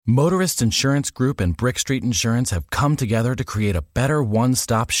Motorist Insurance Group and Brick Street Insurance have come together to create a better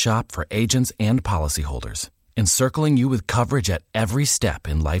one-stop shop for agents and policyholders, encircling you with coverage at every step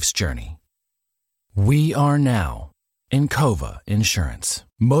in life's journey. We are now Encova Insurance.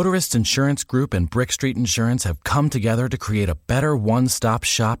 Motorist Insurance Group and Brick Street Insurance have come together to create a better one-stop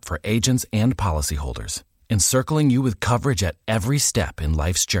shop for agents and policyholders, encircling you with coverage at every step in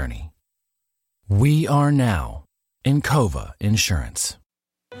life's journey. We are now Encova Insurance.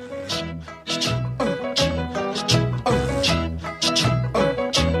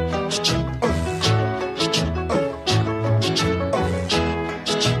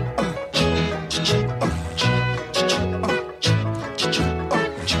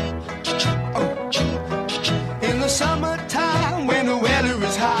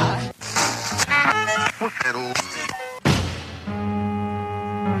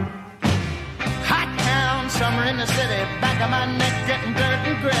 Hot town, summer in the city, back of my neck getting dirt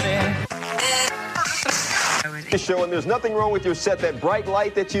and gritty. Show, and there's nothing wrong with your set. That bright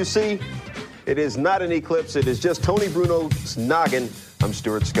light that you see, it is not an eclipse. It is just Tony Bruno's noggin. I'm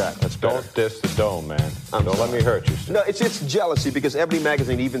Stuart Scott. That's better. Don't diss the dome, man. Don't let me hurt you, Stuart. No, it's jealousy, because Ebony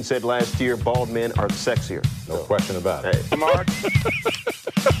Magazine even said last year bald men are sexier. No question about it. Hey. Mark.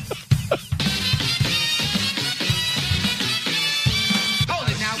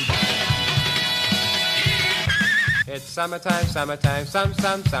 It's summertime, summertime,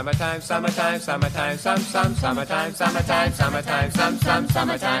 summertime, summertime, summertime, summertime, summertime, summertime, summertime, summertime,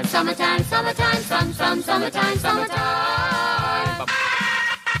 summertime, summertime, summertime.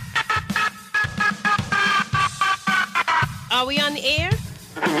 Are we on the air?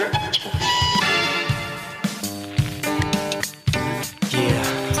 Yeah.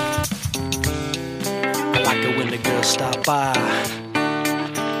 I like it when the girls stop by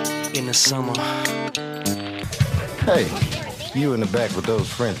in the summer. Hey, you in the back with those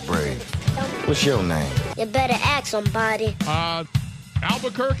French braids. What's your name? You better ask somebody.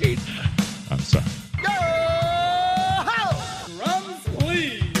 Albuquerque. I'm sorry. Drums,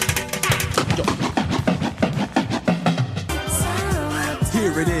 please.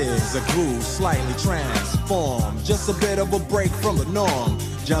 Here it is, a groove slightly transformed. Just a bit of a break from the norm.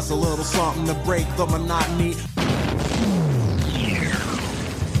 Just a little something to break the monotony.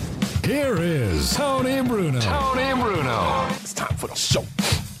 Here is Tony Bruno. Tony Bruno. It's time for the show.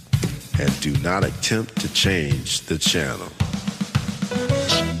 And do not attempt to change the channel.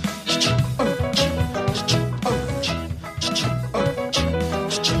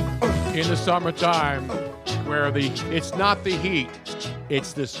 In the summertime, where it's not the heat,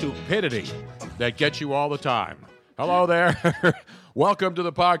 it's the stupidity that gets you all the time. Hello there. Welcome to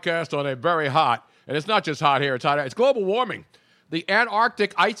the podcast on a very hot, and it's not just hot here, it's global warming. The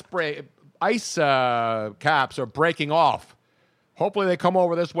Antarctic ice caps are breaking off. Hopefully they come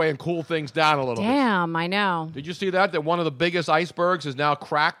over this way and cool things down a little bit. Damn, I know. Did you see that? That one of the biggest icebergs is now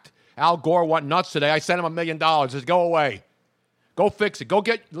cracked? Al Gore went nuts today. I sent him $1 million. Says, go away. Go fix it. Go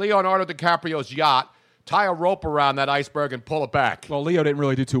get Leonardo DiCaprio's yacht, tie a rope around that iceberg, and pull it back. Well, Leo didn't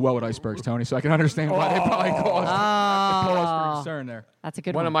really do too well with icebergs, Tony, so I can understand why they probably caused for concern there. That's a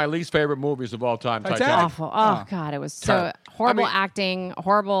good one. One of my least favorite movies of all time, Titanic. Awful. Oh, God, it was so horrible acting,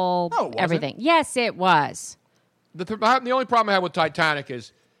 horrible everything. Yes, it was. The only problem I had with Titanic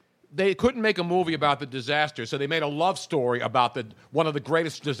is they couldn't make a movie about the disaster, so they made a love story about one of the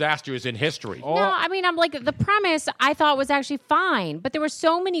greatest disasters in history. No, I mean, I'm like, the premise I thought was actually fine, but there were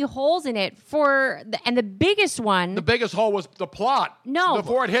so many holes in it and the biggest one. The biggest hole was the plot. No.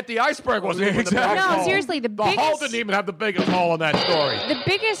 Before it hit the iceberg wasn't even the biggest hole. No, seriously, the biggest. The hole didn't even have the biggest hole in that story. The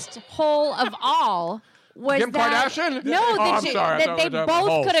biggest hole of all was Kim Kardashian? No, I'm sorry, that they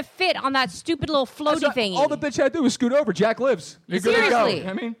both could have fit on that stupid little floaty thingy. All the bitch had to do was scoot over. Jack lives. Seriously.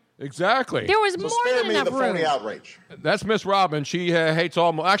 I mean, exactly. There was more than enough room. Outrage. That's Miss Robin. She hates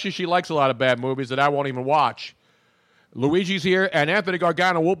all. Actually, she likes a lot of bad movies that I won't even watch. Luigi's here, and Anthony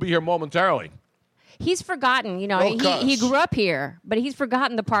Gargano will be here momentarily. He's forgotten. You know, he grew up here, but he's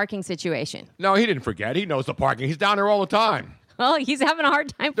forgotten the parking situation. No, he didn't forget. He knows the parking. He's down there all the time. Well, he's having a hard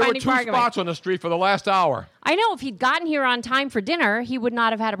time finding parking. There were 2 spots on the street for the last hour. I know. If he'd gotten here on time for dinner, he would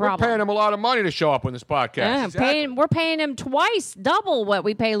not have had a problem. We're paying him a lot of money to show up on this podcast. Yeah, exactly. We're paying him twice, double what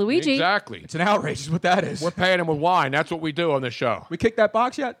we pay Luigi. Exactly. It's an outrage is what that is. We're paying him with wine. That's what we do on this show. We kicked that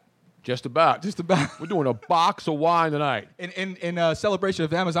box yet? Just about. We're doing a box of wine tonight. In celebration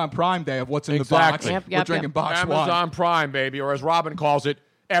of Amazon Prime Day of what's in the box. We're drinking box wine. Amazon Prime, baby, or as Robin calls it,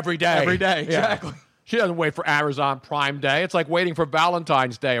 every day. Every day, exactly. Yeah. She doesn't wait for Amazon Prime Day. It's like waiting for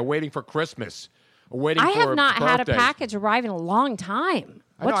Valentine's Day or waiting for Christmas or waiting for I have not had a birthdays. package arrive in a long time.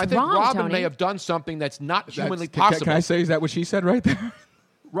 What's I think wrong, Robin Tony? may have done something that's not humanly possible. Can I say, is that what she said right there?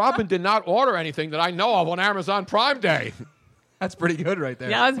 Robin did not order anything that I know of on Amazon Prime Day. That's pretty good right there.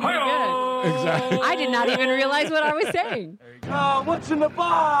 Yeah, that was pretty good. Exactly. I did not even realize what I was saying. What's in the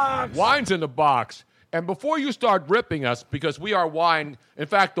box? Wine's in the box. And before you start ripping us, because we are wine, in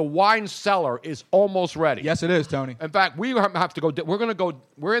fact, the wine cellar is almost ready. Yes, it is, Tony. In fact, we have to go.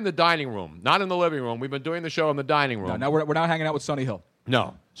 We're in the dining room, not in the living room. We've been doing the show in the dining room. No, now we're not hanging out with Sonny Hill.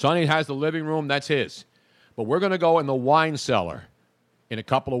 No. Sonny has the living room. That's his. But we're going to go in the wine cellar in a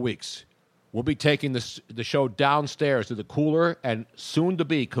couple of weeks. We'll be taking the show downstairs to the cooler and soon to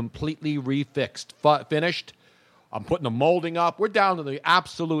be completely refixed, finished. I'm putting the molding up. We're down to the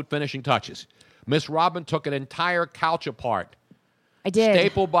absolute finishing touches. Miss Robin took an entire couch apart. I did.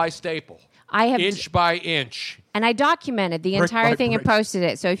 Staple by staple. I have inch by inch. And I documented the entire thing and posted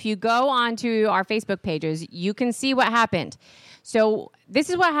it. So if you go onto our Facebook pages, you can see what happened. So this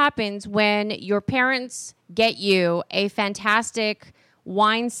is what happens when your parents get you a fantastic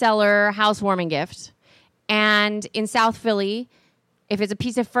wine cellar housewarming gift. And in South Philly, if it's a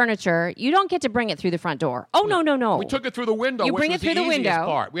piece of furniture, you don't get to bring it through the front door. Oh, no. We took it through the window, You bring which it was through the easiest window.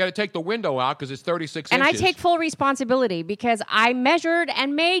 part. We had to take the window out because it's 36 And inches. I take full responsibility because I measured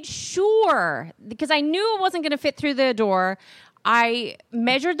and made sure, because I knew it wasn't going to fit through the door. I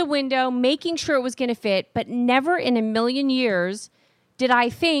measured the window, making sure it was going to fit, but never in a million years did I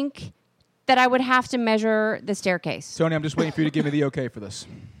think that I would have to measure the staircase. Tony, I'm just waiting for you to give me the okay for this.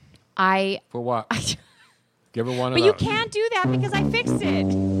 For what? Give her one of But you those. can't do that because I fixed it.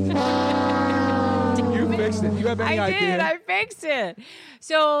 You fixed it. You have any idea? I fixed it.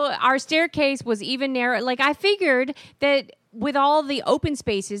 So our staircase was even narrow. Like I figured that with all the open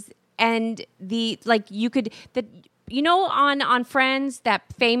spaces and on Friends, that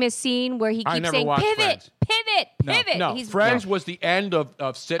famous scene where he I keeps never saying watched pivot, Friends. pivot. No, Friends was the end of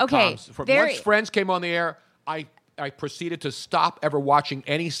sitcoms. Okay, Once Friends came on the air, I proceeded to stop ever watching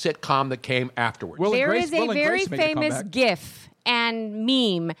any sitcom that came afterwards. There is a very famous GIF and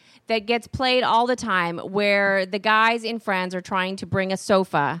meme that gets played all the time where the guys in Friends are trying to bring a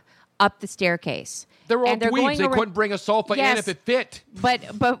sofa up the staircase. They're all And they're dweebs. going They around- couldn't bring a sofa in Yes. if it fit. But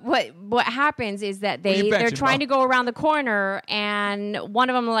what happens is that What are you they're benching, trying Bob? to go around the corner, and one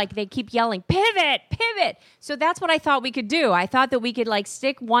of them they keep yelling pivot. So that's what I thought we could do. I thought that we could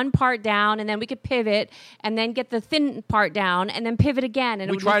stick one part down, and then we could pivot, and then get the thin part down, and then pivot again,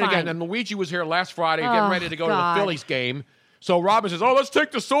 and We it would tried be fine. again, and Luigi was here last Friday Oh, getting ready to go God. to the Phillies game. So Robin says, "Oh, let's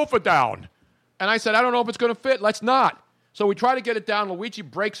take the sofa down," and I said, "I don't know if it's going to fit. Let's not." So we try to get it down. Luigi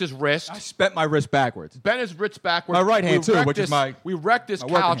breaks his wrist. I bent my wrist backwards. Bent his wrist backwards. My right hand, We too, wrecked which is my We wrecked this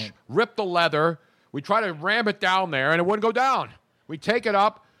working couch, hand. ripped the leather. We try to ram it down there, and it wouldn't go down. We take it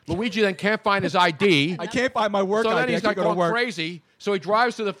up. Luigi then can't find his ID. I can't find my work So then ID. he's I can't go to going work. crazy. So he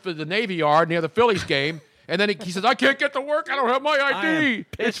drives to the Navy Yard near the Phillies game, and then he says, "I can't get to work. I don't have my ID.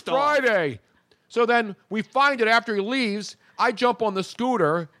 It's Friday." So then we find it after he leaves. I jump on the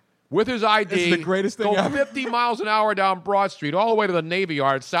scooter with his ID. This is the greatest thing go ever. 50 miles an hour down Broad Street, all the way to the Navy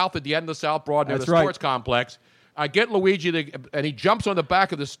Yard, south at the end of South Broad near That's the right. sports complex. I get Luigi, and he jumps on the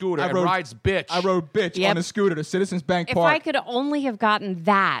back of the scooter and rides bitch. I rode bitch Yep. on a scooter to Citizens Bank If Park. I could only have gotten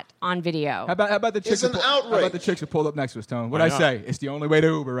that on video. How about the chicks? It's an How about outrage. the chicks who pulled up next to us, Tone? What I I know. say? It's the only way to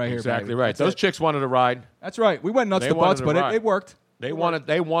Uber right here. Exactly baby. right. That's Those it. chicks wanted to ride. That's right. We went nuts They to wanted butts, to but ride. it worked. They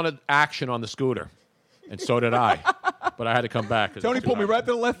wanted action on the scooter, and so did I. But I had to come back. 'cause Tony it's pulled me too right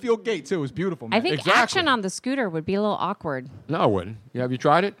to the left field gate too. It was beautiful. Man. I think Exactly. action on the scooter would be a little awkward. No, I wouldn't. Yeah, have you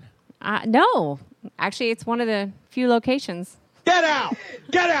tried it? No. Actually, it's one of the few locations. Get out!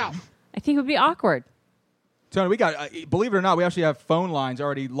 Get out! I think it would be awkward. Tony, we got. Believe it or not, we actually have phone lines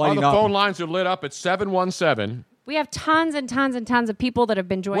already All lighting the up. phone lines are lit up at 717. We have tons and tons and tons of people that have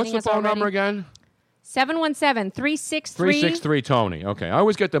been joining What's the us phone already. number again? 717-363. 363 Tony. Okay, I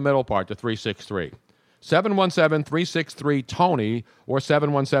always get the middle part, the 363. 717-363 Tony or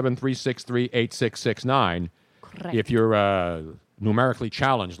 717-363-8669. Correct. If you're numerically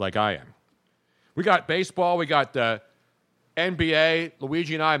challenged like I am. We got baseball. We got NBA.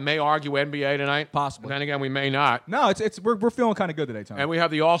 Luigi and I may argue NBA tonight. Possibly. Then again, we may not. No, we're feeling kind of good today, Tony. And we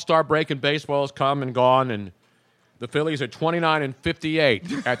have the All-Star break in baseball has come and gone, and the Phillies are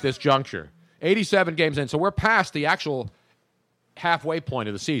 29-58 at this juncture. 87 games in, so we're past the actual halfway point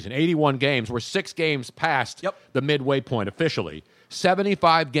of the season. 81 games. We're 6 games past the midway point officially.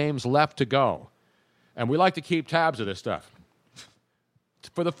 75 games left to go. And we like to keep tabs of this stuff.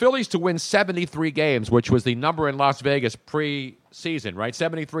 For the Phillies to win 73 games, which was the number in Las Vegas pre-season, right?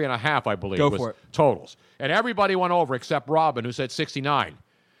 73 and a half, I believe, Go was for it. totals. And everybody went over except Robin, who said 69.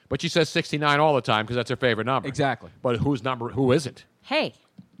 But she says 69 all the time because that's her favorite number. Exactly. But who isn't? Hey.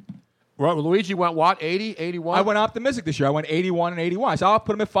 Luigi went what? 80, 81? I went optimistic this year. I went 81 and 81. So I'll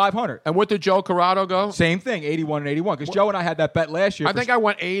put him at 500. And what did Joe Corrado go? Same thing, 81 and 81. Because Joe and I had that bet last year. I think I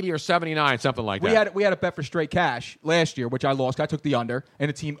went 80 or 79, something like that. We had a bet for straight cash last year, which I lost. I took the under, and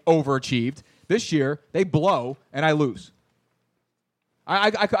the team overachieved. This year, they blow, and I lose.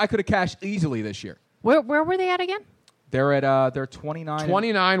 I could have cashed easily this year. Where were they at again? They're 29.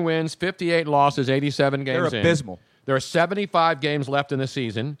 29 wins, 58 losses, 87 games They're abysmal. There are 75 games left in the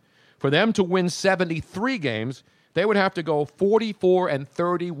season. For them to win 73 games, they would have to go 44 and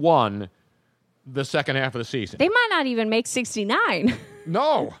 31 the second half of the season. They might not even make 69.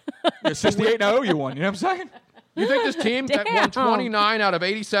 No. You're 68 and I owe you one. You know what I'm saying? You think this team that won 29 out of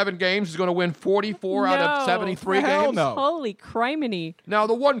 87 games is going to win 44 out of 73 games? Hell no. Holy criminy. Now,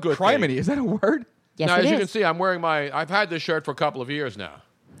 the one good Criminy, thing. is that a word? Yes, now, it as you is. can see, I'm wearing I've had this shirt for a couple of years now.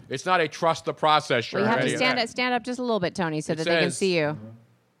 It's not a trust the process shirt. Well, you have or to any of that. stand up just a little bit, Tony, so It that they can says- see you.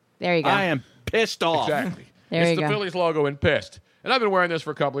 There you go. I am pissed off. Exactly. There it's you the go. Phillies logo in pissed. And I've been wearing this for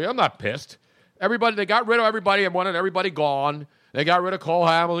a couple of years. I'm not pissed. They got rid of everybody and wanted everybody gone. They got rid of Cole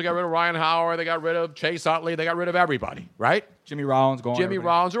Hamels. They got rid of Ryan Howard. They got rid of Chase Utley. They got rid of everybody, right? Jimmy Rollins gone. Jimmy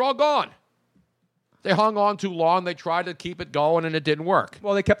Rollins are all gone. They hung on too long. They tried to keep it going, and it didn't work.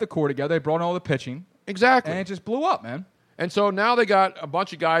 Well, they kept the core together. They brought in all the pitching. Exactly. And it just blew up, man. And so now they got a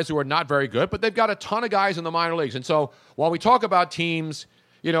bunch of guys who are not very good, but they've got a ton of guys in the minor leagues. And so while we talk about teams,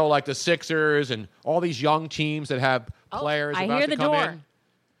 like the Sixers and all these young teams that have players I about hear to the come door. in,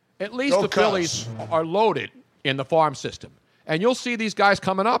 at least Go the Phillies are loaded in the farm system. And you'll see these guys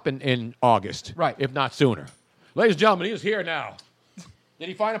coming up in August, right? If not sooner. Ladies and gentlemen, he is here now. Did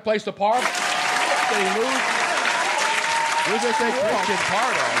he find a place to park? Did he lose? Who's this Christian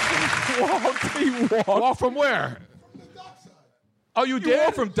Pardo? Walk from where? Oh, you did?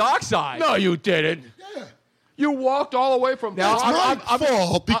 Walked from Dockside. No, you didn't. Yeah. You walked all the way from... That's my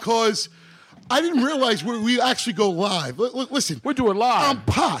fault because I didn't realize we actually go live. Listen. We're doing live. I'm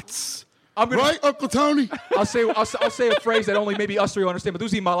Potts. Right, Uncle Tony? I'll say a phrase that only maybe us three will understand, but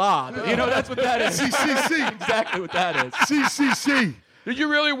Uzi Malad. You know, that's what that is. CCC. Exactly what that is. CCC. Did you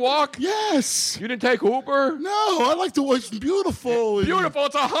really walk? Yes. You didn't take Uber? No, I like to watch. It's beautiful. Beautiful.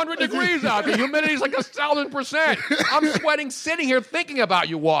 It's 100 degrees out. The humidity's like 1,000%. I'm sweating sitting here thinking about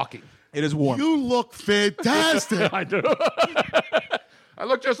you walking. It is warm. You look fantastic. I do. I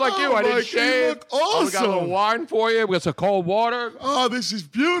look just like you. I Oh, didn't Mike, you shave. look Oh, we got a little awesome. wine for you. We got some cold water. Oh, this is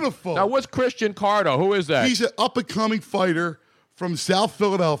beautiful. Now, what's Christian Cardo? Who is that? He's an up-and-coming fighter from South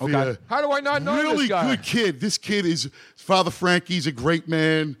Philadelphia. Okay. How do I not know really this guy? Good kid. This kid is Father Frankie's a great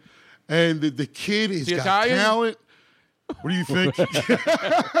man, and the kid has he got Italian? talent. What do you think?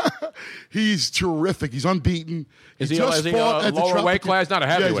 He's terrific. He's unbeaten. Is he just a fought at the lower weight Tropic- class? Not a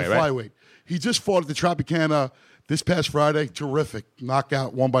Yeah, heavyweight, he's a right? flyweight. He just fought at the Tropicana this past Friday. Terrific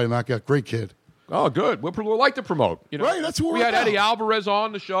knockout, won by a knockout. Great kid. Oh, good. We'll like to promote. Right, that's what we we're had about. Eddie Alvarez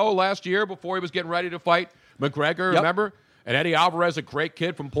on the show last year before he was getting ready to fight McGregor. Yep. Remember? And Eddie Alvarez, a great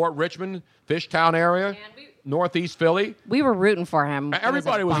kid from Port Richmond, Fishtown area, Northeast Philly. We were rooting for him.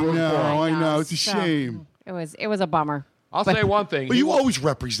 Everybody was bummer. rooting for him. I know. It's a So, shame. It was a bummer. I'll say one thing. But you always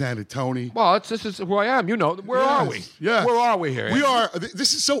represented, Tony. Well, this is who I am. You know, where are we? Yeah. Where are we here? We are.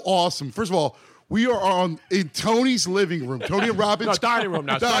 This is so awesome. First of all, we are in Tony's living room. Tony and Robbins. No, dining room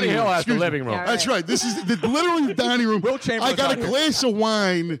now. Dining Sonny Hill room, has the excuse me. living room. That's right. This is literally the dining room. Will Chamberlain's I got a not here. glass of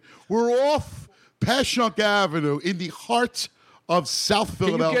wine. We're off Passyunk Avenue in the heart of South Can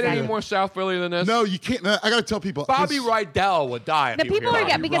you Philadelphia. get any more South Philly than this? No, you can't. I got to tell people. Bobby this- Rydell would die if The he were people here. are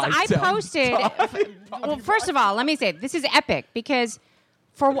getting, because I posted. Well, first of all, let me say this is epic because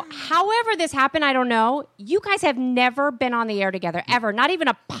however this happened, I don't know. You guys have never been on the air together ever. Not even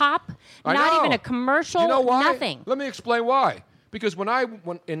a pop. I Not know. even a commercial. You know why? Nothing. Let me explain why. Because when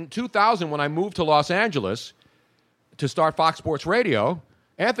in 2000, when I moved to Los Angeles to start Fox Sports Radio,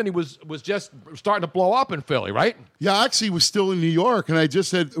 Anthony was just starting to blow up in Philly, right? Yeah, I actually was still in New York, and I just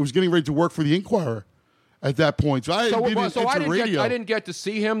said I was getting ready to work for the Inquirer at that point. So I had been into radio. I didn't get to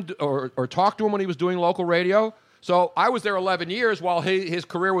see him or talk to him when he was doing local radio. So I was there 11 years while his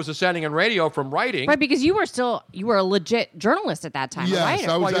career was ascending in radio from writing. Right, because you were a legit journalist at that time, Yes, right?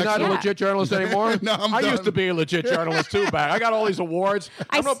 I was Well, you're not a actually- legit journalist anymore? No, I'm I done. used to be a legit journalist too, back. I got all these awards.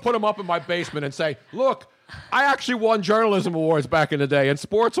 I'm going to put them up in my basement and say, look, I actually won journalism awards back in the day and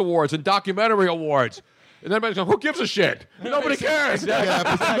sports awards and documentary awards. And everybody's going, who gives a shit? Nobody cares.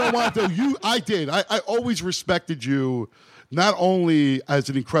 Yeah, but you know what, though? I did. I always respected you, not only as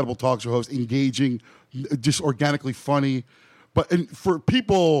an incredible talk show host, engaging, just organically funny, but for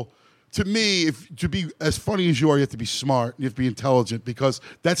people to me, to be as funny as you are, you have to be smart. You have to be intelligent because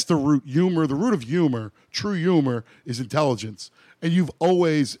that's the root humor. The root of humor, true humor, is intelligence. And you've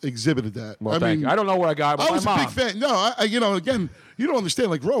always exhibited that. Well, thank you. I don't know where I got it, but I was my a mom. big fan. No, again, you don't understand.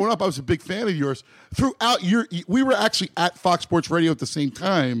 Like, growing up, I was a big fan of yours. Throughout we were actually at Fox Sports Radio at the same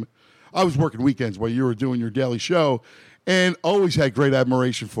time. I was working weekends while you were doing your daily show, and always had great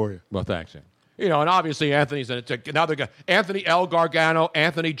admiration for you. Well, thanks. You know, and obviously Anthony's in it. Another guy, Anthony L. Gargano,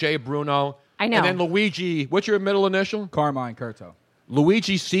 Anthony J. Bruno. I know. And then Luigi, what's your middle initial? Carmine Curto.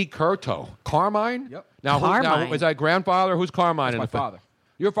 Luigi C. Curto. Carmine? Yep. Now, Carmine. is that grandfather? Who's Carmine? That's my father.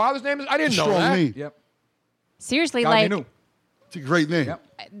 Your father's name is? I didn't know Strong that. name. Yep. Seriously, God, like you knew. It's a great name. Yep.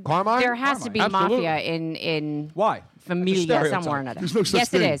 Carmine? there has to be Absolutely. mafia in Why? familia stereotype. somewhere or another. There's no such yes,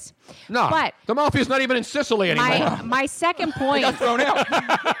 thing. it is. No. But the mafia's not even in Sicily anymore. my second point. Got thrown out.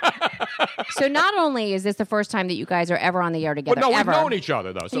 So not only is this the first time that you guys are ever on the air together, But no, ever. we've known each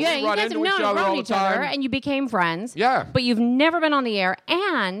other, though. So yeah, we you run guys into have each known other all the each other, time. and you became friends. Yeah. But you've never been on the air,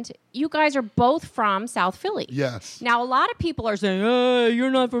 and you guys are both from South Philly. Yes. Now, a lot of people are saying, "Oh, you're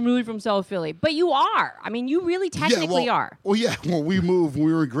not really from South Philly," but you are. I mean, you really technically are. Well, yeah. Well, we moved when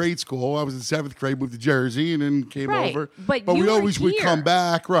we were in grade school. I was in 7th grade, moved to Jersey, and then came Right. over. But we you were always would here. come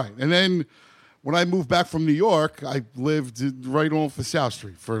back, right? And then when I moved back from New York, I lived right off of South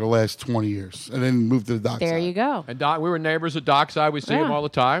Street for the last 20 years, and then moved to the dockside. There you go. And we were neighbors at Dockside. We see him Yeah. all the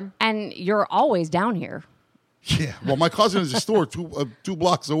time. And you're always down here. Yeah. Well, my cousin has a store two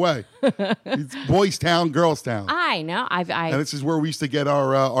blocks away. It's Boys Town, Girls Town. I know. And this is where we used to get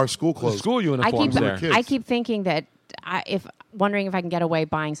our school clothes. School uniforms there. I keep thinking that wondering if I can get away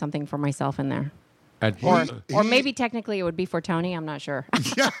buying something for myself in there. Or maybe technically it would be for Tony. I'm not sure.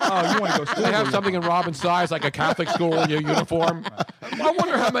 Oh, you want to go school? They have something in Robin's size, like a Catholic school in your uniform. I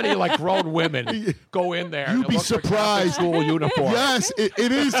wonder how many like grown women go in there. You'd be surprised. School uniform. Yes, it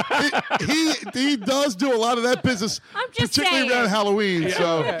is. He does do a lot of that business, particularly around Halloween. Yeah.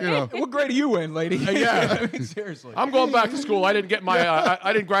 So Yeah. you know, What grade are you in, lady? Yeah. I mean, seriously. I'm going back to school. I didn't get my.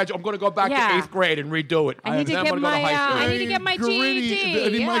 I didn't graduate. I'm going to go back Yeah. to 8th grade and redo it. I need to Then I'm get gonna go to my. high school. I need to get my GED. I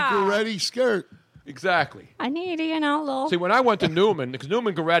need my Goretti skirt. Exactly. I need a little. See, when I went to Newman, because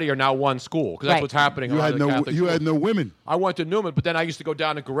Newman and Goretti are now one school, because that's Right. what's happening. You a lot had of the no. Catholic You had schools. no women. I went to Newman, but then I used to go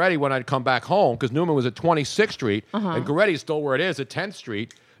down to Goretti when I'd come back home, because Newman was at 26th Street, and Goretti is still where it is at 10th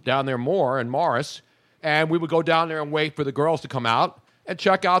Street, down there more and Morris. And we would go down there and wait for the girls to come out and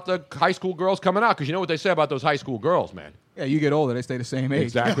check out the high school girls coming out, because you know what they say about those high school girls, man. Yeah, you get older, they stay the same age.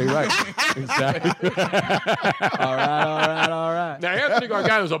 Exactly right. Exactly. All right. Now, Anthony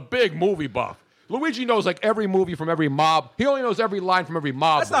Gargano's a big movie buff. Luigi knows like every movie from every mob. He only knows every line from every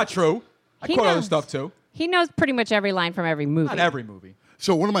mob. That's not true. I He quote other knows. stuff too. He knows pretty much every line from every movie. Not every movie.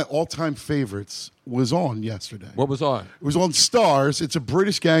 So one of my all-time favorites was on yesterday. What was on? It was on Stars. It's a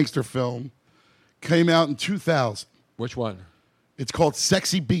British gangster film. Came out in 2000. Which one? It's called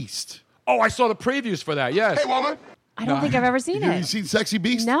Sexy Beast. Oh, I saw the previews for that. Yes. Hey, woman. I don't think I've ever seen Have you it. seen Sexy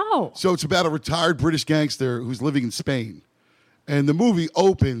Beast? No. So it's about a retired British gangster who's living in Spain. And the movie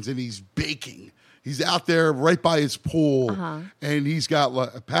opens and he's baking. He's out there right by his pool, and he's got like,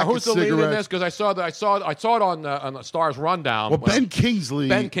 a Now, pack who's of the lead cigarettes. in this? Because I saw it on the Stars Rundown. Well, Ben Kingsley.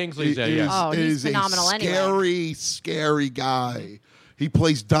 Ben Kingsley's in it, yes. Oh, he's is phenomenal a anyway. scary guy. He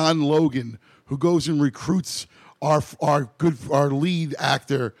plays Don Logan, who goes and recruits our lead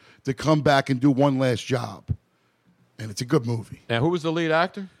actor to come back and do one last job. And it's a good movie. Now, who was the lead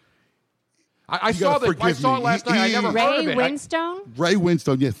actor? I You saw gotta I forgive saw it me. last night. I never heard Ray of it. Winstone? Ray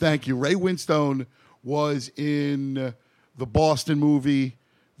Winstone, yeah, thank you. Ray Winstone was in the Boston movie,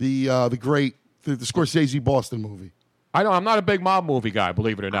 the Scorsese Boston movie. I know. I'm not a big mob movie guy,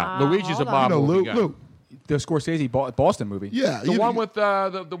 believe it or not. Luigi's a mob movie guy. Lou. The Scorsese Boston movie. Yeah, The one with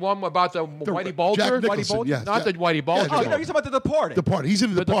the one about the Whitey Bulger. Jack Whitey Nicholson, Bulger, yes, not the yeah. Whitey Bulger. Oh, no, you're talking about The Departed. Departed. He's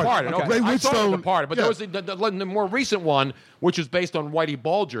in The Departed. Okay. Ray I saw The Winstone. Departed, but yeah. there was the more recent one, which was based on Whitey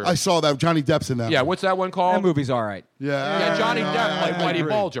Bulger. I saw that. Johnny Depp's in that. Yeah, one. what's that one called? That movie's all right. Yeah. Yeah, Johnny Depp I played Whitey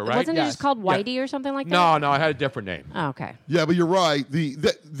agree. Bulger, right? Wasn't it Yes. just called Whitey or something like that? No, I had a different name. Oh, okay. Yeah, but you're right.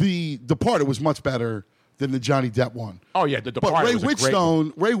 The Departed was much better than the Johnny Depp one. Oh yeah, The But Departed Ray was a great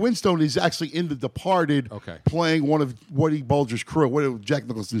one. Ray Winstone is actually in The Departed, playing one of Whitey Bulger's crew, Jack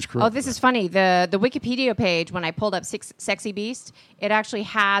Nicholson's crew. Oh, this is funny. The Wikipedia page, when I pulled up Sexy Beast, it actually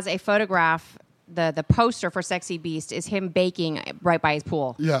has a photograph. The poster for Sexy Beast is him baking right by his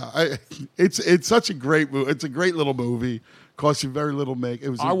pool. Yeah, it's such a great movie. It's a great little movie. Cost you very little make. It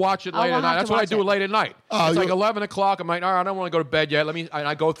was. I watch it late at night. That's what I do late at night. Oh, It's like 11 o'clock. I'm like, all right, I don't want to go to bed yet.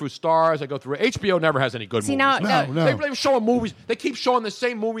 I go through Stars. I go through HBO. Never has any good See, movies. no. They're showing movies. They keep showing the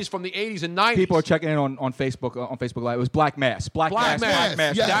same movies from the 80s and 90s. People are checking in on Facebook Live. It was Black Mass. Black Mass.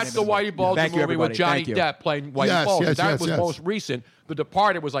 Yes. That's the Whitey Bulger Thank you, movie with everybody. Johnny Thank you. Depp playing Whitey Bulger. That was yes. most recent. The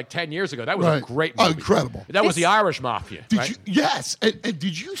Departed was like 10 years ago. That was Right. a great Oh, movie. incredible. That was the Irish Mafia. Did right? you? Yes. And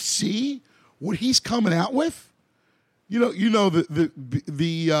did you see what he's coming out with? You know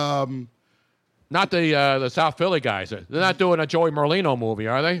the Not the South Philly guys. They're not doing a Joey Merlino movie,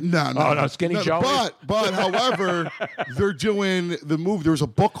 are they? No. Oh, no, Skinny Joey? But however, they're doing the movie. There's a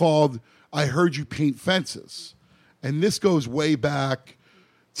book called I Heard You Paint Fences. And this goes way back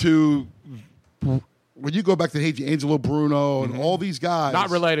to when you go back to Angelo Bruno and all these guys. Not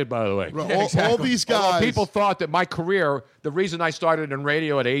related, by the way. All these guys. Although people thought that my career, the reason I started in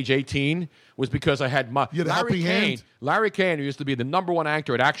radio at age 18 was because I had You had a helping hand? Larry Kane, who used to be the number one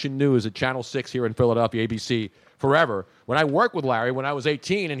anchor at Action News at Channel 6 here in Philadelphia, ABC, forever. When I worked with Larry when I was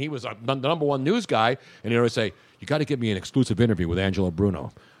 18, and he was the number one news guy, and he would say, you got to give me an exclusive interview with Angelo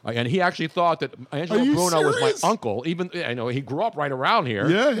Bruno. And he actually thought that Angelo Bruno was my uncle. Even I know he grew up right around here.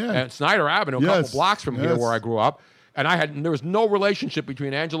 Yeah. At Snyder Avenue, a couple blocks from here where I grew up. And there was no relationship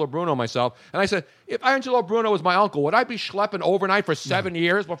between Angelo Bruno and myself. And I said, if Angelo Bruno was my uncle, would I be schlepping overnight for 7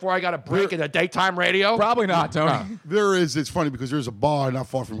 years before I got a break in the daytime radio? Probably not, Tony. There is. It's funny because there's a bar not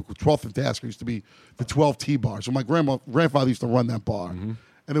far from 12th and Tasker. Used to be the 12T bar. So my grandfather used to run that bar, and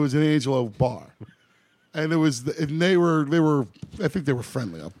it was an Angelo bar, and they were. I think they were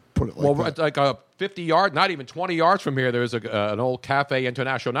friendly. I'll put it like that. It's like a 50 yard, not even 20 yards from here. There's an old Cafe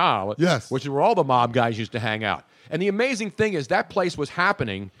International, which is where all the mob guys used to hang out. And the amazing thing is that place was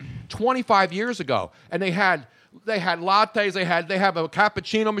happening 25 years ago, and they had lattes. They have a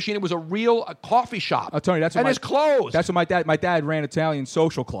cappuccino machine. It was a real coffee shop. Oh, Tony, that's what it's closed. That's what my dad ran Italian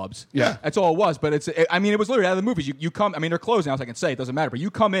social clubs. Yeah. That's all it was. But it was literally out of the movies. You come. I mean, they're closed now, so I can say it doesn't matter. But you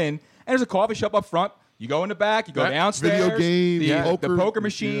come in, and there's a coffee shop up front. You go in the back. You go downstairs. Video games, the poker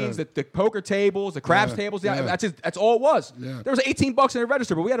machines, the poker tables, the craps tables. Yeah. That's all it was. Yeah. There was $18 in the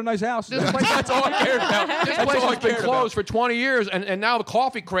register, but we had a nice house. That's all I cared about. This place has been closed for 20 years, and now the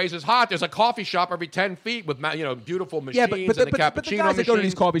coffee craze is hot. There's a coffee shop every 10 feet with beautiful machines and the cappuccino but the guys that go to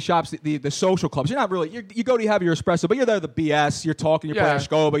these coffee shops, the social clubs, you're not really. You go to have your espresso, but you're there the BS. You're talking. You're playing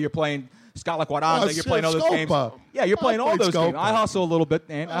Scoba. You're playing Scala Quaranta. You're playing all those games. Yeah, you're playing all those games. I hustle a little bit,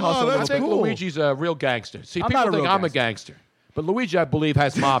 man. I think Luigi's a real gangster. See, people think I'm a gangster. But Luigi, I believe,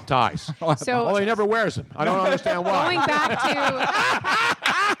 has mob ties. So he never wears them. I don't understand why.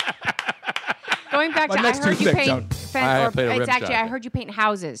 Going back to I heard you paint. I heard you paint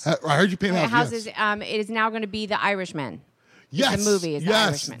houses. I heard you paint houses. It is now going to be The Irishman. Yes, the movie is The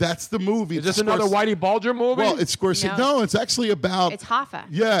Irishman. That's the movie. Is this another Whitey Bulger movie? Well, it's Scorsese. No, it's actually about. It's Hoffa.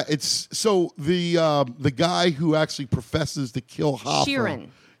 Yeah, it's so the guy who actually professes to kill Hoffa. Sheeran.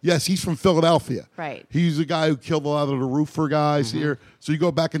 Yes, he's from Philadelphia. Right. He's the guy who killed a lot of the roofer guys here. So you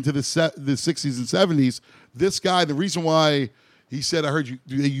go back into the 60s and 70s. This guy, the reason why he said, I heard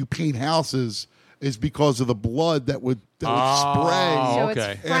you paint houses is because of the blood that would spray. So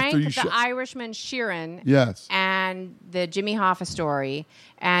it's Frank the Irishman Sheeran. Yes. And the Jimmy Hoffa story.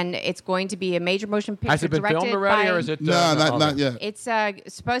 And it's going to be a major motion picture. Has it been filmed already, or is it? No, not yet. It's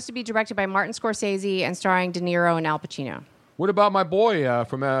supposed to be directed by Martin Scorsese and starring De Niro and Al Pacino. What about my boy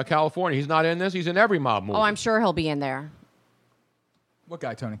from California? He's not in this. He's in every mob movie. Oh, I'm sure he'll be in there. What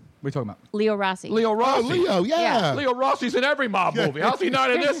guy, Tony? What are you talking about? Leo Rossi. Leo Rossi. Leo, yeah. Leo Rossi's in every mob movie. How's he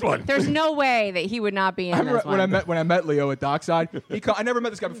not in this one? There's no way that he would not be in this one. When I met Leo at Dockside, I never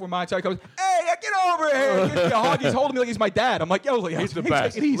met this guy before my entire. He comes, hey, get over here. He gives me a hug. He's holding me like he's my dad. I'm like, yo, Leo. He's the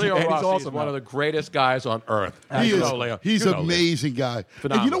best. Leo Rossi is one of the greatest guys on earth. He's an amazing guy.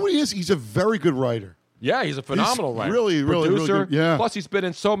 Phenomenal. And you know what he is? He's a very good writer. Yeah, he's a phenomenal writer. Really Producer. good. Yeah. Plus, he's been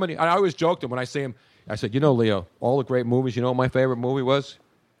in so many. I always joked him when I see him. I said, Leo, all the great movies, you know what my favorite movie was?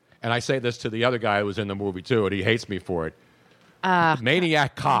 And I say this to the other guy who was in the movie, too, and he hates me for it.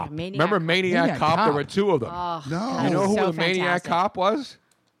 Maniac Cop. Remember Maniac Cop? There were two of them. Oh, no. You know who so the Maniac fantastic. Cop was?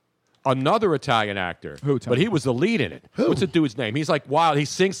 Another Italian actor. Who, Tony? But he was the lead in it. Who? What's the dude's name? He's like wild. He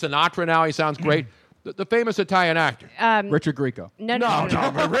sings Sinatra now. He sounds great. The famous Italian actor. Richard Grieco. No,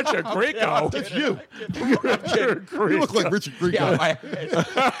 Richard Grieco. That's you. You look like Richard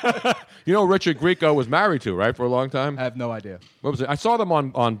Grieco. You know Richard Grieco was married to, right, for a long time? I have no idea. What was it? I saw them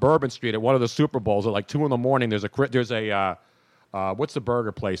on Bourbon Street at one of the Super Bowls at like 2 a.m. There's a what's the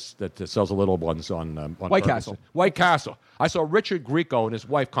burger place that sells the little ones on White Bourbon Castle. Street? White Castle. I saw Richard Grieco and his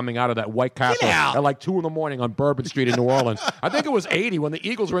wife coming out of that White Castle at like 2 a.m. on Bourbon Street in New Orleans. I think it was 80 when the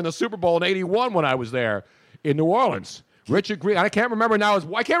Eagles were in the Super Bowl in 81 when I was there in New Orleans. Richard Green. I can't remember now.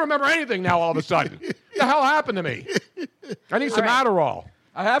 I can't remember anything now. All of a sudden, what the hell happened to me? I need some Adderall.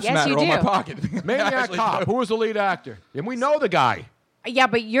 I have some Adderall in my pocket. Maniac Cop. Who was the lead actor? And we know the guy. Yeah,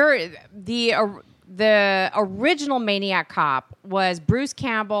 but you're the original Maniac Cop was Bruce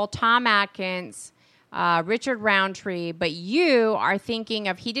Campbell, Tom Atkins, Richard Roundtree. But you are thinking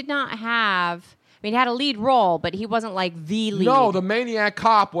of he did not have. I mean, he had a lead role, but he wasn't like the lead. No, the Maniac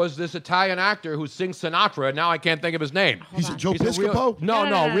Cop was this Italian actor who sings Sinatra, and now I can't think of his name. He's Joe Piscopo?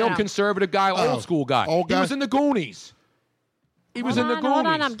 No, real conservative guy, old school guy. Old guy? He was in the Goonies. He was in the Goonies. Hold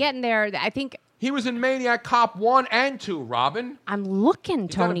on, I'm getting there. I think he was in Maniac Cop 1 and 2, Robin. I'm looking,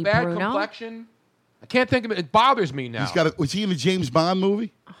 He's got Tony a bad Bruno. complexion. I can't think of it. It bothers me now. Was he in the James Bond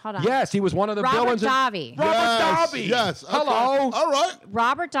movie? Hold on. Yes, he was one of the Robert villains. Davi. Robert Davi. Yes. Okay. Hello. All right.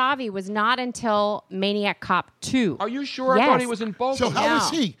 Robert Davi was not until Maniac Cop 2. Are you sure? Yes. I thought he was in both So of them. how is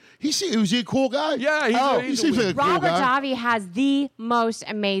he? Was he a cool guy? Yeah, he seems like a cool Robert guy. Davi has the most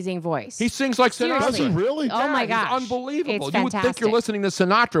amazing voice. He sings like Sinatra. Seriously. Does he really? Oh my gosh. He's unbelievable. It's You would think fantastic. you're listening to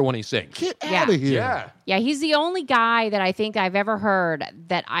Sinatra when he sings. Get out of here. Yeah. Yeah, he's the only guy that I think I've ever heard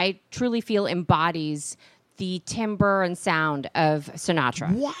that I truly feel embodies the timbre and sound of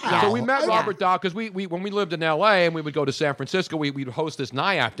Sinatra. Wow. Yeah. So we met Yeah. Robert Davi because we when we lived in L.A. and we would go to San Francisco, we'd host this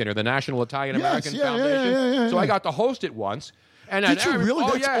NIAF dinner, the National Italian American Foundation. Yeah, so I got to host it once. And Did you really?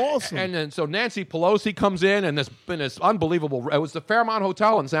 Oh, That's yeah. awesome. And then so Nancy Pelosi comes in, and this unbelievable. It was the Fairmont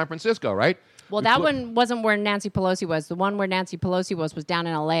Hotel in San Francisco, right? Well, that one wasn't where Nancy Pelosi was. The one where Nancy Pelosi was down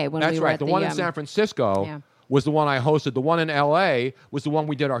in L.A. when That's we were right. at The one in San Francisco yeah. was the one I hosted. The one in L.A. was the one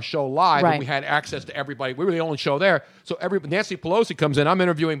we did our show live, Right. and we had access to everybody. We were the only show there. So Nancy Pelosi comes in. I'm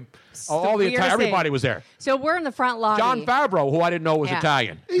interviewing all the weirdest everybody thing. was there. So we're in the front lobby. John Favreau, who I didn't know was Yeah.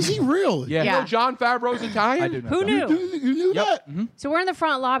 Italian. Is he really? You Yeah. know John Favreau's Italian? I do know. Who knew? You knew that? So we're in the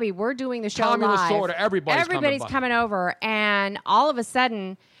front lobby. We're doing the show Tommy live. Lasorda, everybody's coming over, and all of a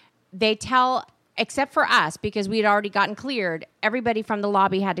sudden, they tell, except for us, because we had already gotten cleared. Everybody from the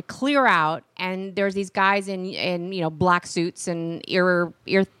lobby had to clear out, and there's these guys in black suits and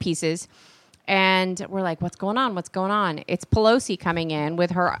earpieces, and we're like, "What's going on? What's going on?" It's Pelosi coming in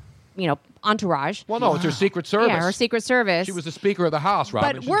with her, entourage. Well, no, it's her Secret Service. Yeah, her Secret Service. She was the Speaker of the House,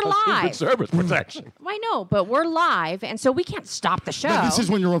 Robin. But She we're does live. Secret Service protection. I know, but we're live, and so we can't stop the show. But this is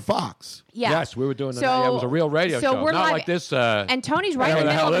when you're on Fox. Yeah. Yes, we were doing So- it was a real radio so show. we're Not live- like this. and Tony's right in whatever the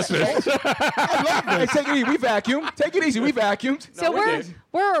the hell middle this of is. Hey, take it easy. We vacuumed. Take it easy. We vacuumed. So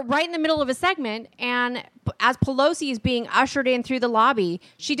we're right in the middle of a segment, and as Pelosi is being ushered in through the lobby,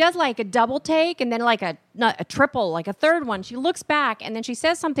 she does like a double take and then like a triple, like a third one. She looks back and then she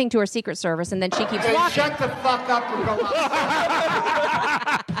says something to her Secret Service, and then she keeps walking. Shut the fuck up and go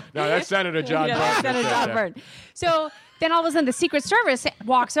on. No, that's Senator John Yeah, Burton. Senator John Burton. So then all of a sudden the Secret Service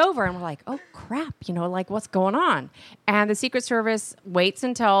walks over and we're like, oh crap, like what's going on? And the Secret Service waits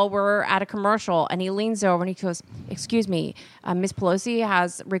until we're at a commercial, and he leans over and he goes, excuse me, Ms. Pelosi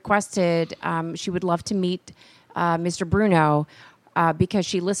has requested she would love to meet Mr. Bruno. Because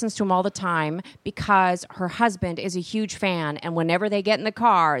she listens to him all the time, because her husband is a huge fan, and whenever they get in the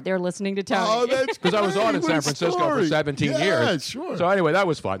car, they're listening to Tony. Oh, that's Because I was on in great. San What a Francisco story. for 17 Yeah, years. sure. So anyway, that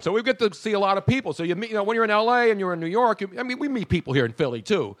was fun. So we get to see a lot of people. So you meet, when you're in L.A. and you're in New York, we meet people here in Philly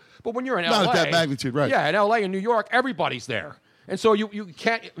too. But when you're in Not L.A., at that magnitude, right. Yeah, in L.A. and New York, everybody's there. And so you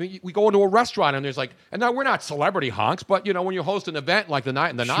can't. We go into a restaurant and there's and now we're not celebrity hunks, but when you host an event like the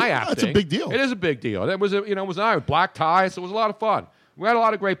NIAF that's a thing, big deal. It is a big deal. It was it was nice with black ties. So it was a lot of fun. We had a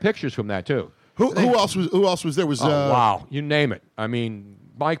lot of great pictures from that too. Who else was there? Wow, you name it. I mean,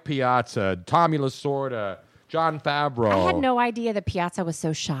 Mike Piazza, Tommy Lasorda, John Favreau. I had no idea that Piazza was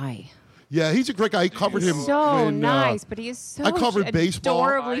so shy. Yeah, he's a great guy. He covered him. So when, nice, but he is so I covered baseball.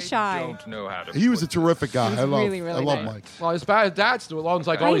 adorably shy. know how to. He was a terrific guy. He's I love really, really I love nice. Mike. Well, his dad's still owns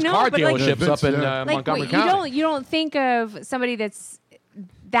all I these know, car but, like- dealerships Yeah, up in Vince, yeah. Montgomery County. you don't think of somebody that's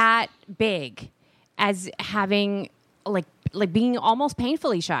that big as having like being almost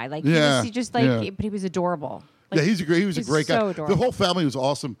painfully shy. Like Yeah, he just yeah. but he was adorable. Like, Yeah, he was a great so guy. adorable. The whole family was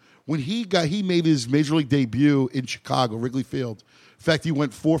awesome. When he made his major league debut in Chicago, Wrigley Field. In fact, he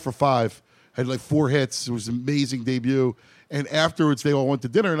went 4 for 5, had like 4 hits. It was an amazing debut. And afterwards, they all went to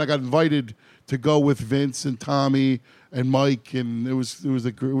dinner, and I got invited to go with Vince and Tommy and Mike, and it was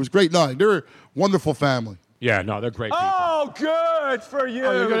a great night. They're a wonderful family. Yeah, no, they're great people. Oh, good for you.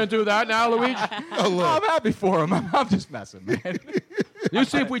 Are you going to do that now, Luigi? Oh, I'm happy for him. I'm just messing, man. You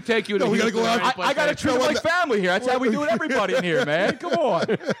see if we take you to we gotta Houston go or out. any place I got to like treat him like family here. That's how we do it, everybody in here, man. Come on.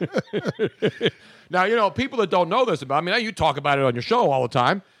 that. Now, people that don't know this about, you talk about it on your show all the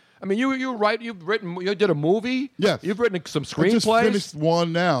time. I mean, you did a movie. Yes. You've written some I just screenplays. finished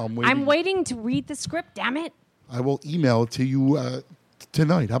one now. I'm waiting to read the script. Damn it! I will email it to you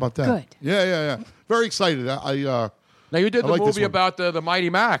tonight. How about that? Good. Yeah. Very excited. Now you did the movie about the Mighty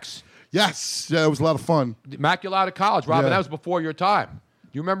Macs. Yes, it was a lot of fun. Immaculata College, Robin. That was before your time. Do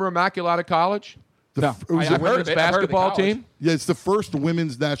you remember Immaculata College? It was the women's basketball team. Yeah, it's the first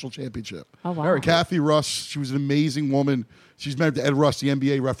women's national championship. Oh, wow. Kathy Russ, she was an amazing woman. She's married to Ed Russ, the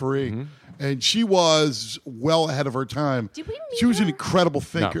NBA referee. And she was well ahead of her time. Did we meet She was her? an incredible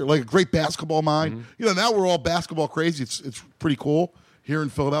thinker, like a great basketball mind. Now we're all basketball crazy. It's pretty cool here in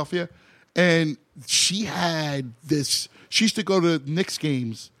Philadelphia. And she had this, she used to go to Knicks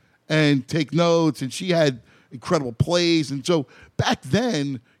games and take notes, and she had incredible plays. And so back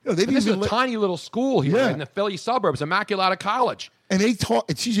then, they didn't This is even a tiny little school here in the Philly suburbs, Immaculata College. And they taught,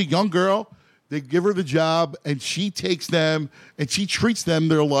 and she's a young girl. They give her the job, and she takes them, and she treats them.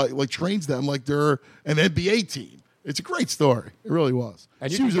 They're like trains them like they're an NBA team. It's a great story. It really was.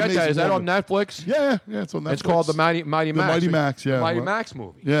 And you She can was get an that. Is amazing that on woman. Netflix? Yeah, it's on Netflix. It's called the Mighty Max. The Mighty Max, yeah. The Mighty Max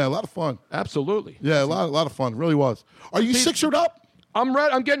movie. Yeah, a lot of fun. Absolutely. Yeah, a lot of fun. It really was. Are you Sixered up? I'm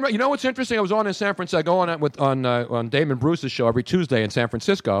ready. I'm getting ready. You know what's interesting? I was on in San Francisco. I go on Damon Bruce's show every Tuesday in San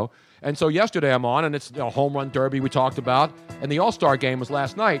Francisco. And so yesterday I'm on, and it's a home run derby we talked about, and the All-Star game was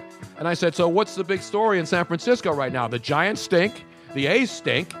last night. And I said, so what's the big story in San Francisco right now? The Giants stink. The A's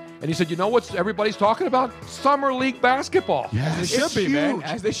stink. And he said, you know what everybody's talking about? Summer League basketball. Yes. As they should be, man.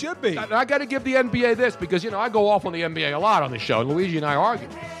 As they should be. I got to give the NBA this because, I go off on the NBA a lot on the show, and Luigi and I argue.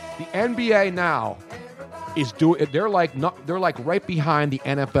 The NBA now is they're like right behind the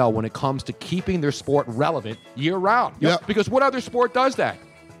NFL when it comes to keeping their sport relevant year round. Yep. Because what other sport does that?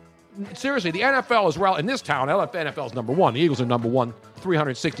 Seriously, the NFL is in this town. NFL is number one. The Eagles are number one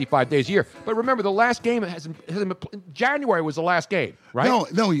 365 days a year. But remember, the last game January was the last game, right?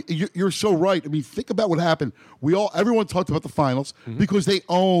 No, you're so right. I mean, think about what happened. Everyone talked about the finals because they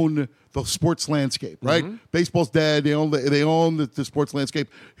own the sports landscape, right? Baseball's dead. They own the sports landscape.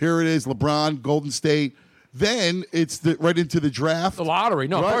 Here it is, LeBron, Golden State. Then it's right into the draft. The lottery.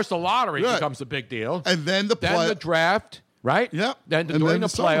 No, right? first the lottery Right. becomes a big deal. And then the draft. Right? Yep. Then And during then the the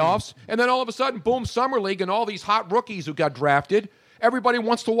summer playoffs. And then all of a sudden, boom, Summer League and all these hot rookies who got drafted, everybody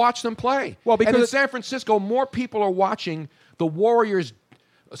wants to watch them play. Well, because and in San Francisco, more people are watching the Warriors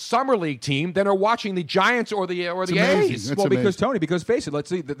Summer League team than are watching the Giants or the A's. Because face it,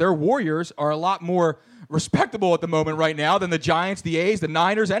 let's see, their Warriors are a lot more respectable at the moment right now than the Giants, the A's, the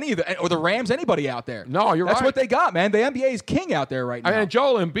Niners, or the Rams, anybody out there. No, you're That's right. what they got, man. The NBA is king out there right now. And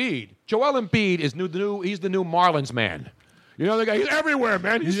Joel Embiid is he's the new Marlins man. The guy, he's everywhere,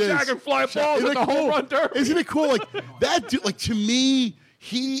 man. He's shagging fly balls at the home run derby. Isn't it cool? Like that dude, to me,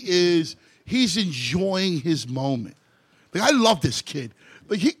 he's enjoying his moment. Like I love this kid.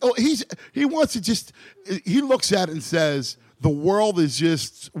 Like he wants to he looks at it and says, the world is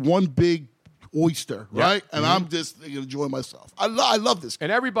just one big oyster, right? And I'm just enjoying myself. I love this kid.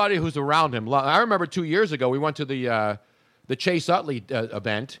 And everybody who's around him. I remember 2 years ago, we went to the Chase Utley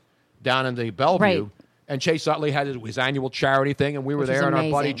event down in the Bellevue. Right. And Chase Utley had his annual charity thing, and we were Which there, is and our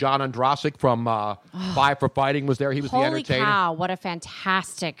buddy amazing. John Andrasik from Five for Fighting was there. He was the Holy entertainer. cow, what a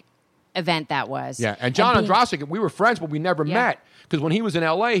fantastic event that was. Yeah, and John Andrasik, we were friends, but we never met. Because when he was in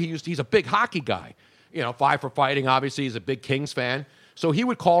L.A., he's a big hockey guy. Five for Fighting, obviously, he's a big Kings fan. So he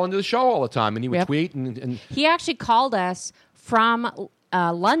would call into the show all the time, and he would tweet. And He actually called us from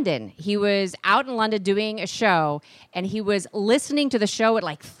London. He was out in London doing a show, and he was listening to the show at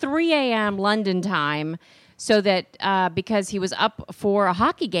like 3 a.m. London time, so that because he was up for a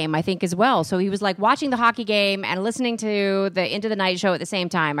hockey game, I think, as well. So he was like watching the hockey game and listening to the Into the Night show at the same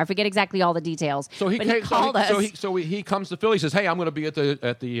time. I forget exactly all the details. So he called us. So he comes to Philly. He says, "Hey, I'm going to be at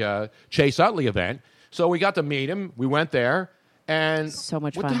the Chase Utley event." So we got to meet him. We went there, and so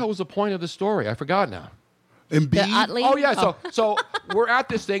much what fun. the hell was the point of the story? I forgot now. Embiid? Utley? Oh yeah. So we're at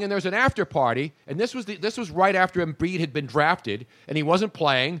this thing, and there's an after party, and this was right after Embiid had been drafted, and he wasn't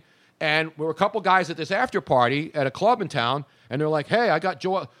playing. And there were a couple guys at this after party at a club in town, and they're like, "Hey, I got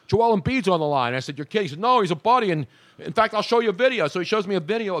Joel Embiid's on the line." I said, "You're kidding?" He said, "No, he's a buddy." And in fact, I'll show you a video. So he shows me a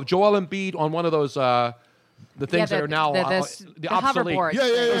video of Joel Embiid on one of those the things that are now the obsolete. hoverboards.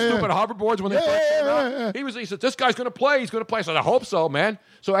 Those stupid hoverboards when they first came out. He said, "This guy's going to play. He's going to play." I said, "I hope so, man."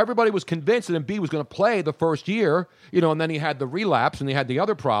 So everybody was convinced that Embiid was going to play the first year, and then he had the relapse and he had the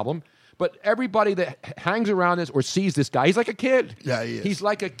other problem. But everybody that hangs around this or sees this guy, he's like a kid. Yeah, he is. He's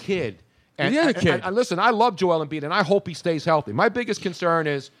like a kid. And, He is a kid. And listen, I love Joel Embiid, and I hope he stays healthy. My biggest concern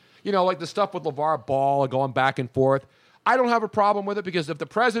is, like the stuff with LeVar Ball going back and forth. I don't have a problem with it because if the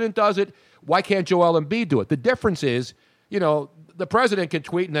president does it, why can't Joel Embiid do it? The difference is, the president can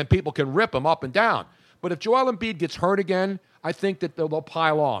tweet and then people can rip him up and down. But if Joel Embiid gets hurt again, I think that they'll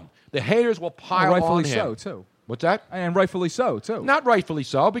pile on. The haters will pile on him. Rightfully so, too. What's that? And rightfully so, too. Not rightfully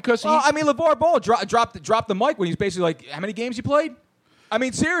so, because LeVar Ball dropped the mic when he's basically like, how many games you played? I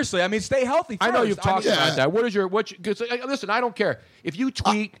mean, seriously. I mean, stay healthy first. I know you've talked about that. Listen, I don't care. If you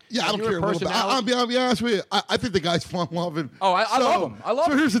tweet, I don't care. I'll be honest with you. I think the guy's fun-loving. Oh, I love him.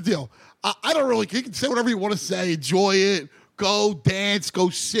 So here's the deal. I don't really. You can say whatever you want to say. Enjoy it. Go dance. Go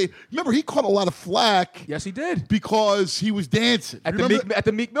sing. Remember, he caught a lot of flack. Yes, he did. Because he was dancing. At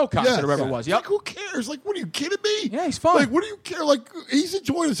the Meek Mill concert, or whatever it was. Yep. Like, who cares? Like, what are you kidding me? Yeah, he's fun. Like, what do you care? Like, he's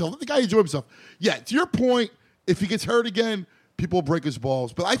enjoying himself. Let the guy enjoy himself. Yeah, to your point, if he gets hurt again, people will break his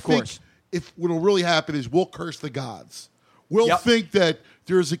balls. But I think if what will really happen is we'll curse the gods. We'll think that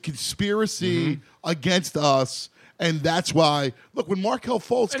there's a conspiracy against us. And that's why, look, when Markelle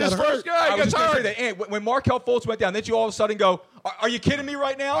Fultz got hurt. When Markelle Fultz went down, then you all of a sudden go, are you kidding me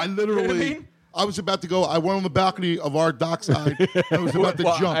right now? I literally, I was about to go, I went on the balcony of our dockside. I was about to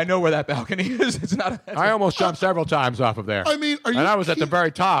jump. I know where that balcony is. It's not. I almost jumped several times off of there. I mean, and I was at the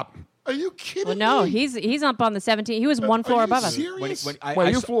very top. Are you kidding me? No, he's up on the 17th. He was one floor above us. Serious?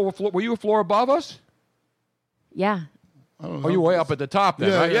 Were you a floor above us? Yeah. Oh, you were way up at the top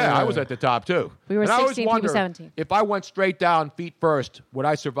then, right? Yeah, I was at the top, too. We were 16th, he was 17th. If I went straight down feet first, would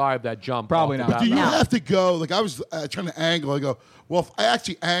I survive that jump? Probably not. But do you have to go, like I was trying to angle, I go, well, if I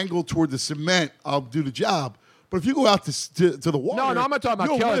actually angle toward the cement, I'll do the job. But if you go out to the water... No, I'm not talking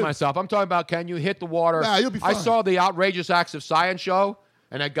about killing myself. I'm talking about, can you hit the water? Nah, you'll be fine. I saw the Outrageous Acts of Science show,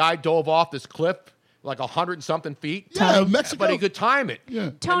 and that guy dove off this cliff like 100-something feet. Yeah, Mexico. But he could time it.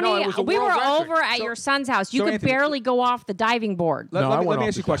 Yeah. Tony, we were over at your son's house. You could barely go off the diving board. Let me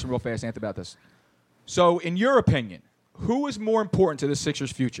ask you a question real fast, Anthony, about this. So, in your opinion, who is more important to the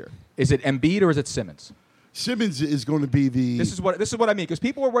Sixers' future? Is it Embiid or is it Simmons? Simmons is going to be the... This is what I mean, because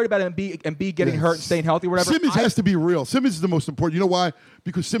people are worried about Embiid getting hurt and staying healthy or whatever. Simmons has to be real. Simmons is the most important. You know why?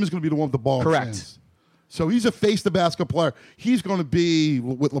 Because Simmons is going to be the one with the ball. Correct. So he's a face-the-basketball player. He's going to be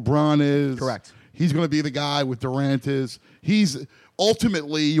what LeBron is. Correct. He's going to be the guy with Durant is. He's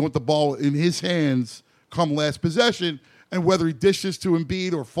ultimately, you want the ball in his hands come last possession, and whether he dishes to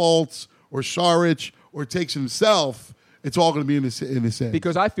Embiid or Fultz or Saric or takes himself, it's all going to be in his hands.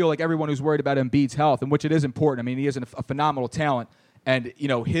 Because I feel like everyone who's worried about Embiid's health, and which it is important. I mean, he is a phenomenal talent, and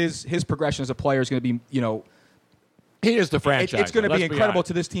his progression as a player is going to be, he is the franchise. It's going to be incredible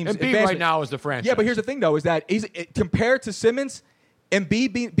to this team's advancement. Embiid right now is the franchise. Yeah, but here's the thing, though, is that compared to Simmons,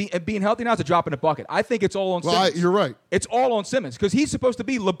 Embiid being healthy now is a drop in the bucket. I think it's all on Simmons. You're right. It's all on Simmons because he's supposed to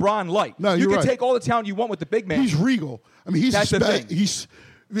be LeBron-like. No, you can right. take all the talent you want with the big man. He's regal. I mean, That's the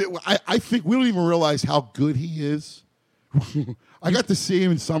thing. I think we don't even realize how good he is. I got to see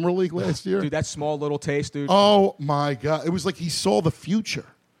him in Summer League last year. Dude, that small little taste, dude. Oh, my God. It was like he saw the future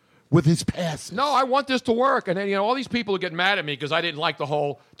with his passes. No, I want this to work. And then, all these people are getting mad at me because I didn't like the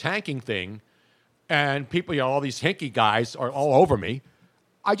whole tanking thing. And people, all these Hinkie guys are all over me.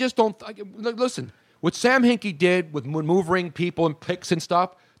 I just don't... Listen, what Sam Hinkie did with maneuvering people and picks and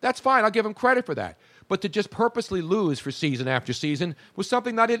stuff, that's fine. I'll give him credit for that. But to just purposely lose for season after season was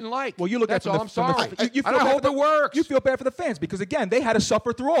something I didn't like. Well, you look that's at all. I'm sorry. I hope it works. You feel bad for the fans because, again, they had to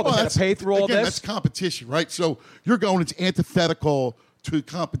suffer through all this. They had to pay through all this. That's competition, right? So you're going, it's antithetical to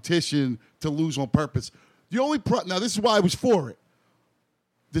competition to lose on purpose. The only now, this is why I was for it.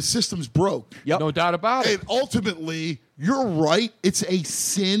 The system's broke. Yep. No doubt about it. And ultimately, you're right. It's a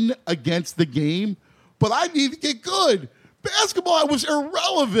sin against the game, but I need to get good. Basketball was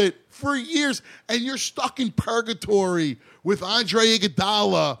irrelevant for years, and you're stuck in purgatory with Andre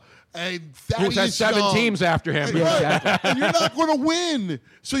Iguodala and Thaddeus Young. 7 teams after him. And you're not going to win.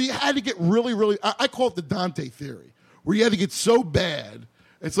 So you had to get really, really... I call it the Dante theory, where you had to get so bad.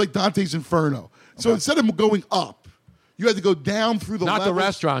 It's like Dante's Inferno. So instead of going up, you had to go down through the levels... Not the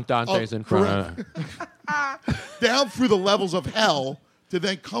restaurant Dante's Inferno. Down through the levels of hell to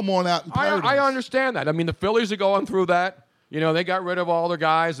then come on out in paradise. I understand that. I mean, the Phillies are going through that. They got rid of all their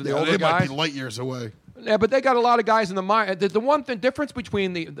guys. The older they guys. Might be light years away. Yeah, but they got a lot of guys in the minor. The one thing difference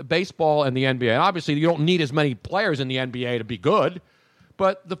between the baseball and the NBA, obviously you don't need as many players in the NBA to be good,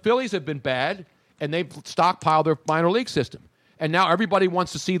 but the Phillies have been bad, and they've stockpiled their minor league system. And now everybody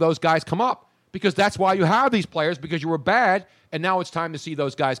wants to see those guys come up because that's why you have these players, because you were bad, and now it's time to see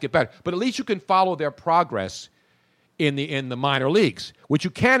those guys get better. But at least you can follow their progress in the minor leagues, which you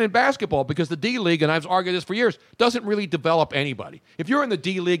can in basketball because the D League, and I've argued this for years, doesn't really develop anybody. If you're in the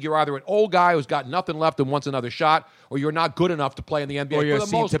D League, you're either an old guy who's got nothing left and wants another shot, or you're not good enough to play in the NBA. Or you're for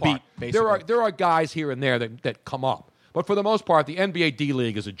the most part, beat, there are guys here and there that come up. But for the most part, the NBA D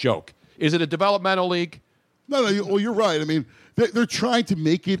League is a joke. Is it a developmental league? No, well, you're right. I mean, they're trying to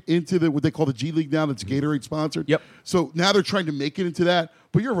make it into what they call the G League now that's Gatorade sponsored. Yep. So now they're trying to make it into that.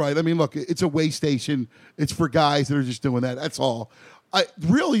 But you're right. I mean, look, it's a way station. It's for guys that are just doing that. That's all.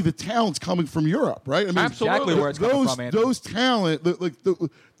 Really, the talent's coming from Europe, right? I mean, exactly where it's coming from, Andy. Those talent,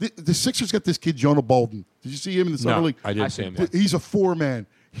 the Sixers got this kid, Jonah Bolden. Did you see him in the summer league? I didn't see him. He's a 4-man.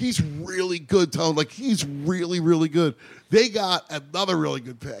 He's really good, Tone. He's really, really good. They got another really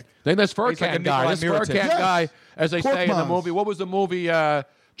good pick. Then this Furkan guy. This Furkan guy, as they say in the movie. What was the movie?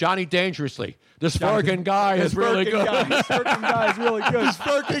 Johnny Dangerously. This Furkan guy is really good. This Furkan guy is really good. This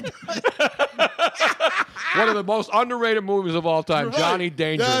Furkan. One of the most underrated movies of all time, Johnny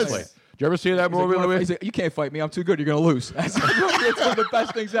Dangerously. Yes. Did you ever see that movie, Louis? He's like, you can't fight me. I'm too good. You're going to lose. It's one of the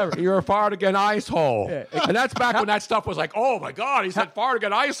best things ever. You're fired again, ice hole. Yeah. And that's back when that stuff was like, oh, my God, he said fired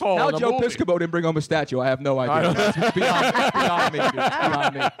again, ice hole. How Joe Piscopo didn't bring home a statue, I have no idea. It's beyond me, dude. It's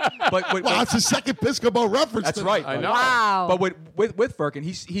beyond me. But that's the second Piscopo reference. That's right. I know. Wow. But with Furkan,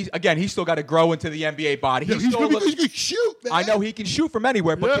 he's still got to grow into the NBA body. He can shoot, man. I know he can shoot from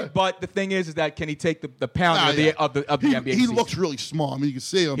anywhere, but the thing is that can he take the pound of the NBA He season? looks really small. I mean, you can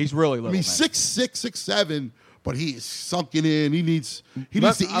see him. He's really little. I mean, 6'6", 6'7", but he is sunken in. He needs to eat.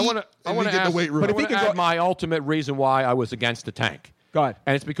 I want to get the weight room. But if he can add my ultimate reason why I was against the tank. Go ahead.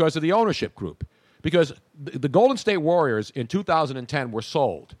 And it's because of the ownership group. Because the Golden State Warriors in 2010 were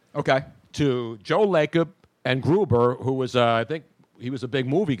sold. Okay. To Joe Lacob and Gruber, who was, I think, he was a big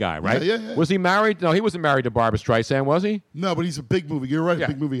movie guy, right? Yeah. Was he married? No, he wasn't married to Barbra Streisand, was he? No, but he's a big movie. You're right, a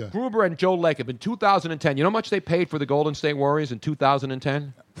big movie guy. Gruber and Joe Lacob in 2010. You know how much they paid for the Golden State Warriors in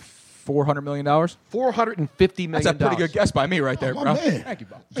 2010? $400 million? $450 million. That's a pretty good guess by me right there, bro. Man. Thank you,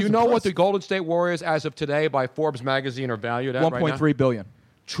 Bob. Do you know what the Golden State Warriors, as of today, by Forbes magazine, are valued at right now? $1.3 billion.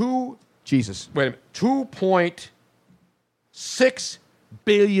 Jesus. Wait a minute. $2.6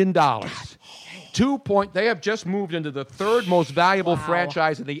 billion. They have just moved into the third most valuable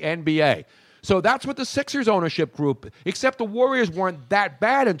franchise in the NBA. So that's what the Sixers ownership group, except the Warriors weren't that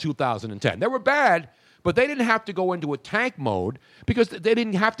bad in 2010. They were bad, but they didn't have to go into a tank mode because they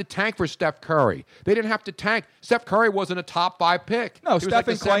didn't have to tank for Steph Curry. They didn't have to tank. Steph Curry wasn't a top 5 pick. No, Steph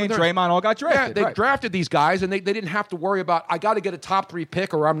and Clay and Draymond all got drafted. Yeah, they drafted these guys, and they didn't have to worry about, I got to get a top 3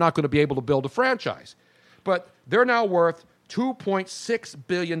 pick or I'm not going to be able to build a franchise. But they're now worth $2.6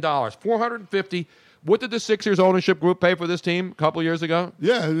 billion, $450. What did the Sixers ownership group pay for this team a couple of years ago?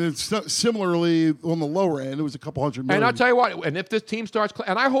 Yeah, and it's similarly on the lower end. It was a couple $100 million. And I'll tell you what, and if this team starts,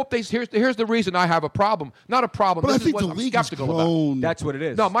 and I hope here's the reason I have a problem. Not a problem. But this I think is what the I'm league skeptical has grown. about. That's what it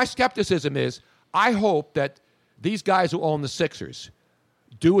is. No, my skepticism is I hope that these guys who own the Sixers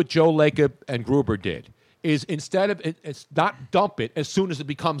do what Joe Lacob and Gruber did. Is instead of it's not dump it as soon as it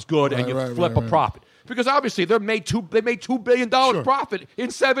becomes good and you flip a profit. Because obviously they made $2 billion profit in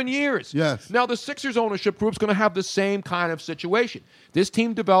 7 years. Yes. Now the Sixers ownership group's going to have the same kind of situation. This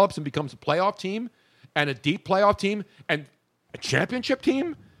team develops and becomes a playoff team and a deep playoff team and a championship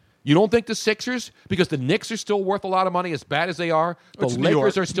team. You don't think the Sixers, because the Knicks are still worth a lot of money as bad as they are, the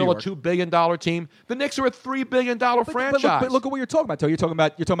Lakers are still a $2 billion team. The Knicks are a $3 billion franchise. But look at what you're talking about, Toe. You're talking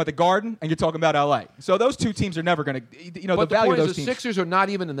about the Garden and you're talking about LA. So those two teams are never going to, but the value point of those is teams. The Sixers are not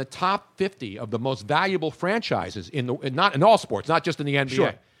even in the top 50 of the most valuable franchises not in all sports, not just in the NBA.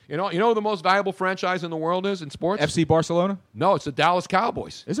 Sure. You know who the most valuable franchise in the world is in sports? FC Barcelona? No, it's the Dallas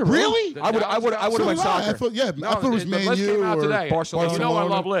Cowboys. Is it really? I would have went soccer. I thought it was Man U or Barcelona. You know I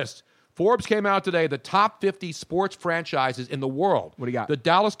love lists. Forbes came out today, the top 50 sports franchises in the world. What do you got? The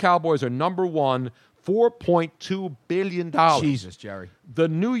Dallas Cowboys are number one, $4.2 billion. Jesus, Jerry. The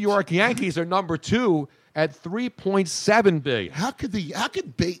New York Yankees are number 2 at $3.7 billion. How could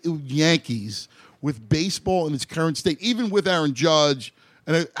Yankees, with baseball in its current state, even with Aaron Judge,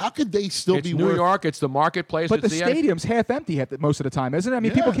 and how could they still be New worth? York, it's the marketplace. But the stadium's half empty most of the time, isn't it? I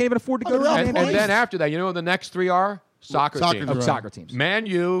mean, people can't even afford to go to the And then after that, you know who the next 3 are? Soccer teams. Man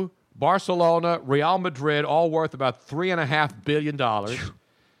U, Barcelona, Real Madrid, all worth about $3.5 billion.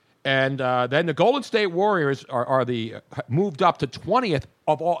 And then the Golden State Warriors are moved up to 20th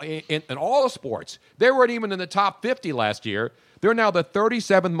of all in all the sports. They weren't even in the top 50 last year. They're now the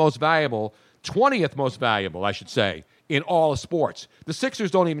 37th most valuable, 20th most valuable, I should say, in all the sports. The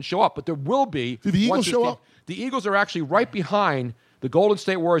Sixers don't even show up, but there will be. Do the Eagles show up? The Eagles are actually right behind the Golden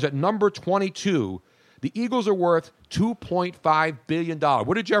State Warriors at number 22. The Eagles are worth $2.5 billion.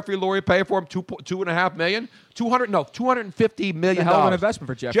 What did Jeffrey Lurie pay for him? $2.5 million? $250 million. Hell of an investment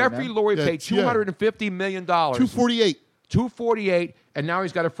for Jeffrey. Jeffrey Lurie paid $250 million. $248, and now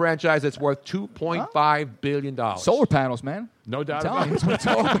he's got a franchise that's worth $2.5 billion. Solar panels, man. No doubt about it.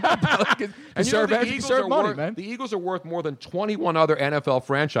 And the Eagles are worth more than 21 other NFL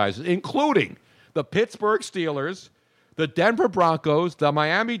franchises, including the Pittsburgh Steelers, the Denver Broncos, the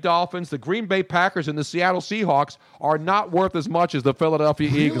Miami Dolphins, the Green Bay Packers, and the Seattle Seahawks are not worth as much as the Philadelphia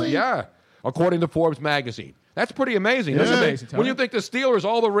Eagles. Yeah, according to Forbes magazine. That's pretty amazing. That's isn't amazing, it? Tony. When you think the Steelers,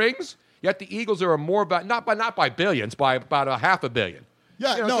 all the rings, yet the Eagles are more about not by billions, by about $500 million.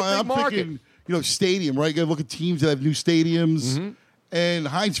 Yeah, You know, it's a big I'm market. thinking, stadium, right? You got to look at teams that have new stadiums, and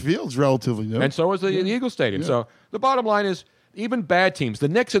Heinz Field's relatively new. And so is the Eagles Stadium. Yeah. So the bottom line is, even bad teams, the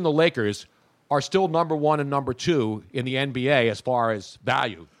Knicks and the Lakers, are still number 1 and number 2 in the NBA as far as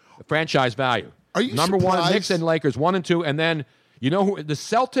value, franchise value. Are you number 1, surprised? Knicks and Lakers, 1 and 2, and then you know who the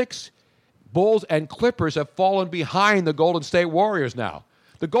Celtics, Bulls, and Clippers have fallen behind the Golden State Warriors now.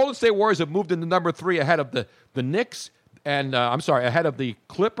 The Golden State Warriors have moved into number 3 ahead of the Knicks. And ahead of the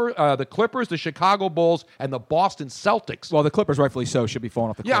Clippers, the Chicago Bulls, and the Boston Celtics. Well, the Clippers, rightfully so, should be falling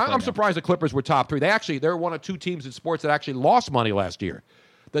off the cliff. Yeah, right I'm now. surprised the Clippers were top 3. They're one of 2 teams in sports that actually lost money last year.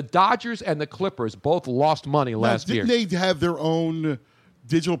 The Dodgers and the Clippers both lost money last year. Didn't they have their own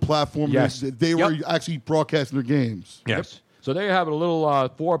digital platform? Yes. They were actually broadcasting their games. Yes. So there you have it, a little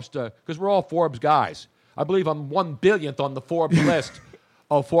Forbes, because we're all Forbes guys. I believe I'm 1 billionth on the Forbes list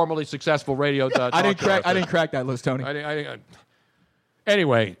of formerly successful radio. I didn't crack that list, Tony.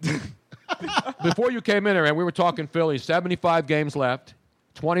 Anyway, before you came in here, and we were talking Phillies, 75 games left,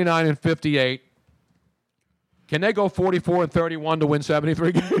 29 and 58. Can they go 44 and 31 to win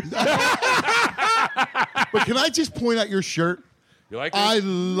 73 games? But can I just point out your shirt? You like this? I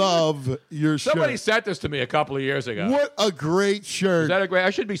love your shirt. Somebody sent this to me a couple of years ago. What a great shirt. Is that a great? I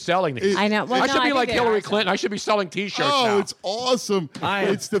should be selling these. I know. Well, I no, should I be think like they Hillary are Clinton. I should be selling T-shirts now. It's awesome.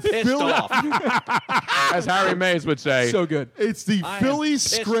 It's the pissed Philly, off. As Harry Mays would say. So good. It's the I am Philly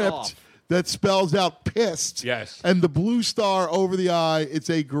pissed script off. that spells out pissed. Yes. And the blue star over the eye. It's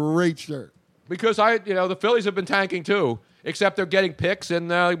a great shirt. Because the Phillies have been tanking too, except they're getting picks, and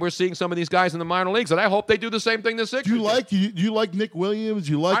we're seeing some of these guys in the minor leagues, and I hope they do the same thing the Sixers. Do you like Nick Williams?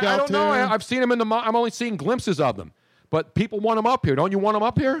 You like I don't know. Altair? I've seen them I'm only seeing glimpses of them, but people want them up here. Don't you want them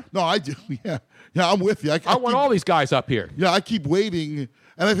up here? No, I do. Yeah, I'm with you. I want all these guys up here. Yeah, I keep waiting,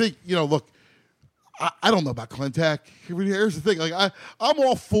 and I think look. I don't know about Clintac. Here's the thing: I'm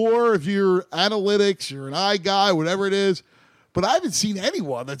all for if you're analytics, you're an eye guy, whatever it is, but I haven't seen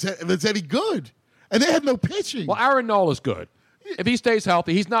anyone that's any good, and they have no pitching. Well, Aaron Nola's good. If he stays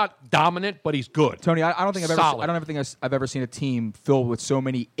healthy, he's not dominant, but he's good. Tony, I don't think I've ever seen a team filled with so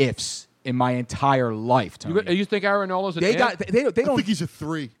many ifs in my entire life, Tony. You think Aaron Nola's an They if? got they don't I think he's a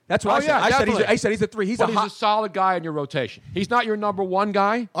 3. That's what Oh, I said. yeah, I said he's a 3. He's But a he's a solid guy in your rotation. He's not your number 1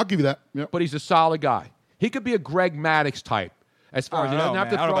 guy, I'll give you that. Yep. but he's a solid guy. He could be a Greg Maddux type as far as he doesn't have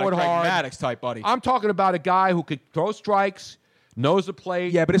to throw it hard. Maddox type, buddy. I'm talking about a guy who could throw strikes, knows the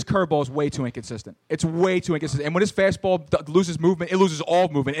plate. Yeah, but his curveball is way too inconsistent. It's way too inconsistent. And when his fastball loses movement, it loses all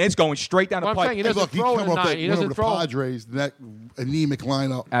movement, and it's going straight down the Well, I'm pipe. saying he doesn't Look, he throw come it up at that went over the throw. Padres, that anemic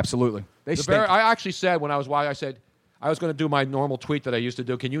lineup. Absolutely. They stink. I actually said when I was going to do my normal tweet that I used to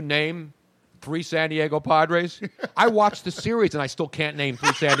do. Can you name 3 San Diego Padres? I watched the series and I still can't name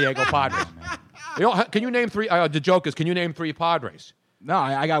 3 San Diego Padres. Can you name 3? The joke is, can you name 3 Padres? No,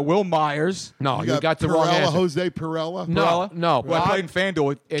 I got Will Myers. No, you got the wrong Perella, answer. Jose Perella. No. Well, I played in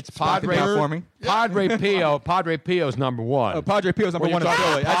FanDuel. It's Padre Padre for me. Padre Pio. Padre Pio's number 1. Oh, Padre Pio's number When 1 in you talk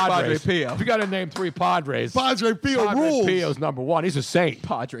Philly. about That's Padre Padres, Pio. If you got to name 3 Padres, Padre Pio Padre rules. Pio's number 1. He's a saint.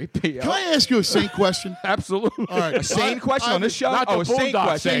 Padre Pio. Can I ask you a Saint question? Absolutely. All right. A sane question on this show? Not the a sane Boondock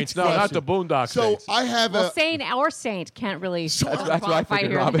question. Saints. No, not the Boondock So Saints. I have Well, a. Saint or Saint can't really that's what I qualify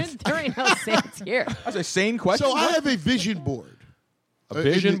figured, here. Robin. There ain't no Saints here. That's a sane question. So I have a vision board. A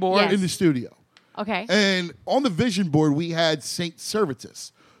vision board? Yes. in the studio. Okay. And on the vision board, we had Saint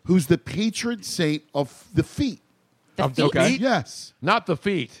Servetus, who's the patron saint of the feet. The Of the feet? feet? Yes, Not the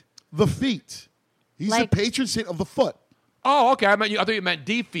feet. the feet. He's Like- the patron saint of the foot. Oh, okay. I thought you meant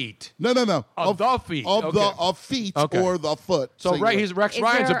defeat. No. Of the feet. Of Okay. of feet Okay. or the foot. So singular. he's Rex Is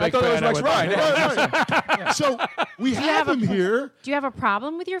Ryan's there- a big I thought it fan. was of Rex Ryan. Right. So we have have him here. Do you have a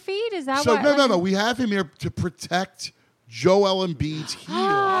problem with your feet? Is that So what? no. We have him here to protect Joel Embiid's heel.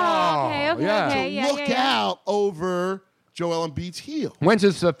 Oh, okay. yeah. Yeah, Look yeah. out over Joel Embiid's heel. When's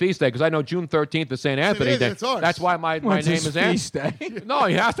his feast day? Because I know June 13th is St. Anthony Day. that's ours. That's why my When's name his is Anthony. feast day? No,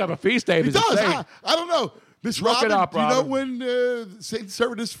 he has to have a feast day if He he's a does. saint. I don't know. Miss Look Robin, it up, do you know Robin. when St.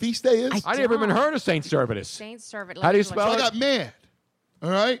 Servetus' feast day is? I never even heard of Saint Servetus. Saint Servant. How do you So spell I it? got mad,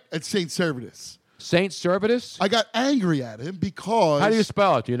 all right, at St. Servetus. Saint Servetus? I got angry at him because How do you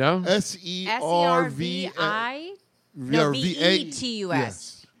spell it? Do you know? SERVI. No,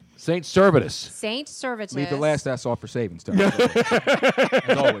 VETUS. Saint Servetus. Saint Servetus. Leave the last S off for savings, Tony.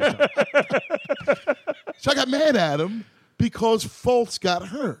 As always. Tony. So I got mad at him because Fultz got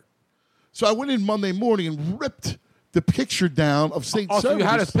hurt. So I went in Monday morning and ripped the picture down of St. So you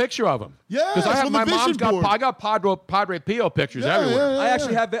had a picture of him? Yeah, because I have on my the mom's vision board. I got Padre Pio pictures everywhere. I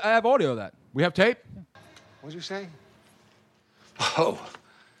actually have audio of that. We have tape. What'd you say? Oh,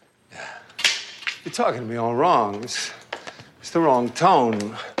 you're talking to me all wrong. It's the wrong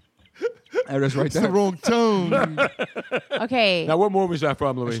tone. There it is right It's there. the wrong tone. Okay. Now, what movie is that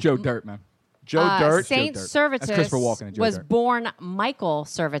from, Louis? It's Joe Dirt, man. Joe Dirt. Saint That's Christopher Walken Servetus and Joe was Dirt. born Michael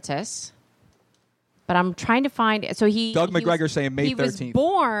Servetus. But I'm trying to find. So Doug McGregor saying May He was 13th.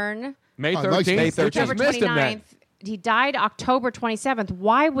 born May 13th. nice. May 13th. September Just missed him then. 29th. He died October 27th.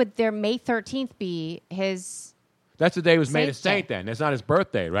 Why would their May 13th be his? That's the day he was made a Saint saint then. It's not his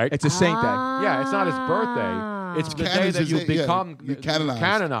birthday, right? It's a saint day. Yeah, it's not his birthday. It's the day that you become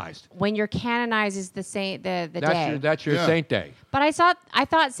canonized. When you're canonized is the saint the day. That's your saint day. But I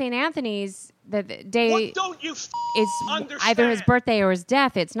thought St. Anthony's the day is either his birthday or his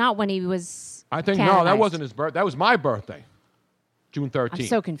death. It's not when he was I think canonized. no, that wasn't his birthday. That was my birthday, June 13th. I'm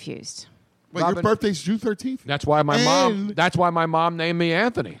so confused. Wait, your birthday's June 13th? That's why my mom. That's why my mom named me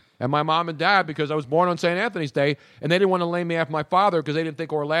Anthony, and my mom and dad, because I was born on St. Anthony's Day, and they didn't want to name me after my father because they didn't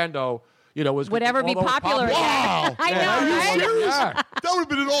think Orlando, was would ever be popular again. Wow. I know, Are you right? serious? Yeah. That would have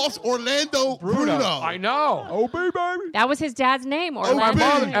been an awesome Orlando Bruno. I know. OB, baby. That was his dad's name. And my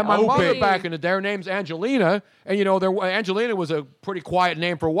Orlando. mother back in the day, her name's Angelina, and Angelina was a pretty quiet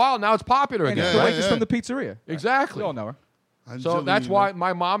name for a while. Now it's popular again. Right? Just from the pizzeria. Exactly. We all know her. So that's why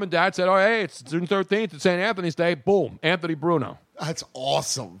my mom and dad said, "Oh, hey, it's June 13th. It's St. Anthony's Day. Boom, Anthony Bruno." That's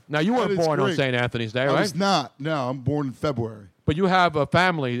awesome. Now you weren't born on St. Anthony's Day, right? I was not. No, I'm born in February. But you have a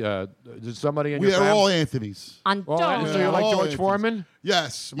family. Is somebody in We your are family? all Anthonys. So you're like all George Anthonys. Foreman?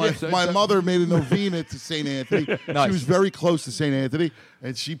 Yes. Yes, My mother made a novena to St. Anthony. Nice. She was very close to St. Anthony,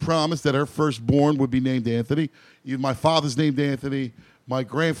 and she promised that her firstborn would be named Anthony. My father's named Anthony. My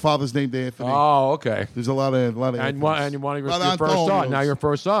grandfather's named Anthony. Oh, okay. There's a lot of And you want your Lot of first son. Antonios. Now your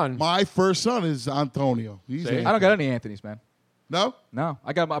first son. My first son is Antonio. He's See? I don't got any Anthony's, man. No? No.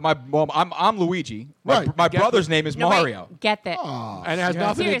 I got my I'm Luigi. Right. My brother's name is No, wait, Mario. get that. And it has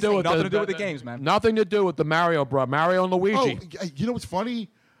nothing to do with Nothing to do with the games, man. Nothing to do with the Mario Mario and Luigi. Oh, you know what's funny?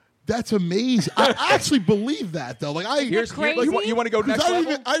 That's amazing. I actually believe that, though. Here's crazy? you want to go next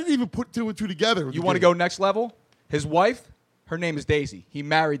level? I didn't even put two and two together. You want to go next level? His wife, her name is Daisy. He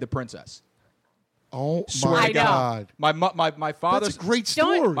married the princess. Oh, Swear my to God. My father's... That's a great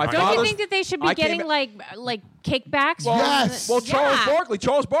story. Don't you think that they should be getting like kickbacks? Yes. Well,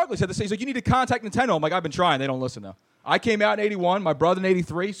 Charles Barkley said the same. He's like, you need to contact Nintendo. I'm like, I've been trying. They don't listen, though. I came out in 81. My brother in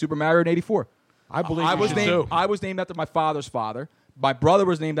 83. Super Mario in 84. I believe I you was should named. too. I was named after my father's father. My brother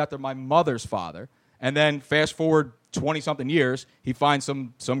was named after my mother's father. And then fast forward 20-something years, he finds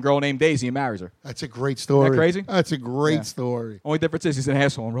some girl named Daisy and marries her. That's a great story. Isn't that crazy? That's a great story. Only difference is he's an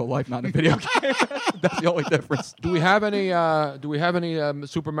asshole in real life, not in a video game. That's the only difference. Do we have any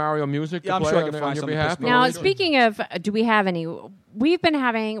Super Mario music? Yeah, to I'm play sure I can on find your something behalf? to Now, speaking of, do we have any? We've been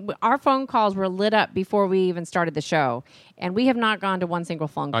having our phone calls were lit up before we even started the show, and we have not gone to one single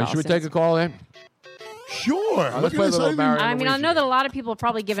phone call. Should we since. take a call in? Sure. Let's play a little Mario. I mean, I know that a lot of people have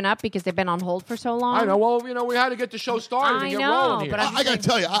probably given up because they've been on hold for so long. I know. Well, we had to get the show started and I get know, rolling here. but I got to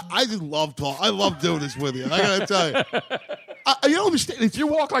tell you, I just love talking. I love doing this with you. I got to tell you. You don't understand. You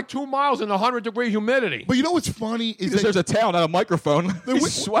walk like 2 miles in 100-degree humidity. But you know what's funny is Because there's a towel, not a microphone. we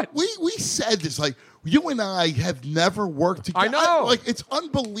sweat. We said this, like, you and I have never worked together. I know. It's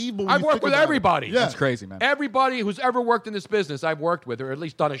unbelievable. I've worked with everybody. Yeah. That's crazy, man. Everybody who's ever worked in this business, I've worked with, or at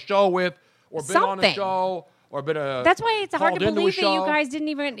least done a show with, or been on a Something. show, or been a. That's why it's hard called to into a believe that you show. guys didn't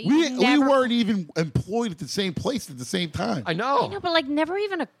even. We never, weren't even employed at the same place at the same time. I know. I know, but like never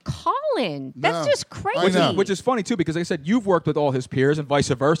even a call in. That's No. just crazy. Which is funny, too, because like I said, you've worked with all his peers and vice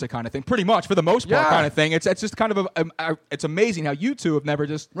versa kind of thing, pretty much, for the most part Yeah. kind of thing. It's just kind of it's amazing how you two have never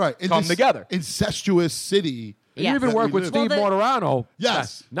just In come this together. Incestuous city. And you even that worked we with live. Steve Mortorano.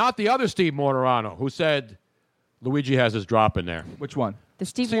 Yes. Not the other Steve Mortorano who said Luigi has his drop in there. Which one? The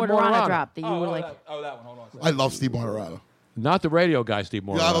Steve Steve Mortorano Mortorano. drop that you were like. that one. Hold on. I love Steve Mortorano. Not the radio guy, Steve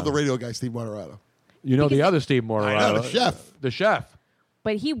Mortorano. Yeah, I love the radio guy, Steve Mortorano. You know the other Steve Mortorano. I know, the chef. The chef.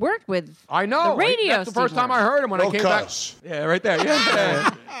 But he worked with. I know. The radio. That's the first Steve time I heard him when I came back. Yeah, right there.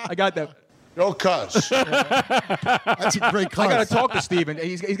 Yeah. I got that. No cuss. That's a great cut. I got to talk to Steven.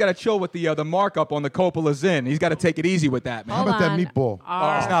 He's got to chill with the markup on the Coppola Zin. He's got to take it easy with that, man. How about that meatball?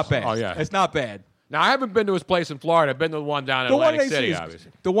 It's not bad. Oh, yeah. It's not bad. Now, I haven't been to his place in Florida. I've been to the one down in Atlantic City,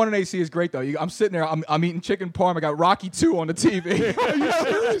 obviously. The one in AC is great, though. I'm sitting there. I'm eating chicken parm. I got Rocky 2 on the TV. Are you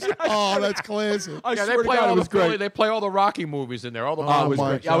serious? Oh, that's classic. I Yeah, swear to God, it was great. They play all the Rocky movies in there. All the Oh, it was my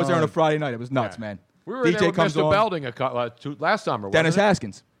great. I was there on a God. Friday night. It was nuts, man. We were in there with Mr. Belding last summer. Dennis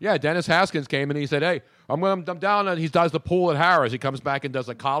Haskins. Yeah, Dennis Haskins came and he said, "Hey, I'm down." And he does the pool at Harris. He comes back and does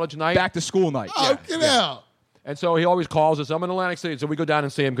a college night, back to school night. Oh, get out! And so he always calls us. I'm in Atlantic City, so we go down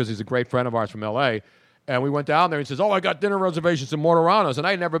and see him because he's a great friend of ours from L.A. And we went down there and he says, "Oh, I got dinner reservations in Mortaranos," and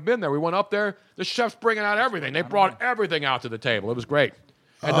I had never been there. We went up there. The chef's bringing out everything. They brought everything out to the table. It was great.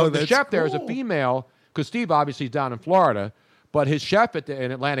 And the chef there is a female because Steve obviously is down in Florida, but his chef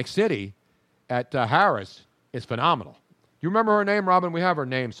in Atlantic City at Harris is phenomenal. You remember her name, Robin? We have her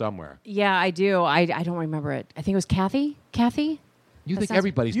name somewhere. Yeah, I do. I don't remember it. I think it was Kathy. Kathy? You think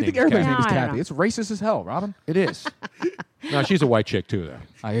everybody's name is Kathy? It's racist as hell, Robin. It is. No, she's a white chick too, though.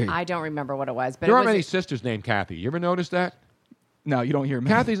 I don't remember what it was. But there aren't many sisters named Kathy. You ever notice that? No, you don't hear me.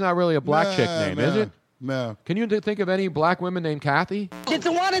 Kathy's not really a black chick name, is it? No. Can you think of any black women named Kathy? Did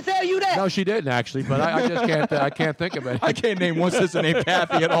someone tell you that? No, she didn't actually, but I just can't. I can't think of it. I can't name one sister named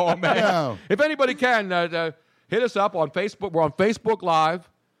Kathy at all, man. No. If anybody can, hit us up on Facebook. We're on Facebook Live.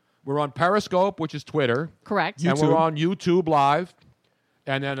 We're on Periscope, which is Twitter. Correct. And we're on YouTube Live.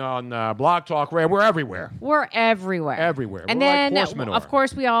 And then on Blog Talk Radio. We're everywhere. We're everywhere. Everywhere. And we're then, like horse manure. of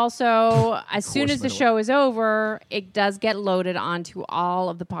course, we also, as soon as the show is over, it does get loaded onto all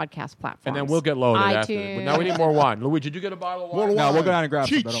of the podcast platforms. And then we'll get loaded after. iTunes. But now we need more wine. Luigi, did you get a bottle of wine? No, we'll go down and grab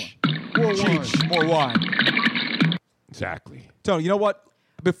some. More wine. Exactly. Tony, you know what?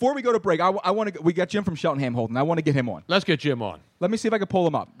 Before we go to break, I want to. We got Jim from Cheltenham Holden. I want to get him on. Let's get Jim on. Let me see if I can pull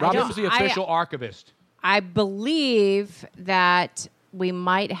him up. Jim's the official archivist. I believe that we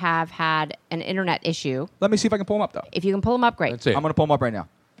might have had an internet issue. Let me see if I can pull him up, though. If you can pull him up, great. That's it. I'm going to pull him up right now.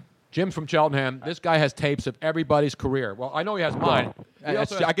 Jim's from Cheltenham. This guy has tapes of everybody's career. Well, I know he has mine.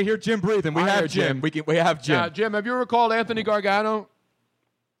 I can hear Jim breathing. We have Jim. We have Jim. Now, Jim, have you recalled Anthony Gargano?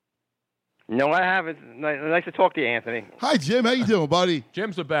 No, I haven't. Nice to talk to you, Anthony. Hi, Jim. How you doing, buddy?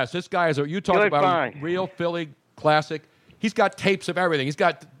 Jim's the best. This guy is you talk about a real Philly classic. He's got tapes of everything. He's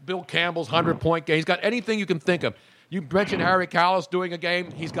got Bill Campbell's 100-point game. He's got anything you can think of. You mentioned Harry Callis doing a game.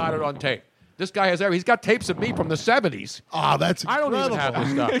 He's got it on tape. This guy has everything. He's got tapes of me from the 70s. Oh, that's incredible. I don't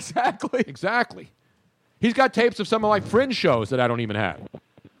even have this stuff. Exactly. He's got tapes of some of my fringe shows that I don't even have.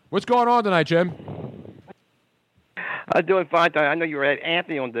 What's going on tonight, Jim? I'm doing fine. I know you were at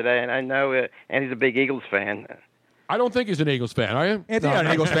Anthony on today, and I know Anthony's a big Eagles fan. I don't think he's an Eagles fan, are you? Anthony, you're not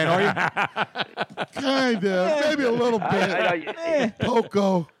an Eagles fan, are you? Kind of. Maybe a little bit.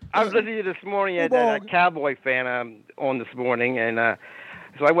 Poco. I was listening to you this morning at a Cowboy fan on this morning, and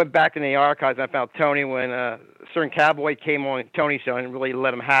so I went back in the archives and I found Tony when a certain Cowboy came on Tony's show and really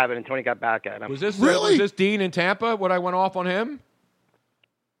let him have it, and Tony got back at him. Was this Dean in Tampa when I went off on him?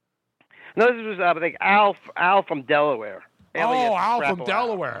 No, this was I think Al from Delaware. Al from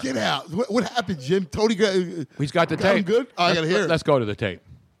Delaware. Get out. What happened, Jim? Tony got... He's got the tape. Good? I got to hear it. Let's go to the tape.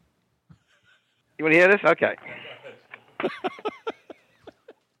 You want to hear this? Okay.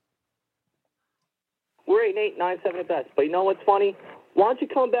 We're 8-8-9-7 at best. But you know what's funny? Why don't you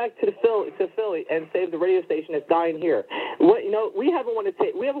come back to Philly and save the radio station that's dying here? We haven't won a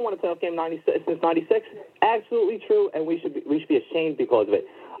playoff game since '96. Absolutely true, and we should be ashamed because of it.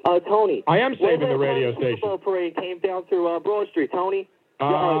 Tony, I am saving the radio station. The Super Bowl parade came down through Broad Street. Tony,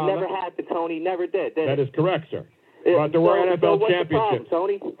 never happened. Tony, never did. That is correct, sir. But there were NFL what's championships. The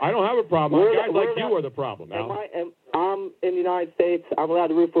problem, Tony? I don't have a problem. Guys like you are the problem, Al. I'm in the United States. I'm allowed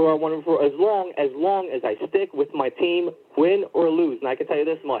to root for who I want to root for as long as I stick with my team, win or lose. And I can tell you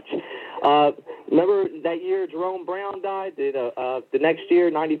this much. Remember that year Jerome Brown died? The next year,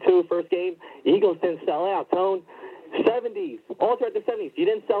 92, first game, Eagles didn't sell out, Tone. 70s, all throughout the 70s, you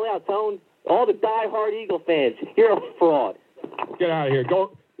didn't sell out, Tone. All the die-hard Eagle fans, you're a fraud. Get out of here.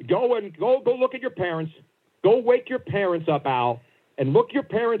 Go look at your parents. Go wake your parents up, Al, and look your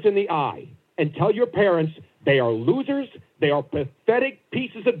parents in the eye and tell your parents they are losers, they are pathetic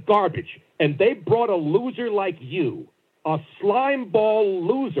pieces of garbage, and they brought a loser like you, a slime ball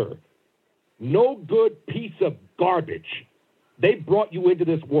loser, no good piece of garbage. They brought you into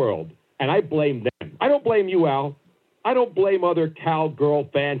this world, and I blame them. I don't blame you, Al. I don't blame other cowgirl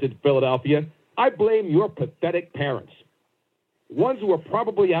fans in Philadelphia. I blame your pathetic parents, ones who are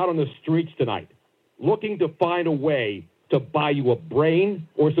probably out on the streets tonight, looking to find a way to buy you a brain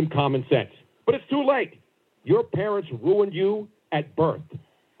or some common sense. But it's too late. Your parents ruined you at birth,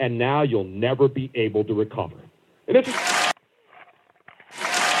 and now you'll never be able to recover. And this is...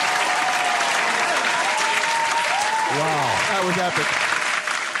 Wow. That was epic.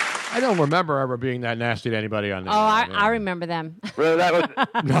 I don't remember ever being that nasty to anybody on the I remember them. Well, that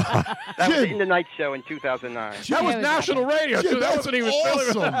was in the night show in 2009. That was national radio. Jim, That's what he was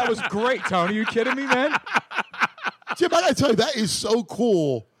awesome. That was great, Tony. Are you kidding me, man? Jim, I got to tell you, that is so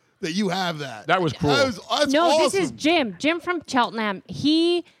cool that you have that. That was cool. That's no, awesome. this is Jim. Jim from Cheltenham.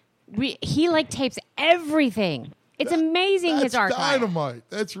 He like tapes everything. It's amazing his archive. Dynamite.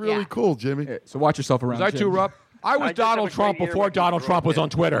 That's really cool, Jimmy. So watch yourself around. Was I too rough? I was Donald Trump before Donald Trump was on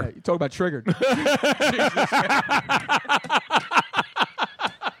Twitter. You talk about triggered.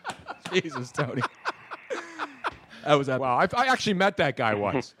 Jesus, Tony. That was wow. I actually met that guy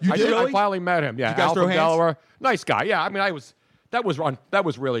once. You did? I finally met him. Yeah, you guys Al throw from hands? Delaware. Nice guy. Yeah, I mean, that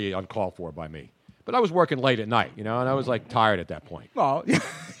was really uncalled for by me. But I was working late at night, and I was like tired at that point. Oh,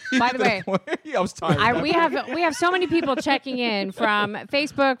 By the way, I was tired. we have so many people checking in from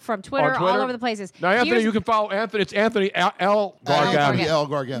Facebook, from Twitter, all over the places. Now, Anthony, you can follow Anthony. It's Anthony L. Gargano. L.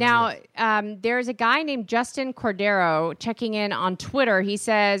 Gargano. Now, there's a guy named Justin Cordero checking in on Twitter. He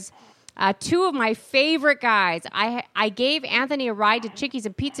says, two of my favorite guys. I gave Anthony a ride to Chickies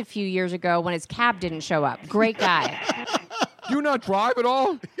and Pizza a few years ago when his cab didn't show up. Great guy. Do you not drive at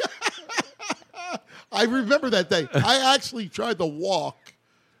all? I remember that day. I actually tried to walk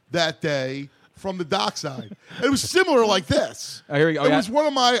that day from the dockside. It was similar like this. Oh, here we go. It was one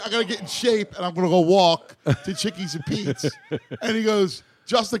of my, I got to get in shape, and I'm going to go walk to Chickies and Pete's. And he goes,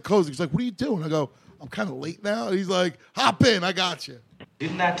 Justin Cozy. He's like, what are you doing? I go, I'm kind of late now. And he's like, hop in. I got you.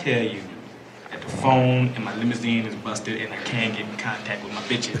 Didn't I tell you that the phone in my limousine is busted and I can't get in contact with my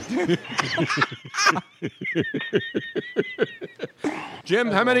bitches? Jim,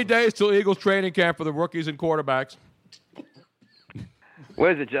 how many days till Eagles training camp for the rookies and quarterbacks?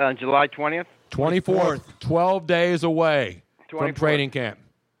 What is it, July 20th? 24th. 12 days away from 24th. training camp.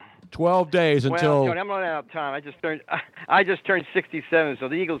 12 days until... Well, I'm running out of time. I just turned 67, so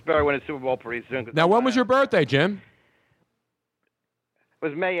the Eagles better win a Super Bowl pretty soon. Now, when was your birthday, Jim? It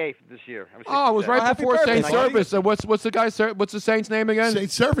was May 8th this year. Oh, it was right Happy before birthday, Saint buddy. Service. What's the guy? What's the Saint's name again? St.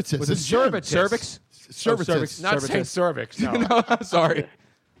 Servitus. Was it It's Jim. Servitus? Cervix? Servitus. Not Saint Cervix. No. No, I'm sorry.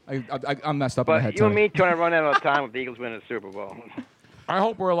 I'm messed up in my But head. you and Tony. me trying to run out of time if the Eagles win a Super Bowl. I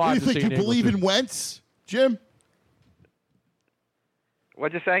hope we're What do alive you to think? see You an Eagles believe Super- in Wentz, Jim?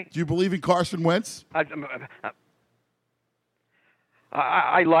 What'd you say? Do you believe in Carson Wentz?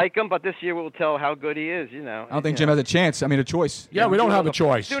 I like him, but this year will tell how good he is, I don't think Jim has a chance. I mean, a choice. Yeah, we don't have a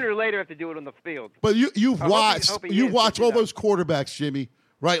choice. Sooner or later, have to do it on the field. But you've I watched hope he you is, watch but, all those quarterbacks, Jimmy,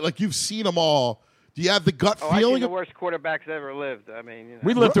 right? Like you've seen them all. Do you have the gut I've seen feeling? the worst quarterbacks ever lived. I mean,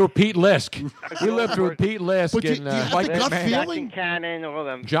 We lived through Pete Lisk. We lived through Pete Lisk But do and you have the gut feeling? Cannon, all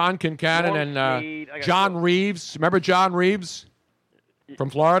them. John Kincannon Wall and Street, I got John Reeves. Remember John Reeves from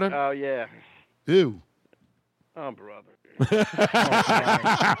Florida? Oh yeah. Who? Oh brother.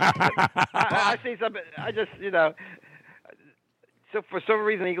 I see something. I just So for some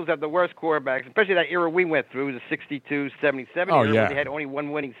reason, the Eagles have the worst quarterbacks, especially that era we went through, the 62, 77 Oh, era, yeah. where they had only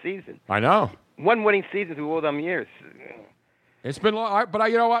one winning season. I know. One winning season through all them years. It's been long,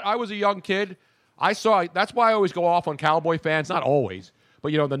 but you know what? I was a young kid. I saw. That's why I always go off on Cowboy fans. Not always,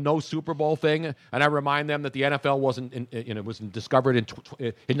 but the no Super Bowl thing, and I remind them that the NFL wasn't discovered in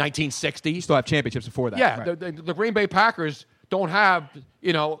 1960. You still have championships before that. Yeah, right. the Green Bay Packers don't have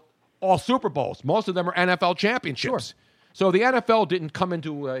all Super Bowls. Most of them are NFL championships. Sure. So the NFL didn't come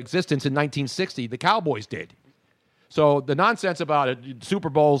into existence in 1960. The Cowboys did. So the nonsense about it, Super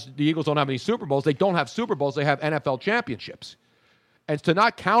Bowls, the Eagles don't have any Super Bowls. They don't have Super Bowls. They have NFL championships. And to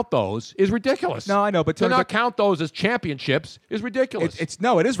not count those is ridiculous. No, I know, but to not count those as championships is ridiculous. It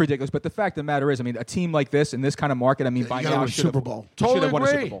is ridiculous. But the fact of the matter is, I mean, a team like this in this kind of market, I mean, by now should have won a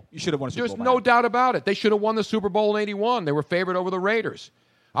Super Bowl. You should have won a Super Bowl. There's no doubt about it. They should have won the Super Bowl in '81. They were favored over the Raiders.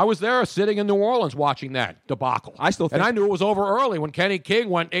 I was there sitting in New Orleans watching that debacle. And I knew it was over early when Kenny King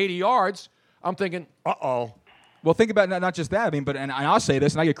went 80 yards. I'm thinking, uh-oh. Well, think about not just that. I mean, and I'll say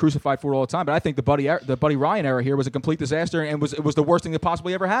this, and I get crucified for it all the time. But I think the Buddy Ryan era here was a complete disaster, and it was the worst thing that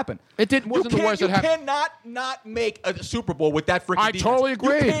possibly ever happened. Wasn't the worst that happened. You cannot not make a Super Bowl with that freaking I defense. totally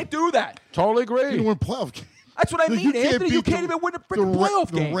agree. You can't do that. Totally agree. You win playoff games. That's what I mean, Anthony. You can't even win a freaking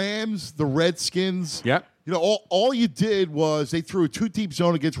playoff game. The Rams, the Redskins. Yep. All you did was they threw a two-deep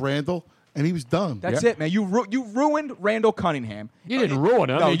zone against Randall, and he was done. That's it, man. You ruined Randall Cunningham. You didn't ruin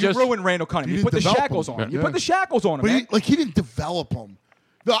him. No, you just ruined Randall Cunningham. You put the shackles on him. You put the shackles on him, man. He didn't develop him.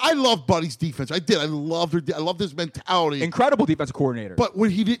 No, I love Buddy's defense. I did. I loved his mentality. Incredible defensive coordinator. But what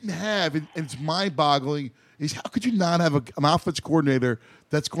he didn't have, and it's mind-boggling, is how could you not have an offense coordinator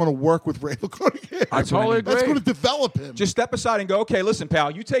that's going to work with Randall Cunningham? I totally agree. That's going to develop him. Just step aside and go, okay, listen,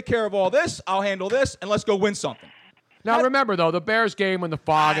 pal, you take care of all this, I'll handle this, and let's go win something. Now, remember, though, the Bears game in the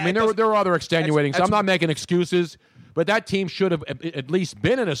fog, I mean, there were other extenuating, so I'm not making excuses, but that team should have at least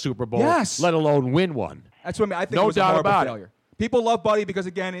been in a Super Bowl, Yes. let alone win one. That's what I mean. I think No it was a doubt horrible about failure. it. People love Buddy because,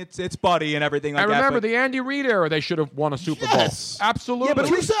 again, it's Buddy and everything like I that. remember the Andy Reid era. They should have won a Super Bowl. Absolutely. Yeah, but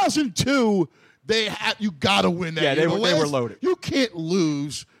 2002, you got to win that. Yeah, they were loaded. You can't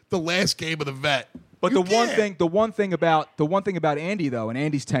lose the last game of the vet. But the one thing about Andy though, and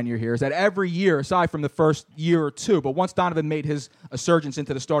Andy's tenure here, is that every year, aside from the first year or two, but once Donovan made his emergence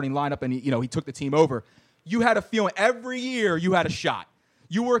into the starting lineup and he took the team over, you had a feeling every year you had a shot.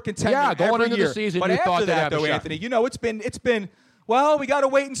 You were a contender. Yeah, going every into year. the season, but you after thought that, they'd have though, a shot. Anthony, it's been. Well, we got to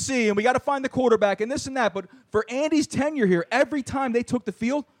wait and see, and we got to find the quarterback, and this and that. But for Andy's tenure here, every time they took the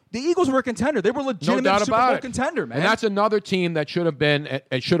field, the Eagles were a contender. They were legitimate No doubt Super about Bowl it. contender, man. And that's another team that should have been.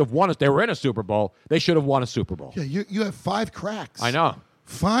 It should have won it. They were in a Super Bowl. They should have won a Super Bowl. Yeah, you have 5 cracks. I know.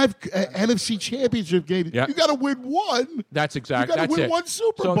 5 NFC Championship games. Yeah. You got to win one. That's exactly. You got to win one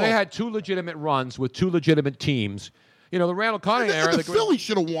Super Bowl. So they had 2 legitimate runs with 2 legitimate teams. You know, the Randall Cunningham era. The Phillies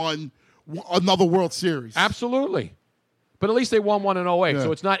should have won another World Series. Absolutely. But at least they won one in 08,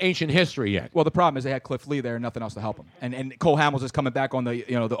 so it's not ancient history yet. Well, the problem is they had Cliff Lee there and nothing else to help him. And Cole Hamels is coming back on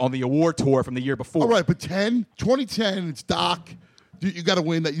the award tour from the year before. All right, but 2010, it's Doc. You got to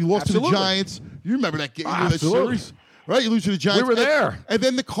win that. You lost to the Giants. You remember that game, that series, right? You lose to the Giants. We were there. And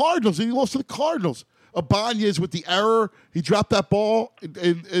then the Cardinals, and you lost to the Cardinals. Ibanez with the error. He dropped that ball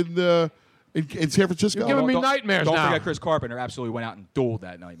in San Francisco. You're giving me nightmares Don't now. forget Chris Carpenter absolutely went out and dueled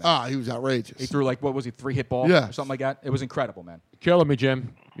that night, man. He was outrageous. He threw 3-hit ball or something like that. It was incredible, man. You're killing me,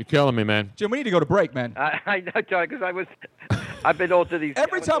 Jim. You're killing me, man. Jim, we need to go to break, man. I know, John, because I've been all to these.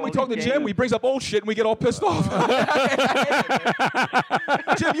 Every time we talk to Jim, he brings up old shit and we get all pissed off.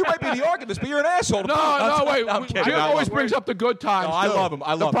 Jim, you might be the archivist, but you're an asshole. No, wait. I'm kidding. Jim always brings up the good times. No, I love him.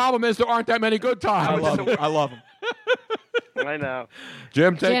 The problem is there aren't that many good times. I love him. I know.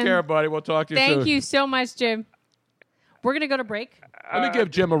 Jim, take Jim, care, buddy. We'll talk to you soon. Thank you so much, Jim. We're going to go to break. Let me give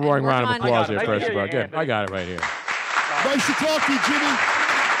Jim a roaring round of applause here, first of all. Again, I got it right here. Nice to talk to you, Jimmy.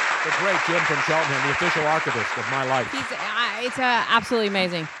 The great Jim from Cheltenham, the official archivist of my life. It's absolutely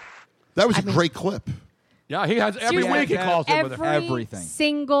amazing. That was a great clip. Yeah, he has every Seriously, week he calls in with everything.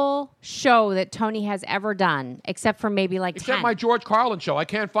 Single show that Tony has ever done, except for maybe Except 10. my George Carlin show. I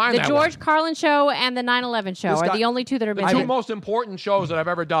can't find The that George one. Carlin show and the 9/11 show are the only 2 that are The missing. 2 most important shows that I've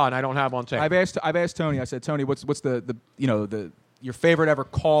ever done, I don't have on tape. I've asked Tony. I said, Tony, what's your favorite ever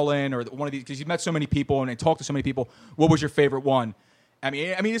call in or one of these? Because you've met so many people and talked to so many people. What was your favorite one? I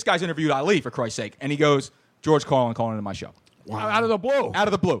mean, this guy's interviewed Ali for Christ's sake, and he goes, George Carlin calling into my show. Wow. Out of the blue. Out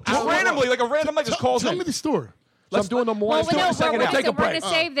of the blue. Just randomly, like a random just calls in. Tell me the story. I'm doing the morning. We're Take a break. going to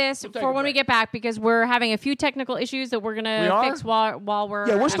save this for when we get back because we're having a few technical issues that we're going to fix while we're.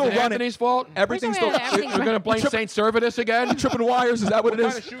 Yeah, we're still running. Anthony's fault. Everything's still. You're going to blame Saint Servatus again? Tripping wires? Is that what it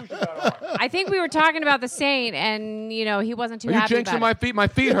is? What kind of shoes you got on? I think we were talking about the Saint, and he wasn't too Are you happy jinxing about my it. feet? My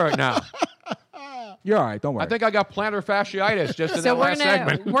feet hurt now. You're all right. Don't worry. I think I got plantar fasciitis just in So that last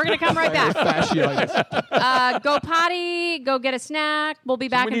segment. we're gonna come right back. Fasciitis. Go potty. Go get a snack. We'll be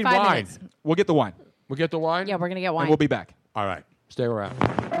back we in need 5 wine. minutes. We'll get the wine. We'll get the wine? Yeah, we're gonna get wine. And we'll be back. All right. Stay around.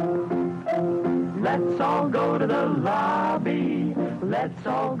 Let's all go to the lobby. Let's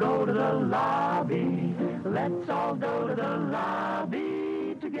all go to the lobby. Let's all go to the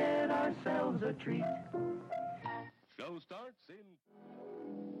lobby to get ourselves a treat. Show starts in...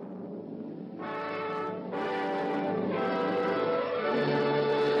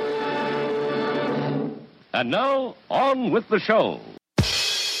 And now, on with the show.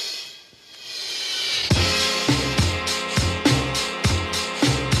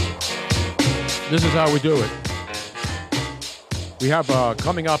 This is how we do it. We have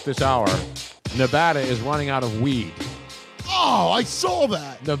coming up this hour, Nevada is running out of weed. Oh, I saw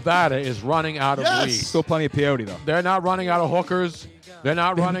that. Nevada is running out of weed. Still plenty of peyote, though. They're not running out of hookers. They're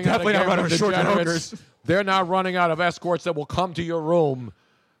not running out of Definitely not running out of short degenerates. hookers. They're not running out of escorts that will come to your room.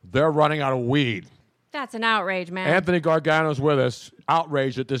 They're running out of weed. That's an outrage, man. Anthony Gargano's with us,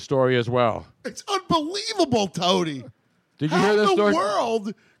 outraged at this story as well. It's unbelievable, Tony. Did you hear this How in story? the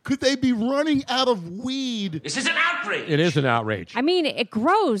world could they be running out of weed? This is an outrage. It is an outrage. I mean, it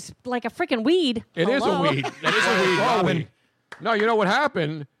grows like a freaking weed. It is a weed. It is a weed. Robin. No, you know what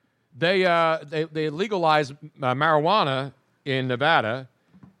happened? They legalized marijuana in Nevada,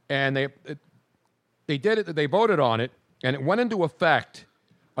 and they did it. They voted on it, and it went into effect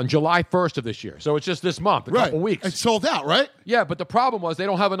on July 1st of this year. So it's just this month, a couple weeks. It's sold out, right? Yeah, but the problem was they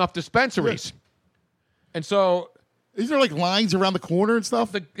don't have enough dispensaries, and so. Is there like lines around the corner and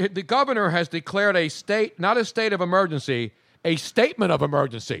stuff? The governor has declared a state, not a state of emergency, a statement of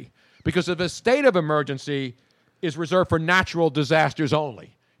emergency. Because if a state of emergency is reserved for natural disasters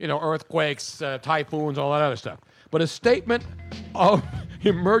only, earthquakes, typhoons, all that other stuff. But a statement of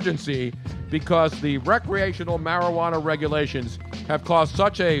emergency because the recreational marijuana regulations have caused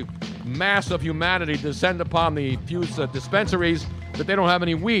such a mass of humanity to descend upon the few dispensaries that they don't have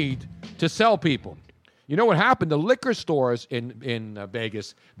any weed to sell people. You know what happened? The liquor stores in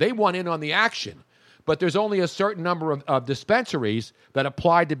Vegas, they went in on the action. But there's only a certain number of dispensaries that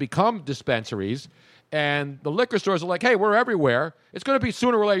applied to become dispensaries. And the liquor stores are like, hey, we're everywhere. It's going to be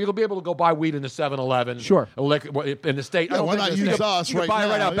sooner or later. You'll be able to go buy weed in the 7-Eleven. Sure. In the state. Yeah, why not use us you can buy it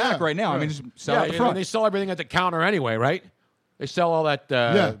right out back right now. I mean, just sell it at the front. And they sell everything at the counter anyway, right? They sell all that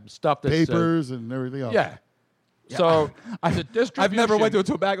stuff. That's, papers and everything else. Yeah. So I've never went to a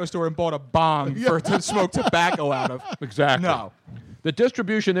tobacco store and bought a bong to smoke tobacco out of. Exactly. No. The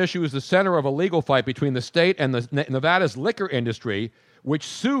distribution issue is the center of a legal fight between the state and the Nevada's liquor industry, which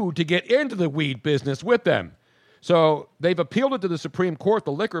sued to get into the weed business with them. So they've appealed it to the Supreme Court,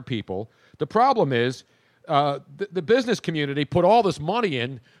 the liquor people. The problem is the business community put all this money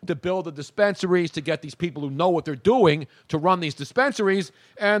in to build the dispensaries, to get these people who know what they're doing to run these dispensaries,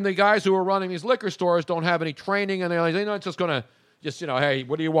 and the guys who are running these liquor stores don't have any training, and they're like, it's just going to, hey,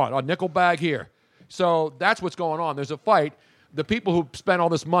 what do you want? A nickel bag here. So that's what's going on. There's a fight. The people who spend all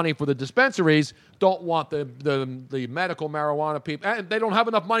this money for the dispensaries don't want the medical marijuana people. And they don't have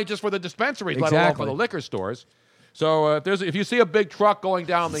enough money just for the dispensaries, let alone for the liquor stores. So if you see a big truck going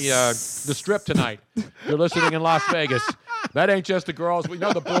down the strip tonight, you're listening in Las Vegas. That ain't just the girls. We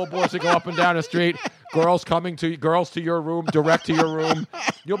know the billboards that go up and down the street. Girls to your room, direct to your room.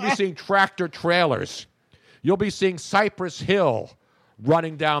 You'll be seeing tractor trailers. You'll be seeing Cypress Hill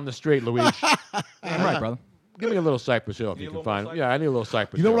running down the street, Luigi. Damn right, brother. Give me a little Cypress Hill if you can find it. Yeah, I need a little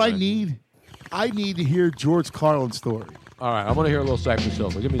Cypress Hill. You know what I need? I need to hear George Carlin's story. All right, I want to hear a little Cypress Hill.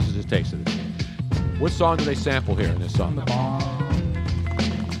 Give me just a taste of it. What song do they sample here in this song?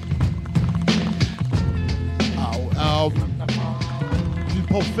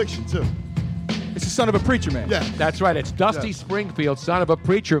 Pulp Fiction, too. It's the Son of a Preacher Man. Yeah. That's right. It's Dusty Springfield, Son of a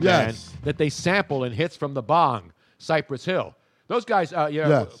Preacher Man, that they sample in hits from the bong, Cypress Hill. Those guys,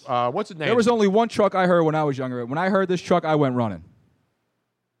 what's his name? There was only one truck I heard when I was younger. When I heard this truck, I went running.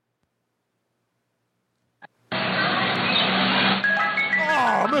 Oh,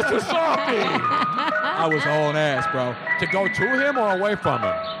 Mr. Softy! I was hauling ass, bro. To go to him or away from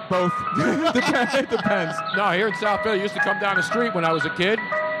him? Both. It depends. No, here in South Philly, I used to come down the street when I was a kid.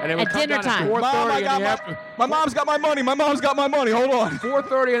 And it would come down at 4:30 in the afternoon. My mom's got my money. My mom's got my money. Hold on.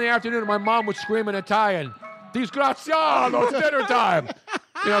 4:30 in the afternoon, and my mom would scream in Italian, "Disgraziato, it's dinner time."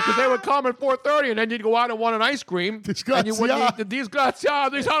 Because they would come at 4:30, and then you'd go out and want an ice cream. And you wouldn't eat the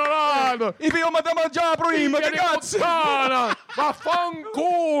disgraziato,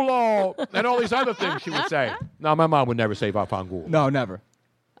 vaffanculo, and all these other things she would say. No, my mom would never say vaffanculo. No, never.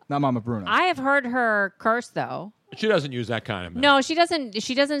 Not Mama Bruno. I have heard her curse, though. She doesn't use that kind of. No, she doesn't.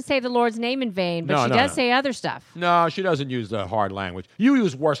 She doesn't say the Lord's name in vain, but she does say other stuff. No, she doesn't use the hard language. You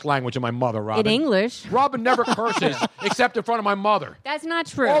use worse language than my mother, Robin. In English. Robin never curses except in front of my mother. That's not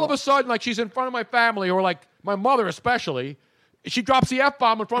true. All of a sudden, like she's in front of my family, or like my mother especially, she drops the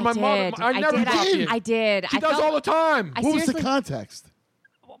F-bomb in front of my mother. I never dropped it. I did. She does all the time. What was the context?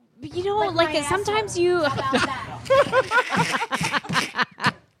 You know, like sometimes you.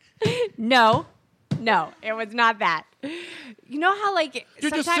 No, it was not that. You know how you're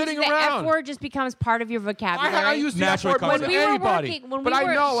sometimes just sitting the around. F word just becomes part of your vocabulary. I use the F word with anybody. But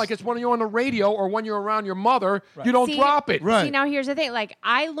I know, it's when you're on the radio or when you're around your mother, you don't drop it. See, now here's the thing.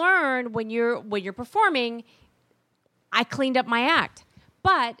 I learned when you're performing, I cleaned up my act.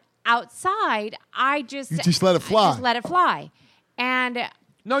 But outside, you just let it fly. I just let it fly. And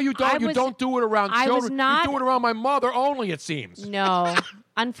no, you don't. You don't do it around children. You do it around my mother only, it seems. No.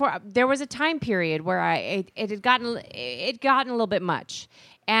 There was a time period where it had gotten a little bit much,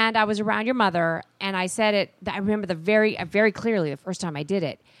 and I was around your mother, and I said it. I remember very clearly the first time I did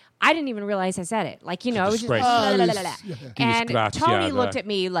it. I didn't even realize I said it. It was just blah, blah, blah, blah. And Tony looked at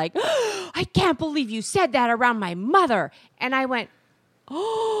me like, I can't believe you said that around my mother. And I went,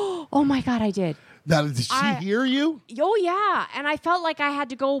 oh my God, I did. Now, did she hear you? Oh yeah, and I felt like I had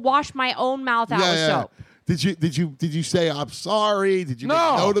to go wash my own mouth out with soap. Did you say I'm sorry? Did you make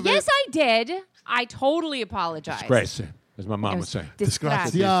note of it? Yes, I did. I totally apologized. Disgrace, as my mom would say.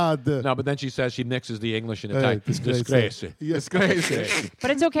 Disgraziato. No, but then she says she mixes the English and Italian. Disgrace. Disgrace.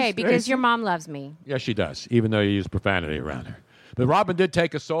 But it's okay because your mom loves me. Yes, she does, even though you use profanity around her. But Robin did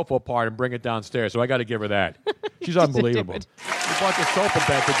take a sofa apart and bring it downstairs, so I got to give her that. She's unbelievable. We bought the sofa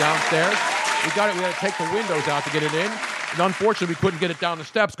bed for downstairs. We had to take the windows out to get it in. And unfortunately, we couldn't get it down the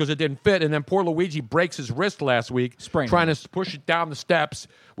steps because it didn't fit. And then poor Luigi breaks his wrist last week trying to push it down the steps.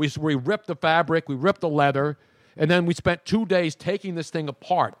 We ripped the fabric. We ripped the leather. And then we spent 2 days taking this thing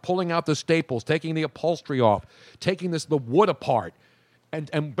apart, pulling out the staples, taking the upholstery off, taking the wood apart,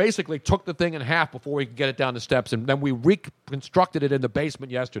 and basically took the thing in half before we could get it down the steps. And then we reconstructed it in the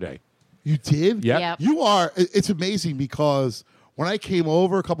basement yesterday. You did? Yep. It's amazing because when I came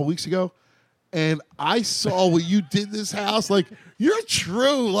over a couple weeks ago and I saw what you did in this house, like, you're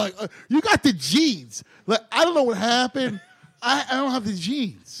true. Like, you got the genes. Like, I don't know what happened. I don't have the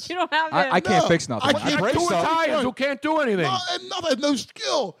genes. You don't have I can't fix nothing. I can't Two do Italians who can't do anything. No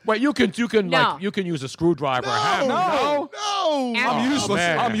skill. Wait, you can No. you can use a screwdriver. or a hammer. No. I'm useless.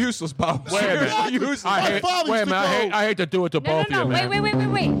 man. I'm useless, Bob. Wait a minute. I'm useless. Wait a minute. I hate to do it to both of you, man.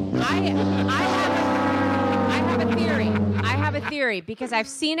 Wait. I have a theory. I have a theory because I've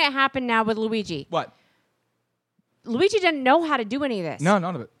seen it happen now with Luigi. What? Luigi didn't know how to do any of this. No,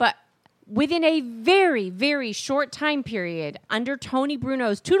 none of it. But within a very, very short time period, under Tony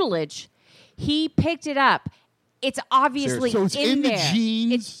Bruno's tutelage, he picked it up. It's obviously So it's in the there.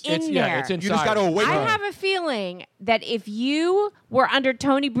 genes? It's in It's- there. yeah, it's inside. You just got to awaken I it. have a feeling that if you were under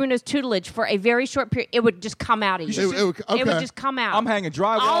Tony Bruno's tutelage for a very short period, it would just come out of you. It would just come out. I'm hanging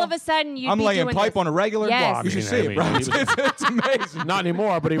drywall. All of a sudden, you'd I'm be laying doing pipe this. on a regular. Yes. You should see it, bro. It's amazing. Not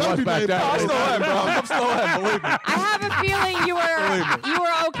anymore, but he was back then. I still am, bro. I'm still am. Believe me. I have a feeling you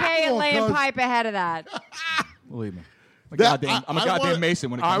were okay at laying cuz. pipe ahead of that. Believe me. I'm a goddamn Mason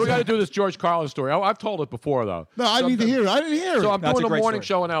when it All right, comes we got to to do this George Carlin story. I've told it before, though. No, I need to hear it. I didn't hear it. So I'm That's doing a a great morning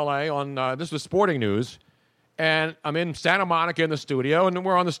story. show in L.A. on this was Sporting News, and I'm in Santa Monica in the studio, and then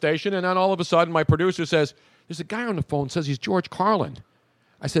we're on the station, and then all of a sudden my producer says, "There's a guy on the phone says he's George Carlin."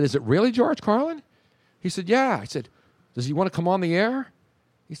 I said, "Is it really George Carlin?" He said, "Yeah." I said, "Does he want to come on the air?"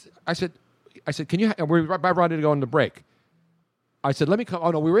 He said, I said, "Can you?" And we're right ready to go into break. I said, "Let me come."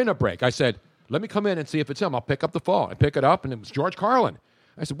 Oh no, we were in a break. I said, "Let me come in and see if it's him." I'll pick up the phone. I pick it up, and it was George Carlin.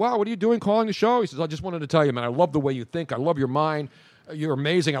 I said, "Wow, what are you doing calling the show?" He says, "I just wanted to tell you, man, I love the way you think. I love your mind. You're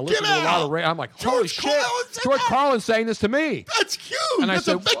amazing. I listen to a lot of radio." I'm like, holy shit. George Carlin's saying this to me. That's huge. And That's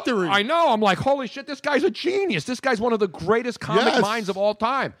a victory. I know. I'm like, holy shit, this guy's a genius. This guy's one of the greatest comic minds of all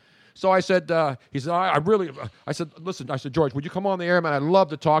time. So I said, he said, I said, listen, I said, "George, would you come on the air, man? I'd love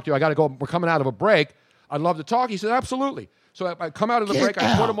to talk to you. I got to go. We're coming out of a break. I'd love to talk." He said, "Absolutely." So I come out of the break,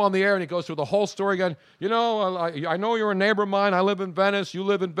 I put him on the air, and he goes through the whole story again. "You know, I know you're a neighbor of mine. I live in Venice. You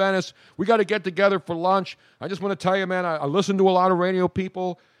live in Venice. We got to get together for lunch. I just want to tell you, man, I listen to a lot of radio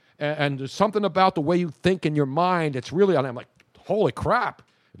people, and there's something about the way you think in your mind. It's really," and I'm like, holy crap.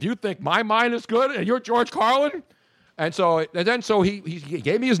 If you think my mind is good and you're George Carlin? And so he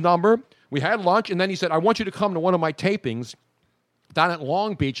gave me his number. We had lunch, and then he said, "I want you to come to one of my tapings down at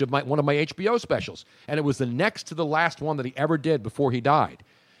Long Beach of one of my HBO specials." And it was the next to the last one that he ever did before he died.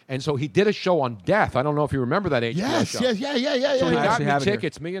 And so he did a show on death. I don't know if you remember that HBO show. Yeah. So he I got actually me have it here.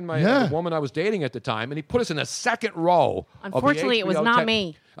 tickets, me and the woman I was dating at the time, and he put us in the second row. Unfortunately, it was not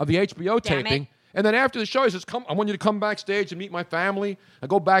me. Of the HBO Damn taping. it. And then after the show, he says, "Come, I want you to come backstage and meet my family." I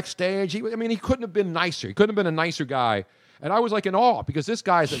go backstage. He couldn't have been nicer. He couldn't have been a nicer guy. And I was like in awe because this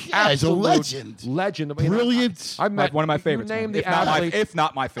guy is an absolute he's a legend. legend. Brilliant. I met one of my favorites. You name man. the athlete. If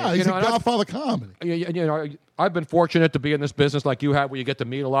not my favorite. He's You know, a and godfather comedy. You know, I've been fortunate to be in this business like you have, where you get to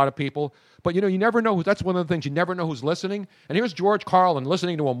meet a lot of people. But you know, you never know. That's one of the things. You never know who's listening. And here's George Carlin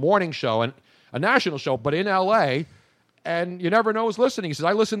listening to a morning show and a national show, but in L.A. And you never know who's listening. He says,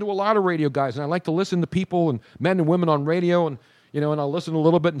 "I listen to a lot of radio guys, and I like to listen to people and men and women on radio, and you know, and I'll listen a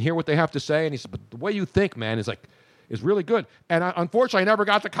little bit and hear what they have to say." And he said, "But the way you think, man, is really good." And unfortunately, I never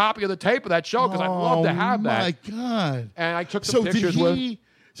got the copy of the tape of that show because I'd love to have that. Oh, my God. And I took some pictures with.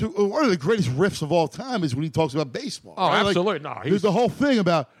 So one of the greatest riffs of all time is when he talks about baseball. Oh, right? absolutely. No, there's the whole thing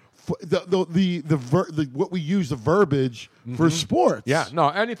about what we use the verbiage for sports. Yeah, no,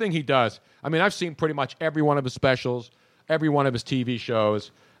 anything he does. I mean, I've seen pretty much every one of his specials, every one of his TV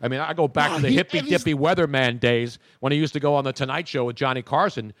shows. I mean, I go back to the hippy-dippy weatherman days when he used to go on The Tonight Show with Johnny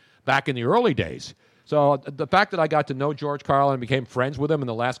Carson back in the early days. So the fact that I got to know George Carlin and became friends with him in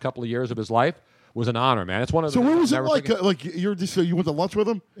the last couple of years of his life was an honor, man. It's one of the. So what was it never like? forget- Like you went to lunch with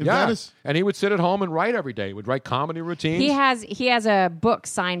him in Venice? And he would sit at home and write every day. He would write comedy routines. He has a book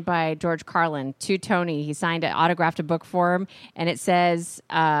signed by George Carlin to Tony. He autographed a book for him, and it says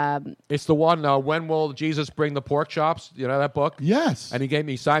It's the one, "When Will Jesus Bring the Pork Chops?" You know that book? Yes. And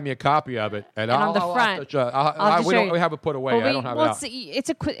he signed me a copy of it. And on the front, we have it put away. I don't have it out. It's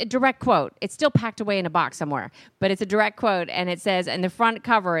a direct quote. It's still packed away in a box somewhere, but it's a direct quote, and it says, in the front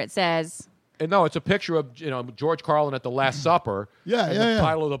cover, it says. And no, it's a picture of George Carlin at the Last Supper. Yeah, and yeah, the yeah.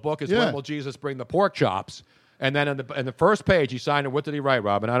 title of the book is Yeah. "When Will Jesus Bring the Pork Chops?" And then in the first page, he signed it. What did he write,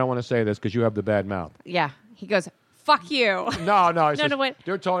 Robin? I don't want to say this because you have the bad mouth. Yeah, he goes, fuck you. No. Wait.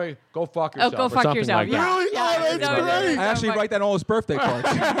 Dear Tony, go fuck yourself. Go fuck yourself. Like Yeah. Really? Yeah, Oh, that's great. I actually write that on all his birthday cards. I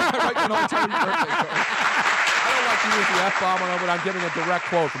write that on all Tony's birthday cards. I don't like to use the F-bomb on it, but I'm giving a direct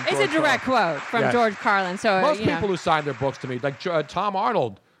quote from George It's a direct quote from Yes. George Carlin. So Most people who sign their books to me, like Tom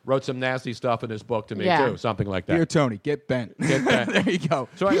Arnold, wrote some nasty stuff in his book to me too, something like that. Dear Tony, get bent. Get bent. There you go.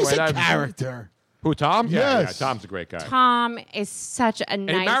 So He's anyway, a character. Who, Tom? Yes. Yeah, Tom's a great guy. Tom is such a And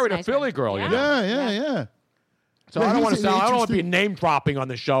nice. he married a nice Philly guy. girl, you know. Yeah. So Yeah, I don't want to he's an sound. I don't want to be interesting- name dropping on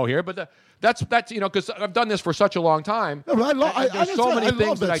the show here, but that's because I've done this for such a long time. No, but there's so many love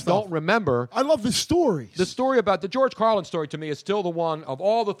things that I stuff. don't remember. I love the stories. The story about the George Carlin story to me is still the one of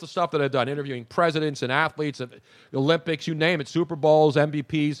all the stuff that I've done, interviewing presidents and athletes, of the Olympics, you name it, Super Bowls,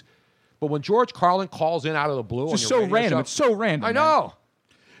 MVPs. But when George Carlin calls in out of the blue, It's on just your so radio random. show- It's so random. I man. know.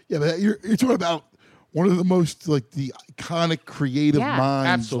 Yeah, but you're talking about one of the most the iconic creative Yeah. minds.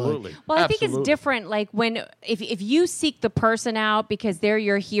 Absolutely. Well, I think it's different. Like when if you seek the person out because they're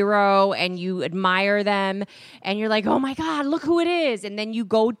your hero and you admire them and you're like, oh my God, look who it is, and then you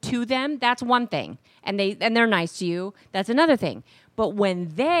go to them, that's one thing, and they're nice to you, that's another thing. But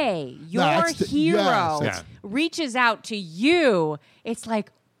when your hero reaches out to you, it's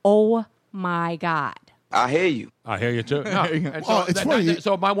like, oh my God. I hear you. I hear you too. No. And Well, it's funny.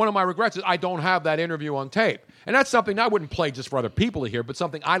 So one of my regrets is I don't have that interview on tape, and that's something I wouldn't play just for other people to hear, but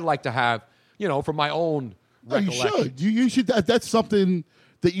something I'd like to have, for my own No, you recollection. should. You should. That's something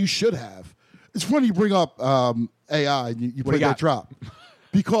that you should have. It's funny you bring up AI and you play that drop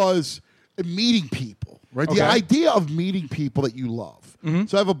because meeting people, right? Okay. The idea of meeting people that you love.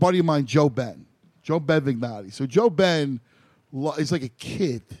 So I have a buddy of mine, Joe Ben Vignati. So Joe Ben is like a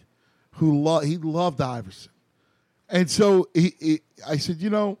kid who loved Iverson, and so I said,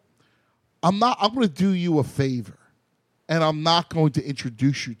 I'm going to do you a favor, and I'm not going to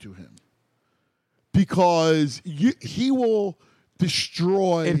introduce you to him because he will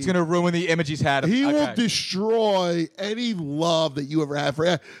destroy. It's going to ruin the image he's had. He will destroy any love that you ever had for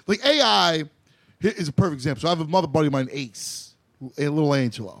AI. Like AI is a perfect example. So I have another buddy of mine, Ace, a little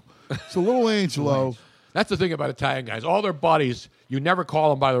Angelo. So little Angelo. That's the thing about Italian guys. All their buddies, you never call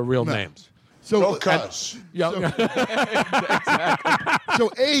them by their real names. So cuz. Exactly. So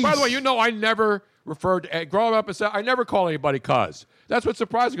Ace. By the way, I never referred to, growing up, I never call anybody cuz. That's what's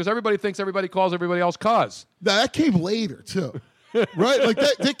surprising because everybody thinks everybody calls everybody else cuz. Now, that came later too, right? Like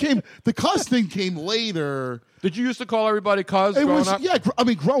that came. The cuz thing came later. Did you used to call everybody cuz It growing was up? yeah. I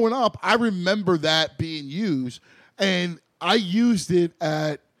mean, growing up, I remember that being used, and I used it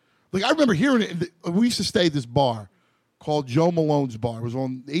at. Like, I remember hearing it. We used to stay at this bar called Joe Malone's Bar. It was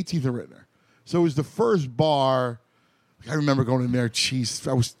on 18th and Rittner. So it was the first bar. I remember going in there. Jeez,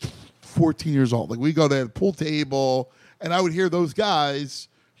 I was 14 years old. Like, we go there, the pool table, and I would hear those guys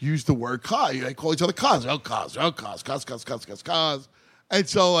use the word cuz. They call each other cuz. Oh, cuz. Oh, cuz. Cuz. And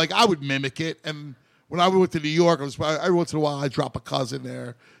so, like, I would mimic it. And when I went to New York, every once in a while, I'd drop a cuz in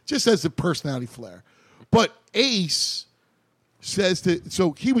there just as a personality flair. But Ace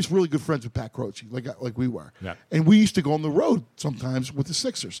so he was really good friends with Pat Croce, like we were. Yeah. And we used to go on the road sometimes with the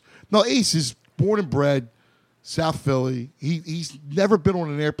Sixers. Now, Ace is born and bred South Philly. He's never been on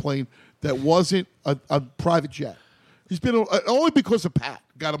an airplane that wasn't a private jet. He's been on, only because of Pat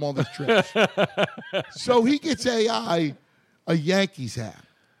got him on these trips. So he gets AI a Yankees hat.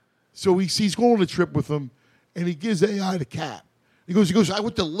 So he's going on a trip with him, and he gives AI the cap. He goes, I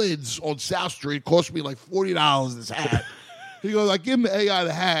went to Lids on South Street. It cost me like $40 this hat. He goes, I give him the AI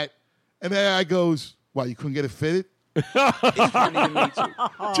the hat, and the AI goes, "Wow, you couldn't get it fitted?" Just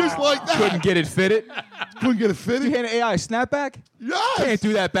like that. Couldn't get it fitted. Couldn't get it fitted. You hand AI a snapback? Yes. Can't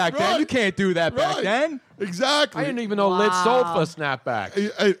do that back then. You can't do that back then. Exactly. I didn't even know Lid sold for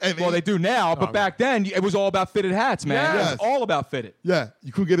snapbacks. Well, they do now, but back then it was all about fitted hats, man. Yes. It was all about fitted. Yeah,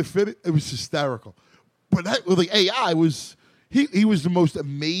 you couldn't get it fitted. It was hysterical. But that with the AI was he was the most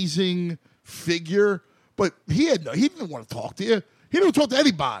amazing figure. But he didn't want to talk to you. He didn't talk to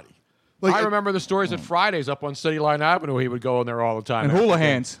anybody. Like, I remember the stories at Fridays up on City Line Avenue. He would go in there all the time. And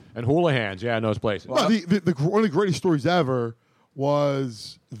Houlihan's. And Houlihan's, yeah, in those places. No, one of the greatest stories ever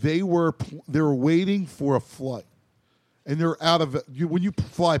was they were waiting for a flight, and they're out of when you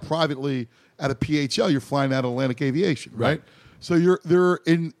fly privately at a PHL, you're flying out of Atlantic Aviation, right? So they're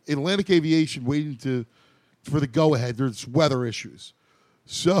in Atlantic Aviation waiting for the go ahead. There's weather issues,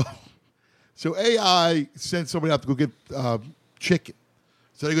 so AI sends somebody out to go get chicken.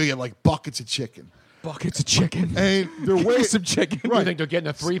 So they go get like buckets of chicken. Buckets of chicken. And they're waiting. Some chicken. Right. You think they're getting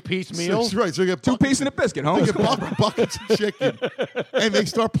a 3-piece meal? So, right. So they get 2-piece and a biscuit, huh? They get buckets of chicken. And they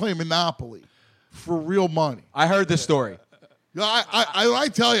start playing Monopoly for real money. I heard this story. I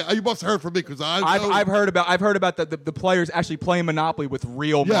tell you, you must have heard from me because I've heard about the players actually playing Monopoly with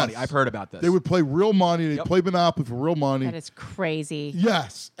real money. I've heard about this. They would play real money. They play Monopoly for real money. That is crazy.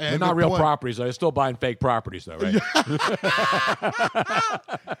 Yes, and they're not real properties. They're still buying fake properties, though, right?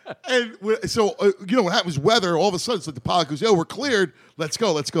 And so you know what happens? Weather. All of a sudden, it's like the pilot goes, "Yo, we're cleared. Let's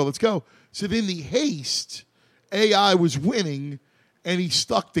go. Let's go. Let's go." So then the haste, AI was winning, and he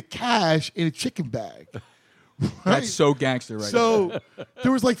stuck the cash in a chicken bag. Right? That's so gangster, right? So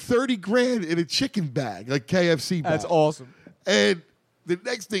there was like 30 grand in a chicken bag, like KFC bag. That's awesome. And the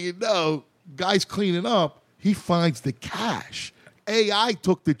next thing you know, guy's cleaning up. He finds the cash. AI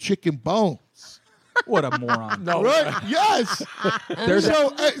took the chicken bones. What a moron! No, right? Yes. So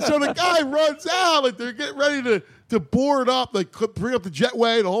the guy runs out, like they're getting ready to board up, like bring up the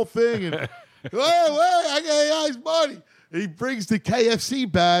jetway, the whole thing, and wait, I got AI's money. And he brings the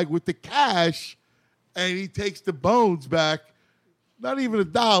KFC bag with the cash. And he takes the bones back. Not even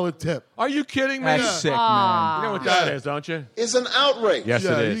 $1 tip. Are you kidding me? That's sick, man. You know what that is, don't you? It's an outrage. Yes,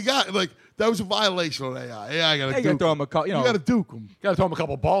 it is. You got that was a violation on AI. AI got to duke throw him a couple. You got to duke him. Got to throw him a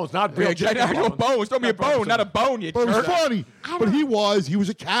couple bones, not real chicken bones. Throw me a bone, not a bone. You but it was jerk. funny. But he was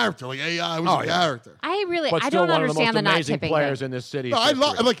a character. Like AI was a character. I But I still don't one understand of the the not amazing tipping players thing. in this city. No, I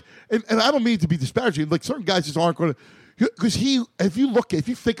love and I don't mean to be disparaging. Like certain guys just aren't going to, because if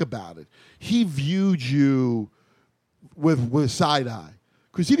you think about it, he viewed you with side eye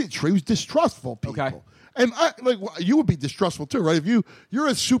because he was distrustful of people. Okay. And you would be distrustful too, right? If you're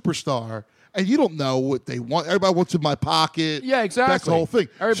a superstar and you don't know what they want, everybody wants in my pocket. Yeah, exactly. That's the whole thing.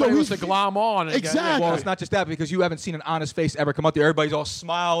 Everybody wants to glom on. Exactly. Well, it's not just that because you haven't seen an honest face ever come up there. Everybody's all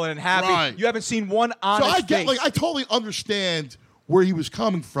smiling and happy. Right. You haven't seen one honest face. I totally understand where he was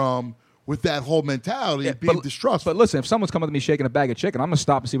coming from with that whole mentality of being distrustful. But listen, if someone's coming to me shaking a bag of chicken, I'm going to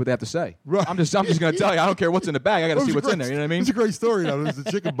stop and see what they have to say. Right. I'm just going to tell you, I don't care what's in the bag. I got to see what's in there. You know what I mean? It's a great story, though. It was the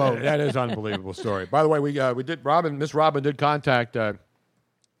chicken bone. That is an unbelievable story. By the way, we did. Miss Robin did contact.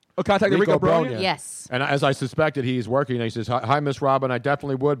 Contact Rico Bronya? Yes. And as I suspected, he's working. And he says, "Hi, Miss Robin. I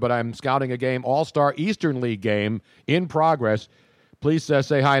definitely would, but I'm scouting a game, All-Star Eastern League game in progress. Please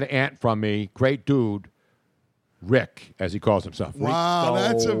say hi to Ant from me. Great dude, Rick, as he calls himself." Wow, Rico,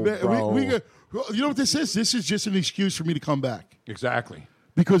 that's amazing. bro. You know what this is? This is just an excuse for me to come back. Exactly.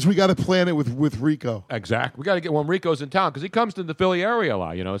 Because we got to plan it with Rico. Exactly. We got to get when Rico's in town because he comes to the Philly area a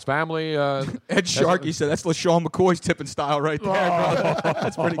lot. You know, his family. Ed Sharkey said that's LaShawn McCoy's tipping style right there, brother.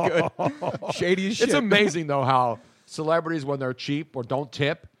 That's pretty good. Shady as shit. It's amazing though how celebrities, when they're cheap or don't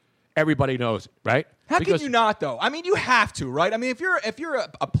tip, everybody knows it, right? How can you not though? I mean, you have to, right? I mean, if you're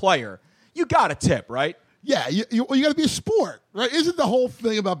a player, you got to tip, right? Yeah, you got to be a sport, right? Isn't the whole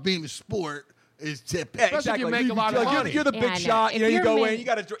thing about being a sport is tipping? Yeah, exactly. You make a lot of money. You're the big shot. You go in. You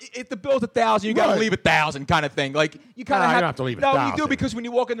got to. If the bill's 1,000, you got to leave 1,000, kind of thing. Like you kind of you don't have to leave 1,000. No, you do because when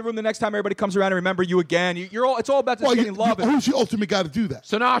you walk in the room the next time, everybody comes around and remember you again. It's all about just getting love. Who's the ultimate guy to do that?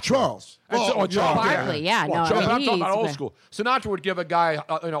 Sinatra. Charles. Barkley, yeah. No, I'm talking he's about old school. Sinatra would give a guy,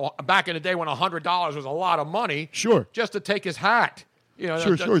 back in the day when $100 was a lot of money, sure, just to take his hat, at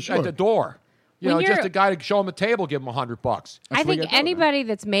the door. Just a guy to show him a table, give him $100. I think anybody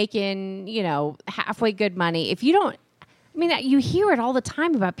that's making, halfway good money, if you don't, I mean, you hear it all the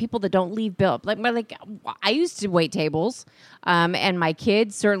time about people that don't leave bill. Like I used to wait tables, and my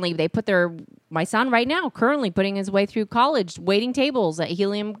kids certainly my son right now currently putting his way through college, waiting tables at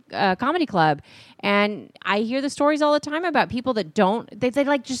Helium Comedy Club, and I hear the stories all the time about people that don't. They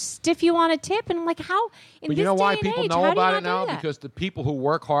like just stiff you on a tip, and I'm like, how? But you know why people know about it now? Because the people who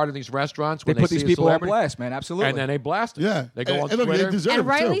work hard in these restaurants, when they put these people on celebrity, blast, man, absolutely, and then they blast it. Yeah, they go on Twitter, and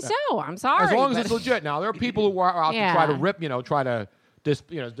rightly so. I'm sorry, as long as it's legit. Now there are people who are out to try to rip, try to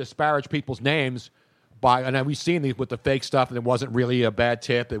disparage people's names and we've seen these with the fake stuff, and it wasn't really a bad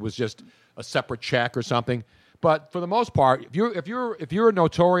tip. It was just a separate check or something. But for the most part, if you're a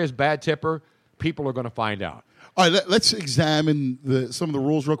notorious bad tipper, people are going to find out. All right, let's examine some of the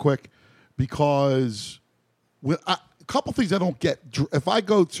rules real quick, because a couple things I don't get. If I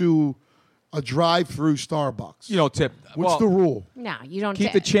go to a drive-through Starbucks, you don't tip. What's the rule? No, you don't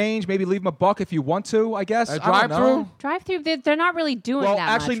keep the change. Maybe leave them $1 if you want to. I guess. Drive-through. Drive-through. They're not really doing that. Well,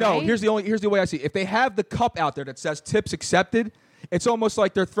 actually, much, no. right? Here's the way I see it. If they have the cup out there that says tips accepted, it's almost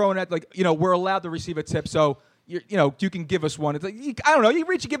like they're throwing at we're allowed to receive a tip, so you can give us one. It's like, I don't know. You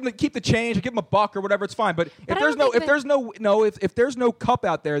reach, keep the change, or give them $1 or whatever. It's fine. But if there's no cup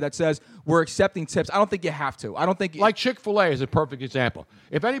out there that says we're accepting tips, I don't think you have to. I don't think like Chick-fil-A is a perfect example.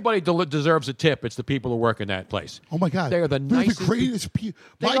 If anybody deserves a tip, it's the people who work in that place. Oh my God, they're the nicest. The greatest people.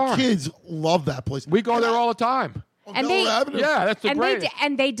 My kids love that place. We go there all the time. And that's the and greatest.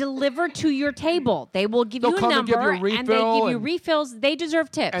 they deliver to your table. They will give you a come and give number, you a refill and they give you and- refills. They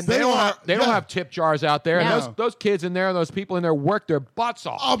deserve tips. And they don't have tip jars out there. No. And those kids in there, those people in there work their butts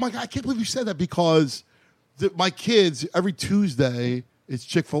off. Oh my God, I can't believe you said that because my kids every Tuesday it's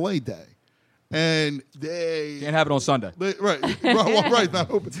Chick-fil-A day, and they can't have it on Sunday. Right,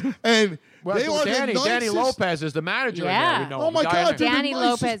 not open. And they are Danny the nicest. Lopez is the manager. Yeah. In there. We know Oh him. my The guy God, in there. Danny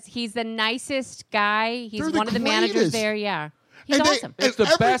Lopez, he's the nicest guy. He's They're the one of the managers greatest. there. Yeah, he's And they- awesome. It's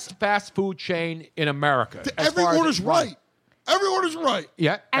the best fast food chain in America. as Every far as order's it's run. right. Every order's right.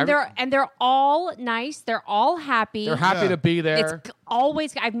 Yeah, And they're all nice. They're all happy. They're happy to be there. It's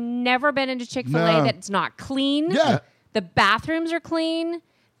always. I've never been into Chick-fil-A No. that's not clean. Yeah. The bathrooms are clean.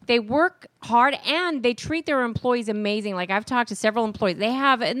 They work hard and they treat their employees amazing. Like I've talked to several employees. They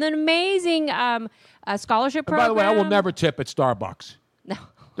have an amazing scholarship And program. by the way, I will never tip at Starbucks. No.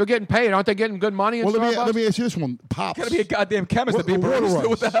 They're getting paid. Aren't they getting good money at Well, Starbucks? let me ask you this one. Pops. Gotta be a goddamn chemist to be a Water barista. ice.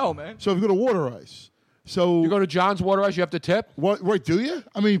 What the hell, man? So if you go to Water Ice, so you go to John's Water Ice, you have to tip. What? Wait, do you?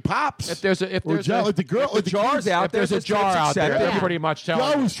 I mean, Pops. If there's a like the girl, like the jar's kids- out if there's a jar out there, they're pretty much You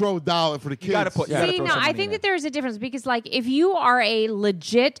telling. always throw a dollar for the kids. gotta put- See, no, I think that there's a difference because, like, if you are a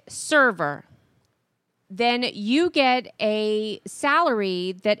legit server, then you get a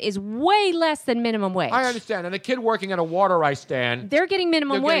salary that is way less than minimum wage. I understand. And a kid working at a Water Ice stand, They're getting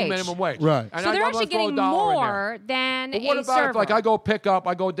minimum they're wage. getting minimum wage. Right. And So they're I'm actually gonna throw getting a dollar in there. more than But what a about server. if, like,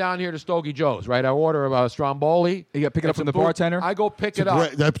 I go down here to Stogie Joe's, right? I order a Stromboli. You got to pick it up and from the some food. bartender? I go pick It's it a up.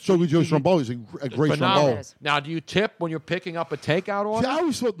 great, that Stogie Joe Stromboli is a great Phenomenal. Stromboli. Now, do you tip when you're picking up a takeout order? See, I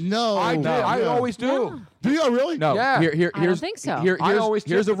always thought no. I do. I Yeah. always do. Do you really? No. Yeah. Here, I don't here's, think so. Here's I always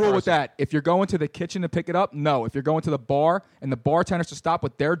here's tip the the rule with person. that. If you're going to the kitchen to pick it up, no. If you're going to the bar and the bartender's to stop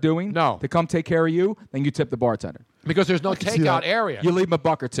what they're doing to come take care of you, then you tip the bartender. Because there's no takeout area. You leave them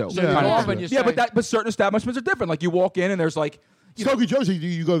 $1 or $2. So you Kind go of up thing. and you yeah, say- but certain establishments are different. Like you walk in and there's like Stogie Joe's,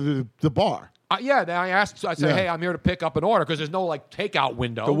 you go to the bar. Yeah, then I say, Yeah. hey, I'm here to pick up an order because there's no like takeout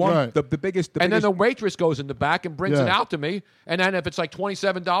window. the one, Right. the biggest, and then the waitress goes in the back and brings it Yeah. out to me. And then if it's like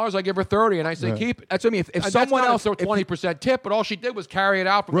 $27, I give her $30, and I say Yeah. keep it. That's what I mean. If And someone that's else, not a 20% tip, but all she did was carry it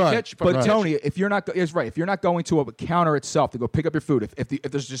out from Right. the kitchen. From but the kitchen. Tony, if you're not, is right. If you're not going to a counter itself to go pick up your food, if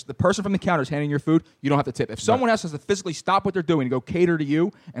there's just the person from the counter is handing your food, you don't have to tip. If someone else has to physically stop what they're doing to go cater to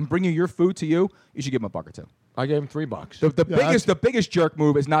you and bring you your food to you, you should give them $1 or $2. I gave him $3. The biggest jerk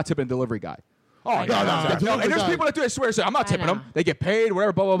move is not tipping a delivery guy. Oh, No, And there's people that do it. I swear, say, I'm not tipping them. They get paid,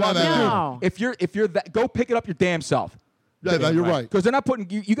 whatever, blah blah blah. No. If you're that, go pick it up your damn self. Yeah, no, you're right. Because they're not putting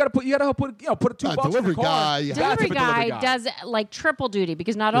you. You got to help put put $2 in delivery the car. guy, you You gotta Delivery tip a delivery guy does like triple duty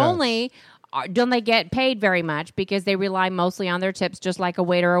because not Yes. only don't they get paid very much because they rely mostly on their tips, just like a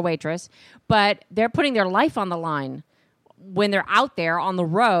waiter or waitress, but they're putting their life on the line when they're out there on the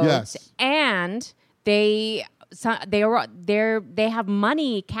roads, Yes. and they have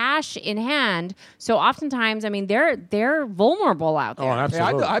money, cash in hand. So oftentimes, I mean, they're vulnerable out there. Oh,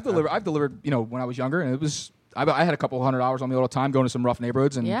 absolutely. Yeah, I've delivered. You know, when I was younger, and it was. I had a couple $100 on me all the time, going to some rough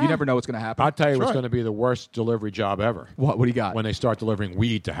neighborhoods, and Yeah. you never know what's going to happen. I'll tell you what's Sure. going to be the worst delivery job ever. What do you got? When they start delivering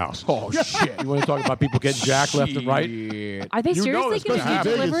weed to houses. Oh shit! You want to talk about people getting jacked left and right? Are they You know seriously it's going gonna to do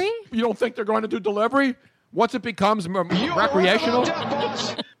happen. delivery? You don't think they're going to do delivery? Once it becomes recreational?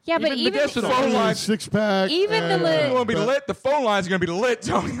 Yeah, but even medicinal. phone lines. Six pack. Even the It's li- going to be lit. The phone lines are going to be lit,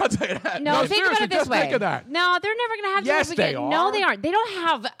 Tony. I'll tell you that. No, think about seriously, it this just way. think of that. No, they're never going to have Yes, delivery. they No, are. they aren't. They don't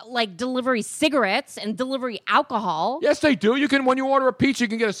have like delivery cigarettes and delivery alcohol. Yes, they do. You can, when you order a pizza, you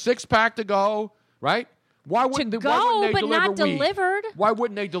can get a 6-pack to go, right? Why wouldn't, To why go, wouldn't they but not deliver weed? delivered. Why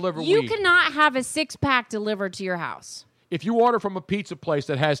wouldn't they deliver You weed? cannot have a 6-pack delivered to your house. If you order from a pizza place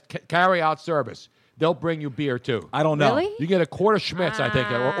that has carry-out service, they'll bring you beer too. I don't know. Really? You get a quart of Schmitz, I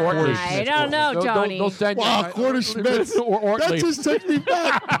think, or Ortley. I don't know, They'll- Tony. They'll send you Wow, quarter Schmitz. or That Ortley. just takes me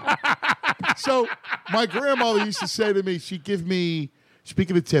back. So my grandmother used to say to me, she'd give me,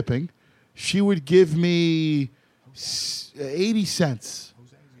 speaking of tipping, she would give me 80 cents.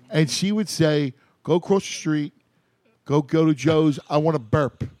 And she would say, go across the street, go to Joe's, I want a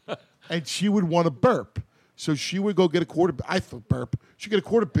burp. And she would want a burp. So she would go get a quarter, I thought burp. She'd get a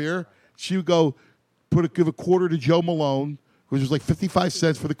quart of beer. She would go give a quarter to Joe Malone, which was like 55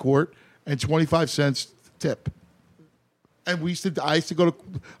 cents for the quart and 25 cents tip. And I used to go to,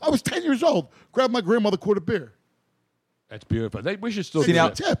 I was 10 years old, grab my grandmother a quart of beer. That's beautiful. We should still See, do now,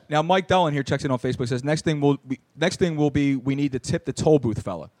 that. tip. now Mike Dellin here checks in on Facebook, says next thing will be we need to tip the toll booth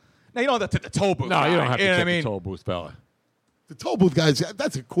fella. Now you don't have to tip the toll booth. No, you don't have to know tip what I mean? the toll booth fella. The toll booth guys,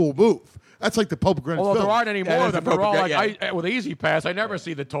 that's a cool move. That's like the Pope of Greenwich Although there Village. aren't any more Yeah, of them. that's They're all like, appropriate, with Easy Pass, I never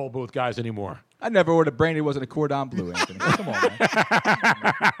see the toll booth guys anymore. I never ordered a brandy. Wasn't a cordon bleu, Anthony. Come on,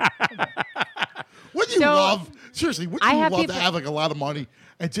 man. When Wouldn't you love to have like a lot of money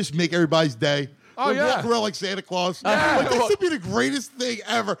and just make everybody's day? Oh, Like, yeah. walk around like Santa Claus. Yeah. Like, this would be the greatest thing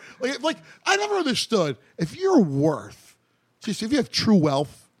ever. Like I never understood if you're worth, if you have true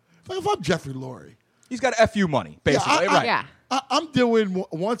wealth. Like if I'm Jeffrey Lurie, he's got FU money, basically. I'm doing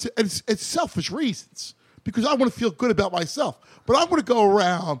once, and it's selfish reasons because I want to feel good about myself. But I'm going to go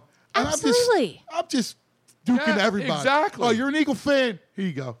around and I'm just duking everybody. Exactly. Oh, you're an Eagle fan? Here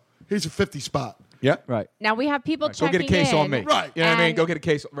you go. Here's a 50 spot. Yeah, right. Now we have people Go checking get a case in. on me. Right. You know what I mean? And- Go get a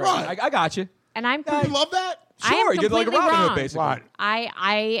case. Right. I got you. And I'm You love that? I am Sure, you get like a completely Robin Hood, wrong. basically. Right.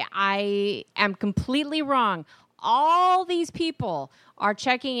 I am completely wrong. All these people are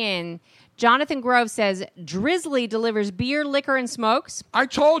checking in. Jonathan Grove says Drizzly delivers beer, liquor, and smokes. I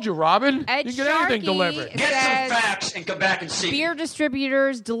told you, Robin. Ed you can get anything Sharkey delivered. says and come back and see. beer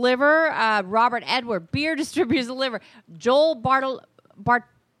distributors deliver. Robert Edward, beer distributors deliver. Joel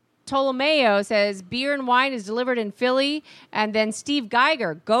Bartolomeo says beer and wine is delivered in Philly. And then Steve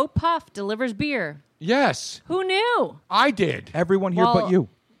Geiger, Go Puff, delivers beer. Yes. Who knew? I did. Everyone here Well, but you.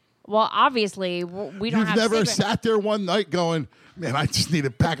 Well, obviously, we don't You've have never secret- sat there one night going, man, I just need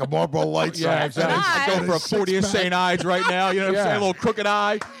a pack of Marlboro Lights. Yeah, exactly. I go for a 40 of St. Ides right now. You know what I'm saying? A little crooked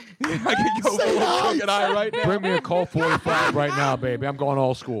eye. I can go for a little crooked eye right now. Bring me a Colt 45 right now, baby. I'm going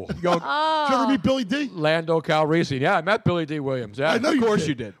old school. Did you ever meet Billy D? Lando Calrissian. Yeah, I met Billy D. Williams. Yeah, I know of you course did.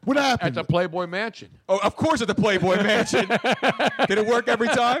 you did. What happened? At the Playboy Mansion. Oh, of course at the Playboy Mansion. Did it work every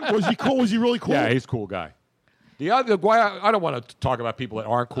time? Was he cool? Was he really cool? Yeah, he's a cool guy. The other, I don't want to talk about people that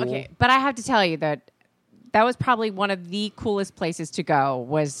aren't cool. Okay, but I have to tell you that was probably one of the coolest places to go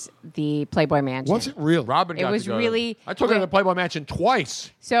was the Playboy Mansion. What's it real? Robin It got was to go. really- I took her to the Playboy Mansion twice.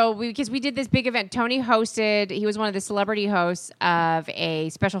 So because we did this big event, Tony hosted. He was one of the celebrity hosts of a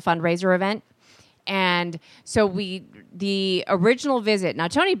special fundraiser event, and so the original visit. Now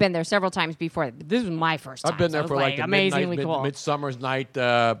Tony had been there several times before. This was my first time. I've been so there it for was like the amazingly cool. midsummer's night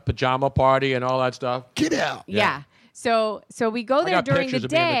pajama party and all that stuff. Get out. Yeah. So we go I there got during pictures the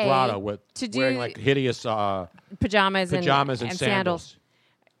of me in the day grotto with to wearing do like hideous pajamas and sandals.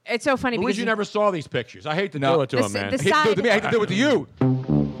 It's so funny Luigi because never saw these pictures. I hate to do it to him, man. the side- I hate to do it to you.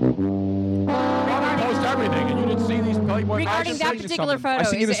 I post everything, and you didn't see these Playboy regarding that Mansions? particular photo, I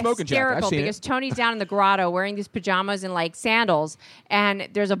see you in the it's smoking jacket. I've hysterical seen it. because Tony's down in the grotto wearing these pajamas and like sandals, and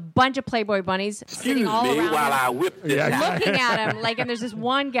there's a bunch of Playboy bunnies sitting all around him, whip looking at him. Like, and there's this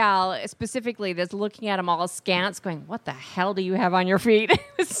one gal specifically that's looking at him all askance, going, "What the hell do you have on your feet?"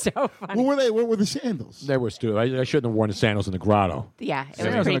 It's so funny. What were they? What were the sandals? They were stupid. I shouldn't have worn the sandals in the grotto. Yeah, it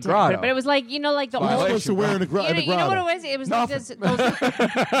Sandals was in pretty the grotto. but it was like like the What are you old. supposed to wear in the grotto? You know what it was? It was like this. You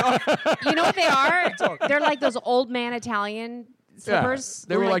know what they are? They're like those old man Italian slippers.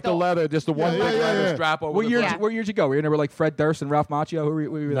 They were like the leather, just the one big leather strap over What the year? front. What years you go? Were you never like Fred Durst and Ralph Macchio? Who were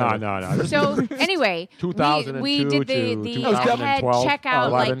you there? No. So anyway, 2002 we did the to head 2012,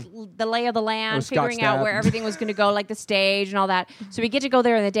 checkout, like 11. the lay of the It land, was Scott figuring out Stapp. where everything was going to go, like the stage and all that. So we get to go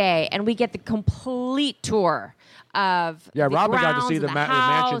there in the day, and we get the complete tour of Yeah, the Robin got to grounds see and the the mansion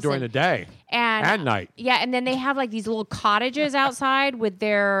house during the day and night. Yeah, and then they have like these little cottages outside with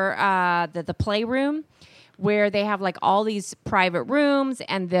their the playroom, where they have like all these private rooms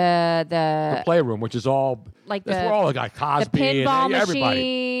and The playroom, which is all like that's the- where all like Cosby the pinball and everybody.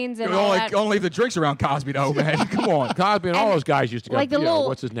 machines and Don't all only, that. don't leave the drinks around Cosby, though, man. Come on. Cosby and all those guys used to go. Like the you know, little-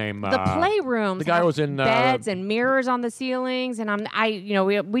 what's his name? the playrooms. The guy have was in beds and mirrors on the ceilings, and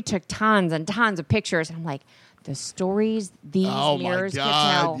we took tons and tons of pictures. And I'm like, the stories these Oh, my mirrors could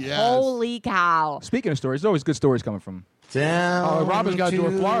God, tell. yes. Holy cow! Speaking of stories, there's always good stories coming from. Oh, Robin's got to do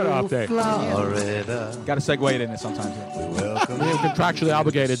a Florida update. Got to segue it in there sometimes. We're contractually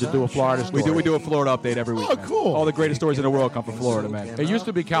obligated to do a Florida story. We do a Florida update every week. Oh, man. cool. All the greatest stories in the world come from Florida, man. It used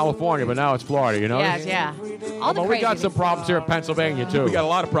to be California, but now it's Florida. You know. Yes, yeah. All the Well, we crazy. got some problems here in Pennsylvania too. We got a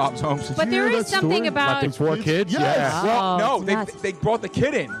lot of problems, Holmes. But there is something About about them 4 kids. Yes. Yeah. Well, Oh, no, it's they, nuts. they brought the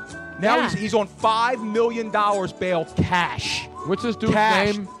kid in. Now Yeah. he's on $5 million bail cash. What's this dude's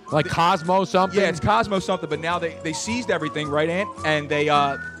Cash. name? Like Cosmo something? Yeah, it's Cosmo something, but now they seized everything, right, Ant? And they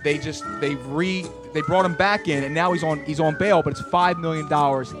brought him back in, and now he's on bail, but it's $5 million.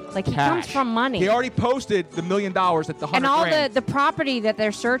 Like, he cash. comes from money. He already posted the $1 million at the 100 and all grand. the property that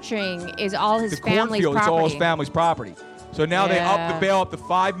they're searching is all his the family's cornfield, property. it's all his family's property. So now they up Yeah. the bail up to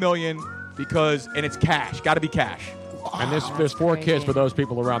 $5 million and it's cash. Got to be cash. And there's 4 kids for those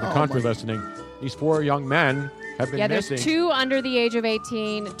people around the country listening. These 4 young men have been Yeah, missing. there's 2 under the age of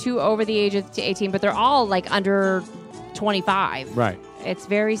 18, 2 over the age of 18, but they're all like under 25. Right. It's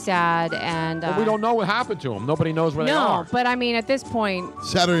very sad, and But we don't know what happened to them. Nobody knows where they no, are. but I mean, at this point,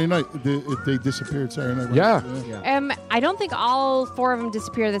 Saturday night, they disappeared Saturday night. Right? Yeah. I don't think all 4 of them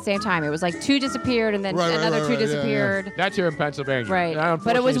disappeared at the same time. It was like 2 disappeared, and then another 2 disappeared. That's here in Pennsylvania. Right. That,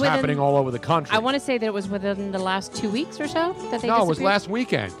 But it was unfortunately, is within- happening all over the country. I want to say that it was within the last 2 weeks or so that they No, disappeared. it was last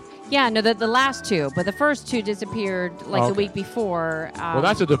weekend. Yeah, no, the last 2, but the first 2 disappeared like the Okay. week before. Well,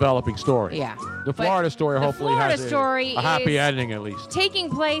 that's a developing story. Yeah. The But Florida story the hopefully Florida has story a happy is ending at least. taking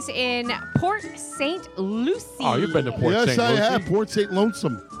place in Port St. Lucie. Oh, you've been to Port Yes, St. I Lucie. have. Port St.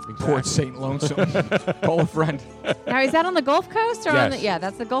 Lonesome. Port St. Lonesome. Call a friend. Now, is that on the Gulf Coast or on Yes. the? Yeah,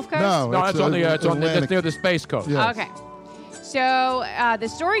 that's the Gulf Coast. No, that's on the. It's on the. That's near the Space Coast. Okay. So the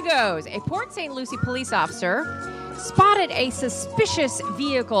story goes: a Port St. Lucie police officer spotted a suspicious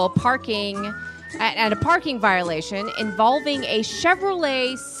vehicle parking at a parking violation involving a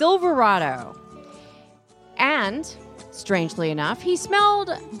Chevrolet Silverado. And, strangely enough, he smelled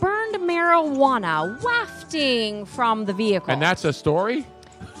burned marijuana wafting from the vehicle. And that's a story?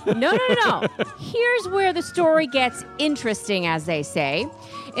 No. Here's where the story gets interesting, as they say.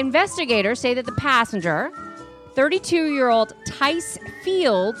 Investigators say that the passenger, 32-year-old Tice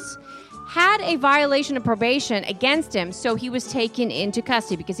Fields, had a violation of probation against him, so he was taken into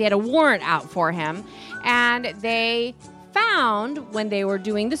custody because he had a warrant out for him. And they found, when they were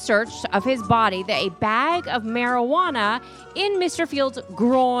doing the search of his body, that a bag of marijuana in Mr. Fields'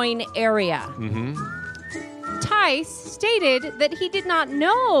 groin area. Mm-hmm. Tice stated that he did not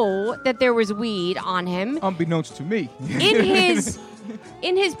know that there was weed on him Unbeknownst to me.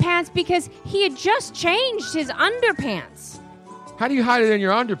 in his pants because he had just changed his underpants. How do you hide it in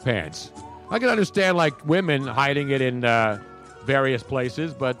your underpants? I can understand like women hiding it in various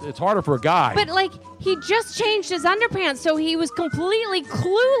places, but it's harder for a guy. But like he just changed his underpants, so he was completely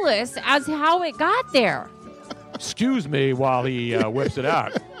clueless as to how it got there. Excuse me while he whips it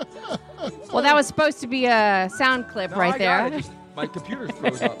out. Well, that was supposed to be a sound clip right there. My computer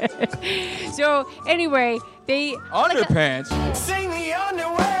froze up. So anyway, they Underpants. Sing the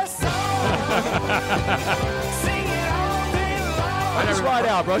underwear Let's ride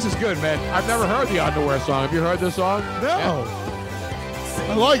out, bro. This is good, man. I've never heard the underwear song. Have you heard this song? No.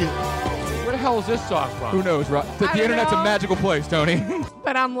 I like it. Where the hell is this song from? Who knows, right? The don't internet's know. a magical place, Tony.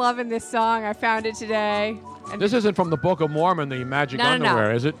 But I'm loving this song. I found it today. And This isn't from the Book of Mormon, the magic No.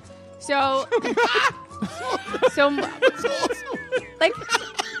 underwear, is it? so, like,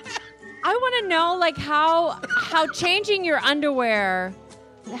 I want to know, like, how changing your underwear,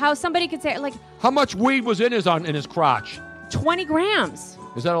 how somebody could say, like, How much weed was in his crotch? 20 grams.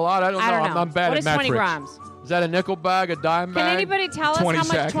 Is that a lot? I don't know. I'm bad What at is metrics. 20 grams? Is that a nickel bag, a dime bag? Can anybody tell us how 20 much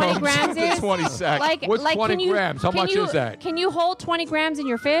sack 20 homes. grams is? 20 sack. Like, What's like, 20 can you, grams? How can much you- is that? Can you hold 20 grams in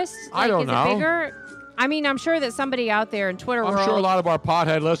your fist? I Like, don't is know. it bigger? I mean, I'm sure that somebody out there in Twitter I'm world. sure a lot of our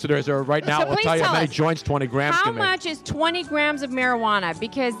pothead listeners are right now So will please tell you how tell many us, joints 20 grams How can make. much is 20 grams of marijuana?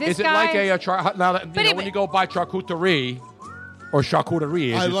 Because this Is it guy. like now that, But when you go buy charcuterie or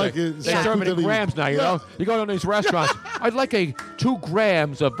charcuterie, I like it. They serve it in Charcuterie. grams now. You Yeah. know, you go to these restaurants. I'd like 2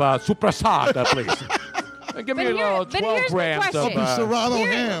 grams of suprasada, please. And give me But a here- little but 12 here's my grams of. question. Serrano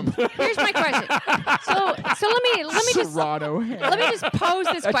ham. Here's my question. So let me just Serrano ham. let me just pose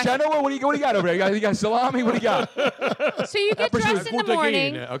this That's question. General, what do you got over there? You got salami? What do you got? So you get dressed in the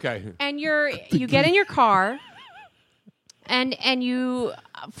morning, Okay. and you get in your car, and you,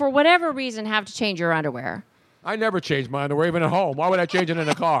 for whatever reason, have to change your underwear. I never change my underwear, even at home. Why would I change it in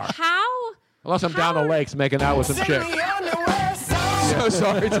a car? How? Unless I'm down the lakes making out with some chick. So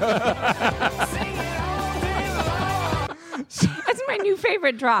sorry. That's my new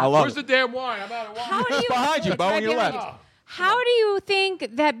favorite drop. I love Where's the damn wine? I'm out of wine. How do you, Behind you, Bo, on your left. How do you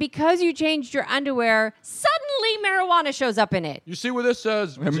think that because you changed your underwear, suddenly marijuana shows up in it? You see where this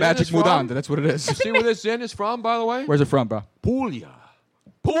Magic Mudanda, that's what it is. You see where this Zin is from, by the way? Where's it from, bro? Puglia.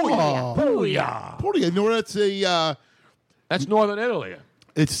 Oh. Puglia. Puglia. You know where that's That's northern Italy.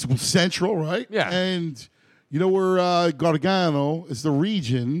 It's central, right? Yeah. And you know where Gargano is the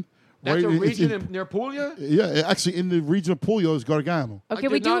region. That's right? a It's region near Puglia? Yeah, actually in the region of Puglia is Gargano. Okay, I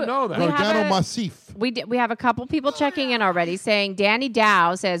we did not do know that. we have Gargano a- Massif. We have a couple people checking in already saying Danny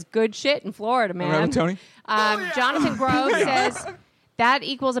Dow says good shit in Florida, man. Remember, Tony? Jonathan Grove says that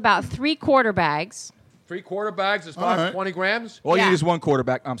equals about 3 quarter bags. 3 quarter bags is All right. 20 grams? All you Yeah. need is one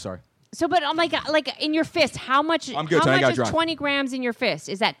quarterback. I'm sorry. So, but I'm like in your fist, how much? I'm good, how Tony, I much gotta is drive. 20 grams in your fist?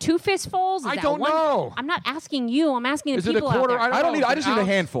 Is that 2 fistfuls? Is I that don't one? know. I'm not asking you. I'm asking the Is it a people quarter? out there. I don't need. I It's just need a ounce?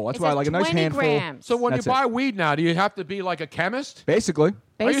 handful. That's It why I says like a nice 20 handful. grams. So when That's you it. buy weed now, do you have to be like a chemist? Basically.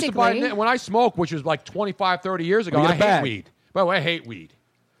 I used to buy, Basically. when I smoked, which was like 25, 30 years ago, You get I a hate bag. weed. By the way, I hate weed.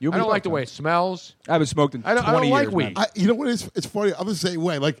 I don't like the way it smells. I haven't smoked in 20 years. I don't like weed. You know what is? It's funny. I'm the same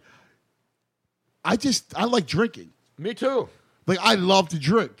way. Like, I like drinking. Me too. Like, I love to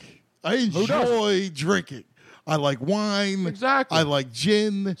drink. I enjoy drinking. I like wine. Exactly. I like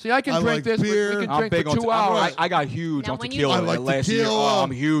gin. See, I can drink this. Beer. We can drink for 2 hours. I got huge on tequila. I like last year. tequila. Oh,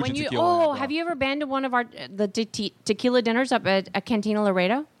 I'm huge on tequila. Have you ever been to one of the tequila dinners up at Cantina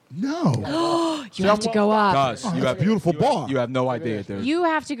Laredo? No. You have to go up. You have a beautiful bar. You have no idea, dude. You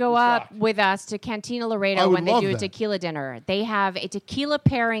have to go up with us to Cantina I Laredo would when they love do a that. tequila dinner. They have a tequila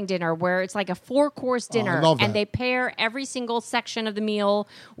pairing dinner where it's like a 4-course dinner, love and that. they pair every single section of the meal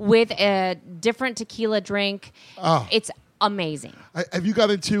with a different tequila drink. Oh. It's amazing. Have you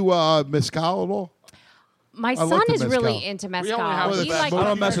got into mezcal at all? My I son like the is really mezcal. into We mezcal. only have the He best. likes I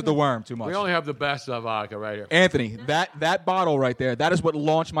don't mess with the worm too much. We only have the best vodka right here. Anthony, that bottle right there, that is what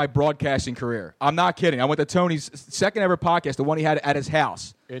launched my broadcasting career. I'm not kidding. I went to Tony's second ever podcast, the one he had at his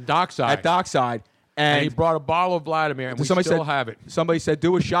house. In Dockside. At Dockside. And he brought a bottle of Vladimir, and we still have it. Somebody said,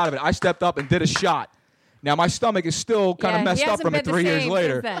 do a shot of it. I stepped up and did a shot. Now, my stomach is still kind of messed up from it 3 years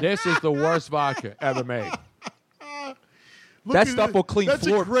later. This is the worst vodka ever made. That stuff will clean That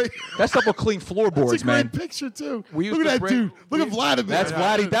stuff will clean floorboards, That's a man. great picture, too. We Look used at to that dude. Look at Vladimir. That's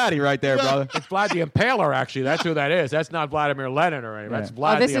Vladdy Daddy right there, brother. It's Vlad the Impaler, actually. That's who that is. That's not Vladimir Lenin or anything. That's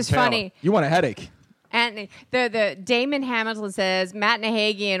Vlad this the is Impaler. funny. You want a headache. And the Damon Hamilton says Matt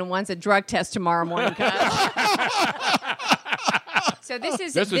Nahagian wants a drug test tomorrow morning. So this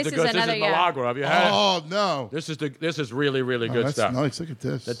is another Milagro. Have you had it? Oh, no. This is really, really good that's stuff. nice. Look at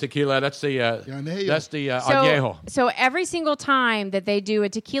this. The tequila. That's the añejo. So every single time that they do a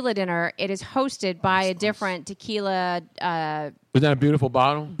tequila dinner, it is hosted by a different tequila Isn't that a beautiful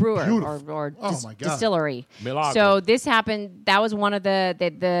bottle? brewer or Oh, my God. distillery. Milagro. So this happened. That was one of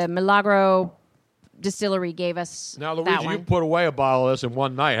the Milagro distillery gave us Now, that Luigi, one. you put away a bottle of this in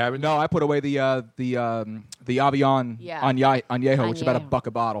one night, haven't you? No, I put away the Avion Añejo, which is about $1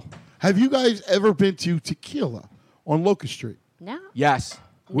 a bottle. Have you guys ever been to Tequila on Locust Street? No. Yes.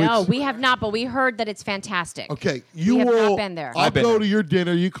 No, we have not, but we heard that it's fantastic. Okay, we you have will. not been there. I'll go to your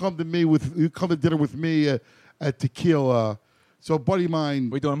dinner. You come to dinner with me at Tequila. So, a buddy of mine,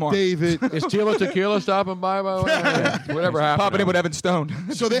 we doing more. David. Is Tila Tequila stopping by the way? Whatever happened. Popping in with Evan Stone.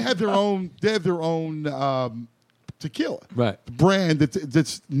 So they have their own. They have their own tequila, right? Brand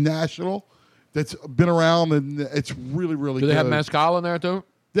that's national, that's been around, and it's really, really. Do they good. have mezcal in there too?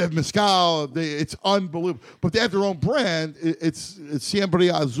 They have mezcal. It's unbelievable. But they have their own brand. It's Siempre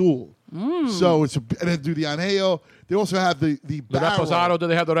Azul. So and they do the añejo. They also have the barrel. reposado. Do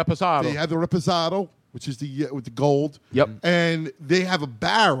they have the reposado? They have the reposado, which is with the gold. Yep. And they have a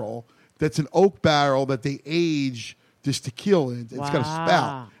barrel that's an oak barrel that they age this tequila in. It's got a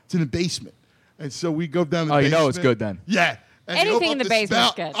spout. It's in the basement. And so we go down the basement. You know it's good then. Yeah. And Anything you open in up the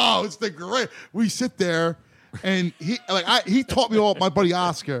basement's spout. good. Oh, it's the great. We sit there, and he taught me all. My buddy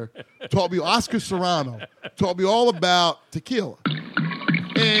Oscar Serrano taught me all about tequila.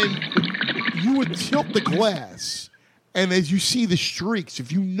 And you would tilt the glass, and as you see the streaks,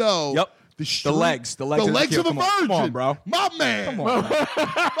 if you know. Yep. The legs. The legs of the virgin. Come on, bro. My man. Come on.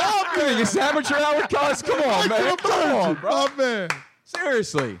 It's amateur hour, cuz. Come on, man. Come on, bro. My man.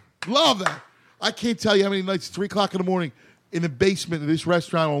 Seriously. Love that. I can't tell you how many nights, 3 o'clock in the morning, in the basement of this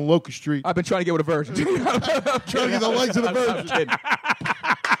restaurant on Locust Street. I've been trying to get with a virgin. trying to get the legs of the virgin.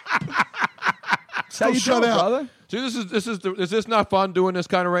 How you shut doing, out. brother? See, is this not fun doing this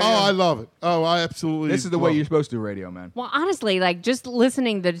kind of radio? Oh, I love it. Oh, I absolutely. This is the way you're supposed to do radio, man. Well, honestly, like just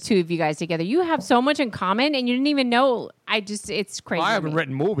listening to the two of you guys together, you have so much in common, and you didn't even know. It's crazy. Well, I to haven't me.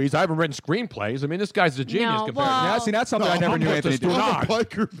 written movies. I haven't written screenplays. I mean, this guy's a genius No, compared well- to Yeah, see, that's something I never knew Anthony do. I'm a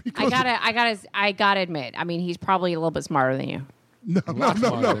biker because I gotta admit. I mean, he's probably a little bit smarter than you. No.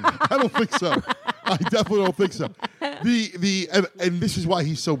 I don't think so. I definitely don't think so. And this is why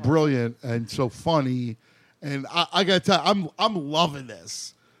he's so brilliant and so funny. And I gotta tell you, I'm loving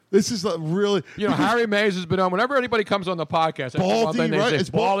this. This is really. You know, Harry Mays has been on. Whenever anybody comes on the podcast, that's the one Baldy, thing they right? say,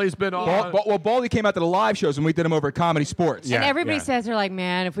 It's Baldy's been on. Well, Baldy came out to the live shows when we did them over at Comedy Sports. Yeah, and everybody yeah. says they're like,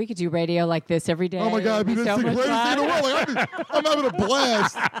 man, if we could do radio like this every day. Oh my God! it'd be This so is the much greatest thing in the fun." world. Like, I'm having a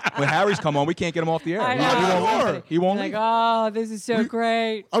blast. When Harry's come on, we can't get him off the air. I He know. won't leave. He won't Like, leave. oh, this is so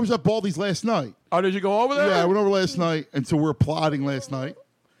great. I was at Baldy's last night. Oh, did you go over there? Yeah, I went over last night, and so we were plotting last night.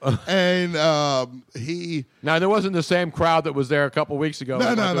 And he. Now, there wasn't the same crowd that was there a couple weeks ago.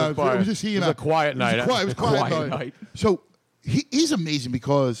 No. It It was just he and It was I. a quiet night. It was a quiet night. So he's amazing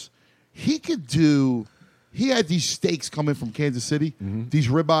because he could do. He had these steaks coming from Kansas City, these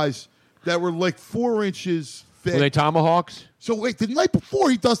ribeyes that were like 4 inches thick. Were they tomahawks? So wait, the night before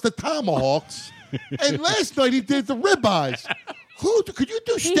he does the tomahawks, and last night he did the ribeyes. Who could you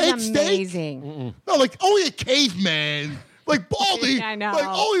do He's steak? amazing. No, like only a caveman. Like Baldy, I know. like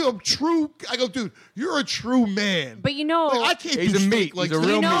only a true. I go, dude, you're a true man. But you know, Like, I can't He's do a steak meat. like He's a that.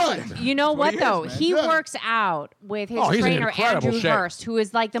 real None. you know what he is, though? man. He Yeah. works out with his Oh, he's in trainer incredible Andrew shape. Hurst, who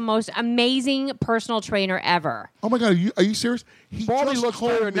is like the most amazing personal trainer ever. Oh my god, are you serious? He Baldy just looks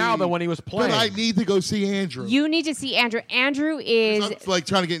told better me now than when he was playing. that I need to go see Andrew. You need to see Andrew. Andrew is I'm like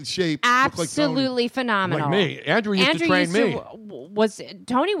trying to get in shape. look like Tony. absolutely phenomenal. Like me. Andrew used to train me.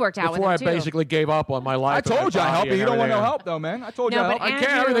 Tony worked out Before I with him too. basically gave up on my life. I told you I help you. You don't want no everything. help, though, man. I told you No, I but help. I can't.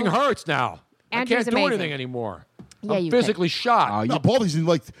 Andrew- Everything hurts now. I Andrew's can't do amazing. anything anymore. Yeah, I'm you physically shot. No, Baldy's in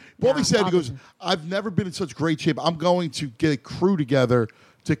like Baldy No, said. He goes, I've never been in such great shape. I'm going to get a crew together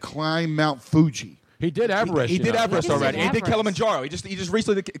to climb Mount Fuji. He did Everest. He you did know. Everest He did already. He did Everest. Kilimanjaro. He just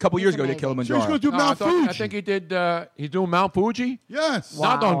recently, a couple years ago, did amazing. So he's Kilimanjaro. going to do No, Mount Fuji. I think he did. He's doing Mount Fuji. Yes.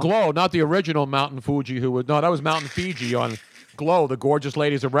 Not on Glow, not the original Mountain Fuji. That was Mountain Fiji on Glow, the gorgeous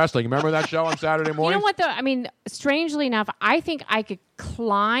ladies of wrestling. Remember that show on Saturday You morning? know what though? I mean, strangely enough, I think I could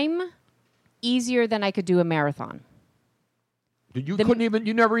climb easier than I could do a marathon. You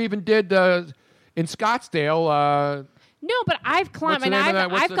never even did in Scottsdale. No, but I've climbed what's the and name of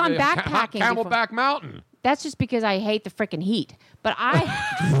that? What's I've gone the backpacking. before. Camelback Mountain. That's just because I hate the freaking heat. But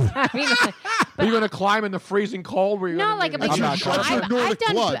I mean, Are you going to climb in the freezing cold? Where no, like That's your Nordic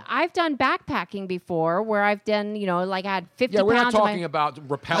blood. I've done backpacking before, where I've done like I had 50 yeah, we're pounds. not talking about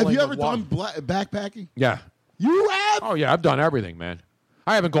rappelling. Have you ever the water. done backpacking? Yeah. You have? Oh yeah, I've done everything, man.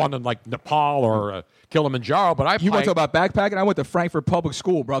 I haven't gone to like Nepal or Kilimanjaro, but You want to talk about backpacking? I went to Frankfurt Public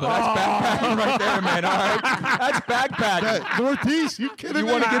School, brother. That's backpacking right there, man. All right, that's backpacking. Northeast, you kidding You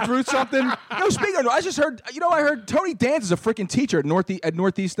me? want to get through something? No, speaking of, I just heard. I heard Tony Danza is a freaking teacher at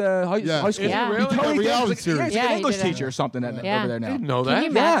Northeast High School. Is he really? Tony reality Danza, series. yeah, he's Yeah, like an he English did it. teacher or something over there now. I didn't know Can that. you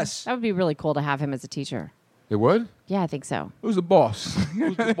imagine? Yes. That would be really cool to have him as a teacher. It would? Yeah, I think so. Who's the boss?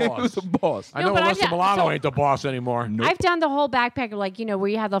 Who's the boss? Who's the boss? I No, know but I've Alyssa done- Milano so- ain't the boss anymore. I've done the whole backpack, where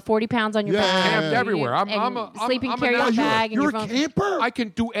you have the 40 pounds on your Yeah. back. Camped and everywhere. I'm sleeping I'm carry-on an bag. You're and a your phone. camper? I can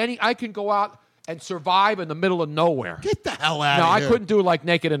do I can go out and survive in the middle of nowhere. Get the hell out No, of I here. couldn't do like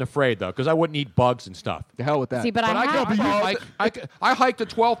Naked and Afraid though, because I wouldn't eat bugs and stuff. The hell with that. See, but I have. I hiked to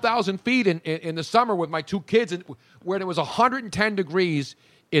 12,000 feet in the summer with my two kids, and when it was 110 degrees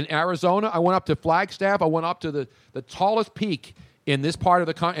in Arizona. I went up to Flagstaff. I went up to the tallest peak in this part of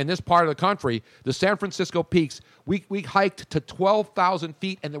the country, the San Francisco Peaks. We hiked to 12,000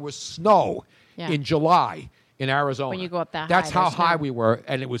 feet, and there was snow in July in Arizona. When you go up that that's high, how there's high snow. we were,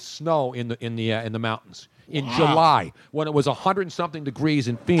 and it was snow in the mountains. In July, when it was 100-something degrees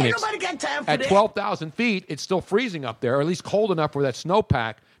in Phoenix, at 12,000 feet, it's still freezing up there, or at least cold enough for that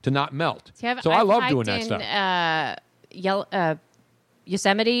snowpack to not melt. See, I've I love hiked doing that in, stuff.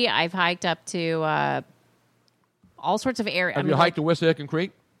 Yosemite. I've hiked up to all sorts of areas. Have you hiked to Wissahickon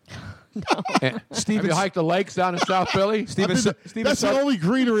Creek? No. Have you hiked the lakes down in South Philly? That's the only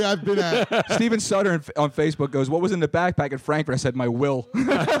greenery I've been at. Steven Sutter on Facebook goes, "What was in the backpack at Frankfurt?" I said, "My will."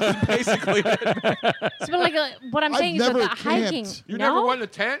 Basically, So, what I'm saying is that the hiking. You no? never went in a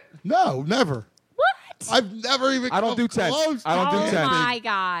tent? No, never. What? I've never even. I don't do tents. close I don't do to Oh tents. my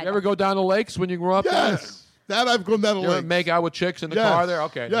God! You ever go down the lakes when you grew up? Yes. That I've gone down the You ever lake. make out with chicks in the Yes. car there?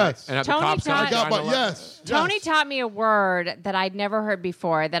 Okay. Yes. And have Tony the cops taught- come I got shine my- the light? yes. Tony yes. taught me a word that I'd never heard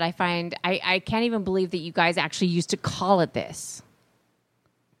before that I find I can't even believe that you guys actually used to call it this.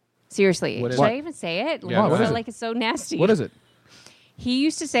 Seriously. What is Should it? I even say it? Yeah, what I is feel it? like it's so nasty. what is it? He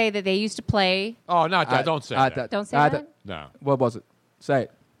used to say that they used to play. Oh, not that. Don't say that. Don't say that? No. What was it? Say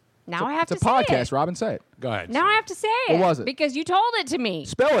it. Now I have It's to a say podcast, it. Robin. Say it. Go ahead. Now I have to say it. What was it? Because you told it to me.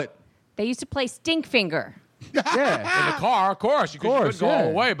 Spell it. They used to play Stinkfinger. Yeah. In the car, of course. You couldn't go all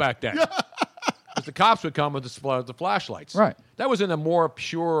the way back then. Because the cops would come with the flashlights. Right. That was in a more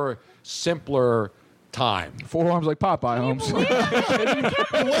pure, simpler time. Forearms like Popeye, Holmes.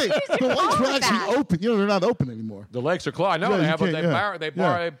 The lakes were actually open. They're not open anymore. The lakes are closed. I know Yeah, they you have, but can't, they yeah. bar. They Yeah.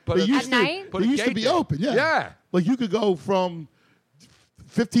 bar. They put They a, used At night? put They a used to gate be there. open, yeah. Yeah. Like you could go from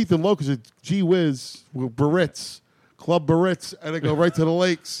 15th and Locust at Gee Whiz, with Barrett's, Club Barrett's, and then go right to the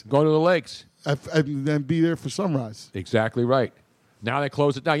lakes Go to the lakes. and then be there for sunrise. Exactly right. Now they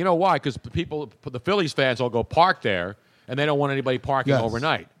close it down. You know why? Because the Phillies fans all go park there, and they don't want anybody parking Yes.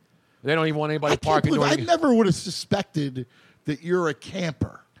 overnight. They don't even want anybody I can't parking. believe I during- never would have suspected that you're a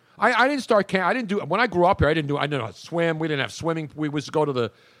camper. I didn't start camp. I didn't do when I grew up here. I didn't know how to swim. We didn't have swimming. We used to go to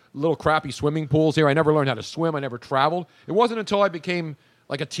the little crappy swimming pools here. I never learned how to swim. I never traveled. It wasn't until I became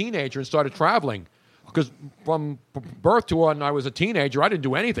like a teenager and started traveling. Because from birth to when I was a teenager, I didn't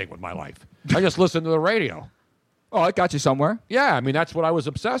do anything with my life. I just listened to the radio. Oh, it got you somewhere. Yeah, I mean that's what I was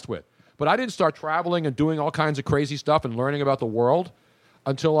obsessed with. But I didn't start traveling and doing all kinds of crazy stuff and learning about the world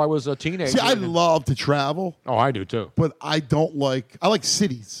until I was a teenager. See, I love to travel. Oh, I do too. But I like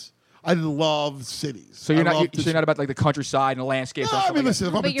cities. I love cities. So you're not about like the countryside and the landscapes. No, I mean, listen,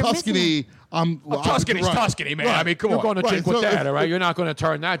 if I'm in Tuscany, Tuscany's Tuscany, man. Right. I mean, come on. You're going to Cinqueterre, all right? You're not going to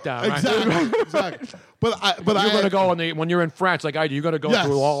turn that down, right? Exactly. But you're going to go when you're in France, like I do. You're going to go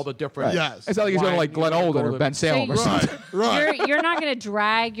through all the different. Yes. It's not like he's going to like Glen Olden or Ben Salem or something. Right. You're not going to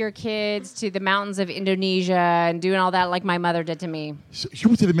drag your kids to the mountains of Indonesia and doing all that like my mother did to me. So you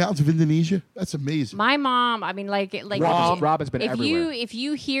went to the mountains of Indonesia? That's amazing. My mom, I mean, like Robin's been everywhere. If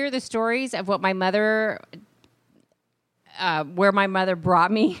you hear the stories of what my mother, where my mother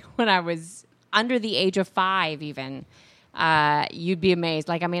brought me when I was under the age of 5, even, you'd be amazed.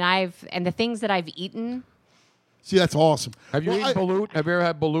 Like, I mean, and the things that I've eaten. See, that's awesome. Have you eaten balut? Have you ever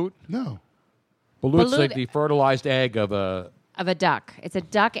had balut? No. Balut's like the fertilized egg of a duck. It's a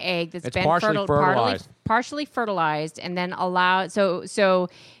duck egg that's been partially fertilized and then allowed. So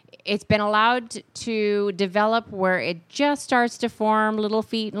it's been allowed to develop where it just starts to form little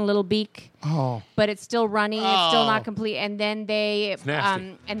feet and little beak. Oh. But it's still running. It's still not complete. And then they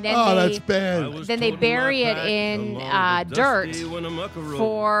that's bad. Then they bury it in dirt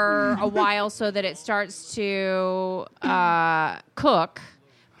for a while so that it starts to cook.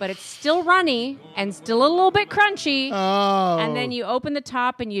 But it's still runny and still a little bit crunchy. Oh. And then you open the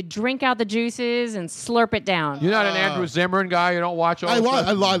top and you drink out the juices and slurp it down. You're not an Andrew Zimmern guy? You don't watch all I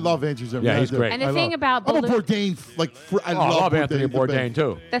love Andrew Zimmern. Yeah, he's great. And the thing about I'm a Balut, Bourdain. I love Anthony Bourdain,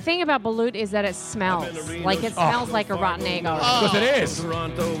 too. the thing about Balut is that it smells. Like it smells like a rotten egg. Because it is.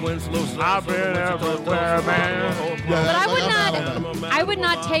 I've been everywhere, man. But I would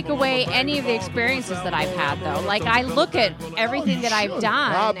not take away any of the experiences that I've had, though. Like, I look at everything that I've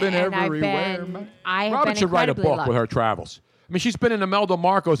done. I've been everywhere. Robin should write a book with her travels. I mean, she's been in Imelda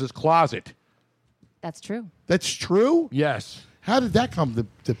Marcos' closet. That's true. That's true? Yes. How did that come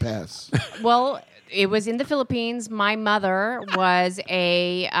to pass? Well, it was in the Philippines. My mother was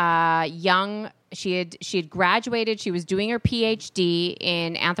a young. She had graduated. She was doing her PhD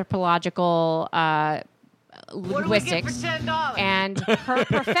in anthropological linguistics, and her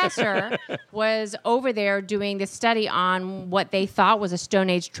professor was over there doing this study on what they thought was a Stone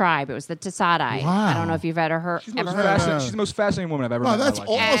Age tribe. It was the Tasadai. Wow. I don't know if you've ever heard of her. She's the most fascinating woman I've ever met. That's in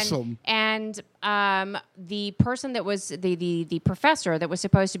my life. awesome. And the person that was the professor that was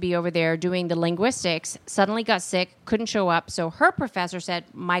supposed to be over there doing the linguistics suddenly got sick, couldn't show up. So her professor said,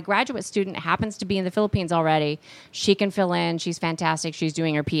 my graduate student happens to be in the Philippines already. She can fill in. She's fantastic. She's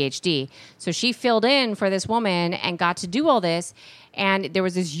doing her PhD. So she filled in for this woman and got to do all this. And there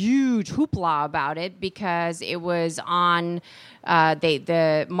was this huge hoopla about it because it was on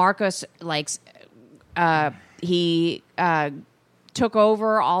the Marcos, he took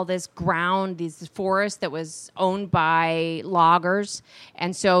over all this ground, this forest that was owned by loggers.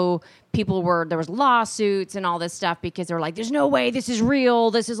 And so there was lawsuits and all this stuff because they were like, there's no way this is real.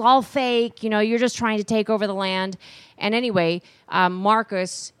 This is all fake. You're just trying to take over the land. And anyway,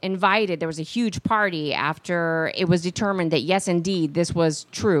 Marcos there was a huge party after it was determined that, yes, indeed, this was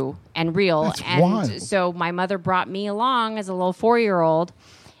true and real. That's and wild. So my mother brought me along as a little 4-year-old.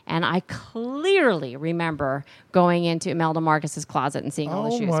 And I clearly remember going into Imelda Marcos's closet and seeing all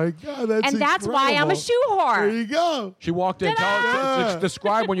the shoes. Oh, my God, that's that's why I'm a shoe whore. There you go. She walked in.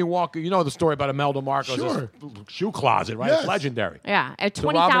 Describe when you walk. You know the story about Imelda Marcos' shoe closet, right? Yes. It's legendary. Yeah, at So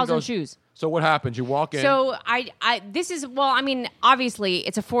Robin 20,000 goes- shoes. So what happens? You walk in. So obviously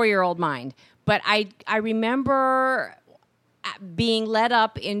it's a 4-year-old mind, but I remember being led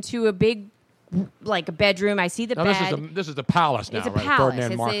up into a big, like a bedroom. I see the bed. This is the palace now, It's a right? palace.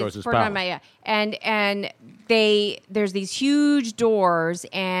 Ferdinand Marcos' it's palace. yeah. And there's these huge doors,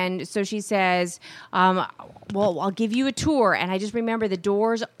 and so she says, well, I'll give you a tour. And I just remember the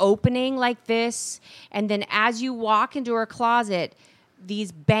doors opening like this, and then as you walk into her closet,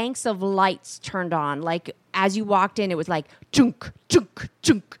 these banks of lights turned on. Like as you walked in, it was like chunk, chunk,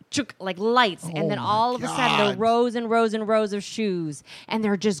 chunk, chunk, like lights. And then all of a sudden, there were rows and rows and rows of shoes. And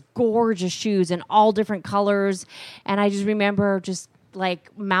they're just gorgeous shoes in all different colors. And I just remember just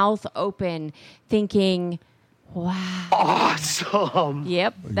like mouth open thinking, wow. Awesome.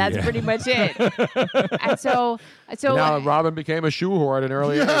 Yep, that's pretty much it. And so Now Robin became a shoe whore at an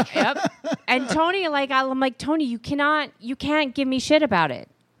early age. Yep. And Tony, I'm like, Tony, you can't give me shit about it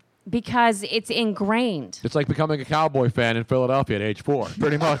because it's ingrained. It's like becoming a Cowboy fan in Philadelphia at age 4.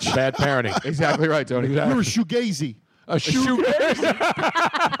 Pretty much. Bad parenting. Exactly right, Tony. You're a shoegazy. A shoegazy.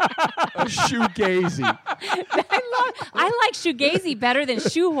 A shoegazy. I like shoegazy better than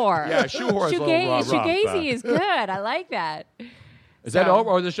shoe whore. Yeah, shoe whore is a little rough, Shoegazy is good. I like that. Is that over?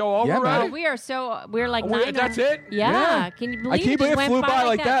 Or is the show over Yeah, man. already? We're like 9. That's it? Yeah. Can you believe I can't believe it flew by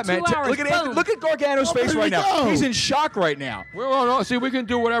like that, man. 2 hours, Look at Gargano's face right now. He's in shock right now. See, we can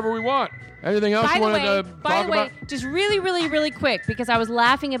do whatever we want. Anything else By you the wanted way, to by talk the way, about? just really, really, really quick, because I was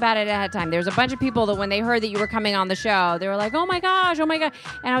laughing about it ahead of time. There's a bunch of people that when they heard that you were coming on the show, they were like, oh my gosh. And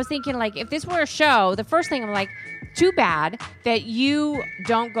I was thinking, like, if this were a show, the first thing I'm like, too bad that you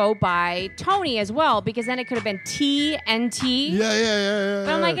don't go by Tony as well, because then it could have been TNT. Yeah.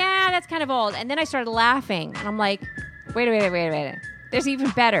 But I'm like, that's kind of old. And then I started laughing, and I'm like, wait a minute. There's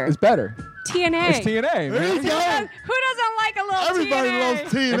even better. It's better. TNA. It's TNA, man. There you go. Who doesn't like a little Everybody TNA? loves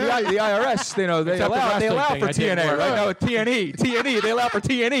TNA. And the IRS, they allow for TNA, right? No, TNE. They allow for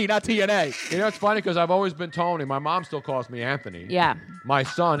TNE, not TNA. You know, it's funny because I've always been Tony. My mom still calls me Anthony. Yeah. My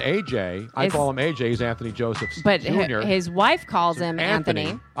son, AJ, I call him AJ. He's Anthony Joseph But Jr. his wife calls him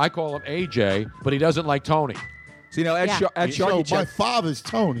Anthony. I call him AJ, but he doesn't like Tony. So, at So my father's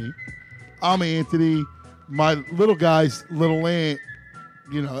Tony. I'm Anthony. My little guy's little aunt.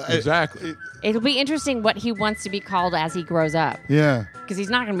 Exactly. It'll be interesting what he wants to be called as he grows up. Yeah. Because he's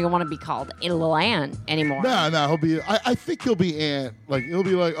not going to want to be called a little Ann anymore. No, he'll be. I think he'll be Ant. Like he'll be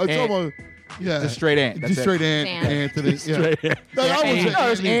like it's Ant. almost. Yeah. Just straight Ant. That's Just straight it. Ant. Anthony. Straight Ant. No, I was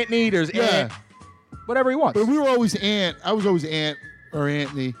There's Anthony. There's Ant. Whatever he wants. But we were always Ant. I was always Ant or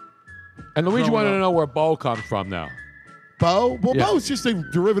Anthony. And Luigi Growing wanted up. to know where Bo comes from now. Bo? Well, Yeah. Bo's just a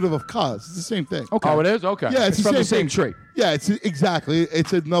derivative of Cuz. It's the same thing. Okay. Oh, it is? Okay. Yeah, it's from the same same thing. tree. Yeah, it's exactly.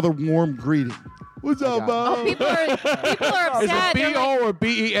 It's another warm greeting. What's up, Bo? Oh, people are Is upset. it B-O or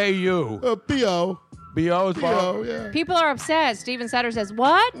B-E-A-U? B-O. B-O is Bo? B-O, yeah. People are upset. Steven Sutter says,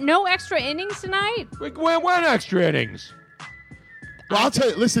 what? No extra innings tonight? When extra innings? Well, I'll tell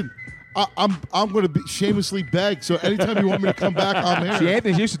you. Listen, I'm going to be shamelessly beg. So anytime you want me to come back, I'm here. See,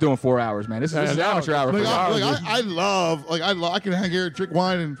 Anthony's used to doing 4 hours, man. This is amateur hour. Like, for I can hang here, drink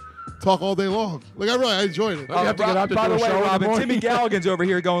wine, and talk all day long. Like I enjoyed it. Well, you have to get out to by do the a way, show in the Robin, morning. Timmy Galligan's over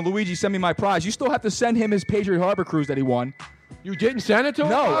here going, Luigi, send me my prize. You still have to send him his Patriot Harbor cruise that he won. You didn't send it to him?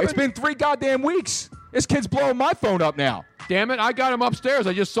 No, Robin? it's been 3 goddamn weeks. This kid's blowing my phone up now. Damn it, I got him upstairs.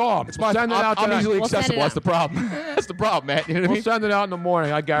 I just saw him. I'm tonight. easily accessible. That's the problem. That's the problem, man. You know what I We'll mean? send it out in the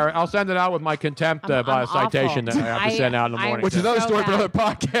morning. I'll send it out with my contempt I'm by awful. citation that I have to send out in the morning. Which is another story for another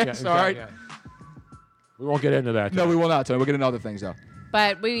podcast. exactly, All right. yeah. We won't get into that. No, we will not, Tony. We'll get into other things, though.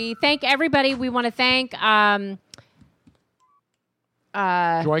 But we thank everybody. We want to thank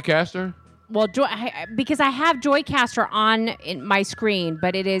Joycaster? well, because I have Joycaster on in my screen,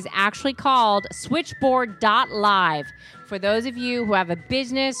 but it is actually called Switchboard.live. For those of you who have a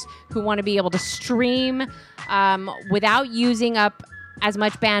business, who want to be able to stream without using up as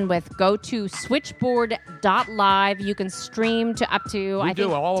much bandwidth, go to Switchboard.live. You can stream to up to, We I do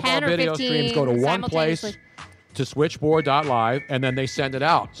think, all of 10 our or video 15 streams go to one place simultaneously. to switchboard.live, and then they send it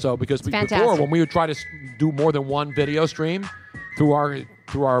out. So because before, fantastic. when we would try to do more than one video stream through our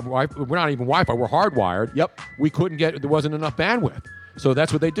Wi-Fi, we're not even Wi-Fi, we're hardwired. Yep. We couldn't get, there wasn't enough bandwidth. So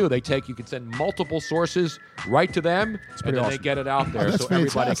that's what they do. You can send multiple sources right to them, and then they get it out there that's so everybody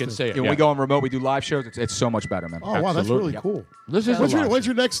fantastic. can see it. When we go on remote, we do live shows. It's so much better, man. Oh, wow, that's really cool. This is When's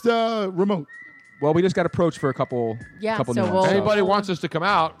your next remote? Well, we just got approached for a couple Yeah, new so ones. we'll- Anybody wants us to come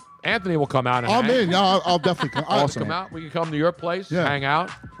out, Anthony will come out and I'm hang. in. Yeah, I'll definitely come. Awesome. Come out. We can come to your place, Yeah. hang out,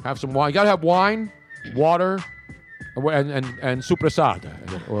 have some wine. You got to have wine, water, and suprasada.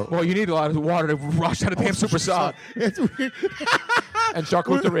 Well, you need a lot of water to rush out of damn super solid. And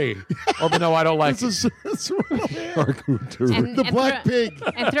charcuterie. Or no, I don't like it. Charcuterie. And- The and black throw- pig.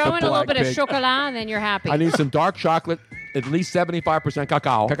 And throw in a little black bit of pig. chocolat, and then you're happy. I need some dark chocolate, at least 75%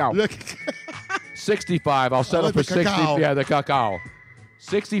 cacao. 65. I'll settle like for the 60. cacao. Yeah, the cacao.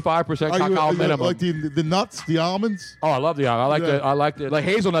 65% Are you cacao minimum. like the nuts, the almonds? Oh, I love the almond. I like the Like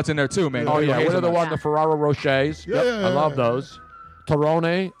hazelnuts in there too, man. Oh yeah, what are the Hazelnuts. one, the Ferraro Rochers? Yeah, yeah, I love yeah. those.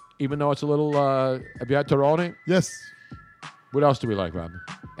 Torrone, even though it's a little. Have you had Torrone? Yes. What else do we like, Rob?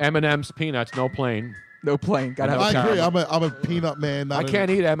 M&M's peanuts, no plain. No plain. Gotta have I a agree. caramel. I'm a peanut man. not I can't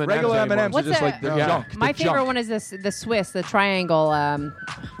eat M&M's Regular anymore. M&M's are What's just the- like the Yeah. junk. My the favorite junk. one is the Swiss, the triangle.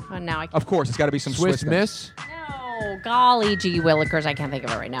 Oh, now I Of course, it's got to be some Swiss Swiss Miss. No, golly gee willikers. I can't think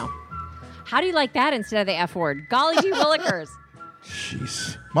of it right now. How do you like that instead of the F word? Golly gee willikers.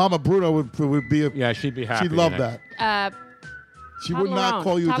 Jeez. Mama Bruno would be a. Yeah, she'd be happy. She'd love with it. that. She would not Toblerone.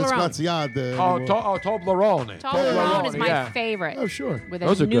 call you Toblerone. disgraziata. Oh, anymore. Toblerone. Toblerone is my yeah. favorite. Oh, sure. With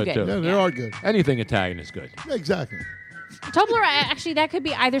Those a are good, nougat. too. Yeah, they are good. Anything Italian is good. Yeah, exactly. Toblerone, actually, that could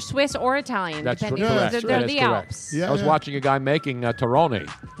be either Swiss or Italian. That's depending correct. because That they're is the correct. Alps. Yeah, I was yeah. watching a guy making Torrone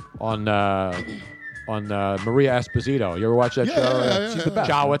on Maria Esposito. You ever watch that Yeah, show? yeah, yeah, She's the best.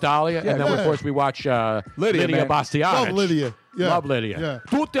 Ciao Italia. Yeah, and then, yeah. of course, we watch Lydia man. Bastianich. Love Lydia. Love Lydia. Yeah.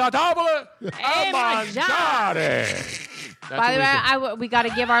 Tutti a tavola E mangiare. By the way, we got to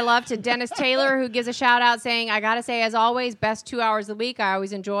give our love to Dennis Taylor, who gives a shout out saying, I got to say, as always, best 2 hours a week. I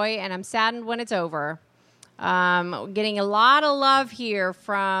always enjoy, and I'm saddened when it's over. Getting a lot of love here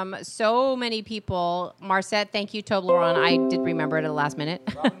from so many people. Marcette, thank you. Toblerone. I did remember it at the last minute.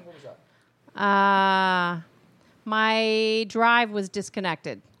 Robin, what was that? My drive was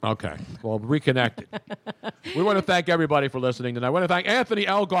disconnected. Okay. Well, reconnected. We want to thank everybody for listening tonight. I want to thank Anthony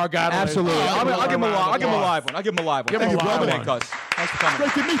L. Gargano. Absolutely. I'll give him a live one. Give him a live one. Cuz. Thanks for coming.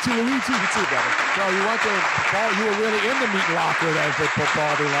 Great to meet you, Luigi. You too, brother. So you went to Paul, you were really in the meat locker then for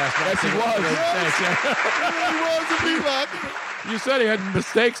Baldy last night. Yes, he was. Thanks. He was a meat locker. You said he had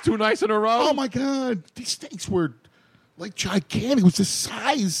mistakes 2 nights in a row. Oh, my God. These steaks were like gigantic. It was the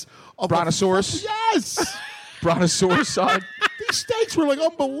size of Brontosaurus? Yes. Brontosaurus side. These steaks were like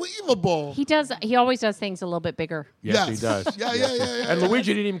unbelievable. He always does things a little bit bigger. Yes, he does. Yeah. And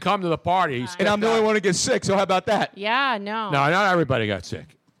Luigi didn't even come to the party. And I'm the only one who gets sick, so how about that? Yeah, no. No, not everybody got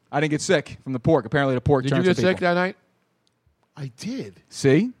sick. I didn't get sick from the pork. Apparently the pork Did you turns get to people. sick that night? I did.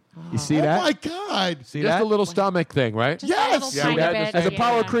 See? You see that? Oh, my God. See Just that? a little stomach thing, right? Yes. Yeah, we had the As same-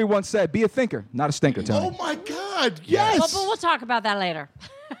 Apollo Creed once said, be a thinker, not a stinker, Tony. Oh, my God. Yes. Well, but we'll talk about that later.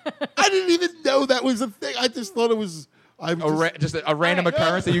 I didn't even know that was a thing. I just thought it was... Just a random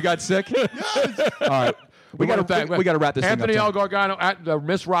occurrence that you got sick? Yes. All right. We got to wrap this Anthony thing L. up. Gargano at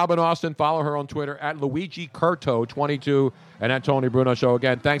Miss Robin Austin. Follow her on Twitter at Luigi Curto 22 and at Tony Bruno Show.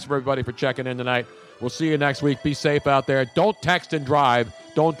 Again, thanks for everybody for checking in tonight. We'll see you next week. Be safe out there. Don't text and drive.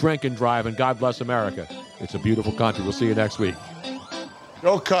 Don't drink and drive. And God bless America. It's a beautiful country. We'll see you next week.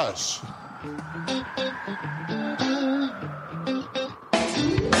 Go cuss.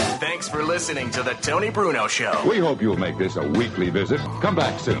 Thanks for listening to The Tony Bruno Show. We hope you'll make this a weekly visit. Come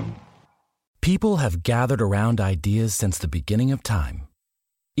back soon. People have gathered around ideas since the beginning of time.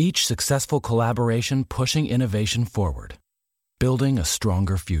 Each successful collaboration pushing innovation forward, building a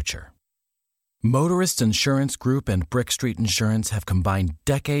stronger future. Motorists Insurance Group and Brick Street Insurance have combined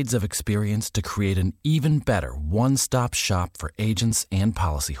decades of experience to create an even better one-stop shop for agents and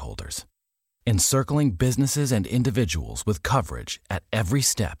policyholders, encircling businesses and individuals with coverage at every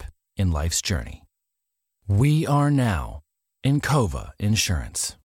step in life's journey. We are now Encova Insurance.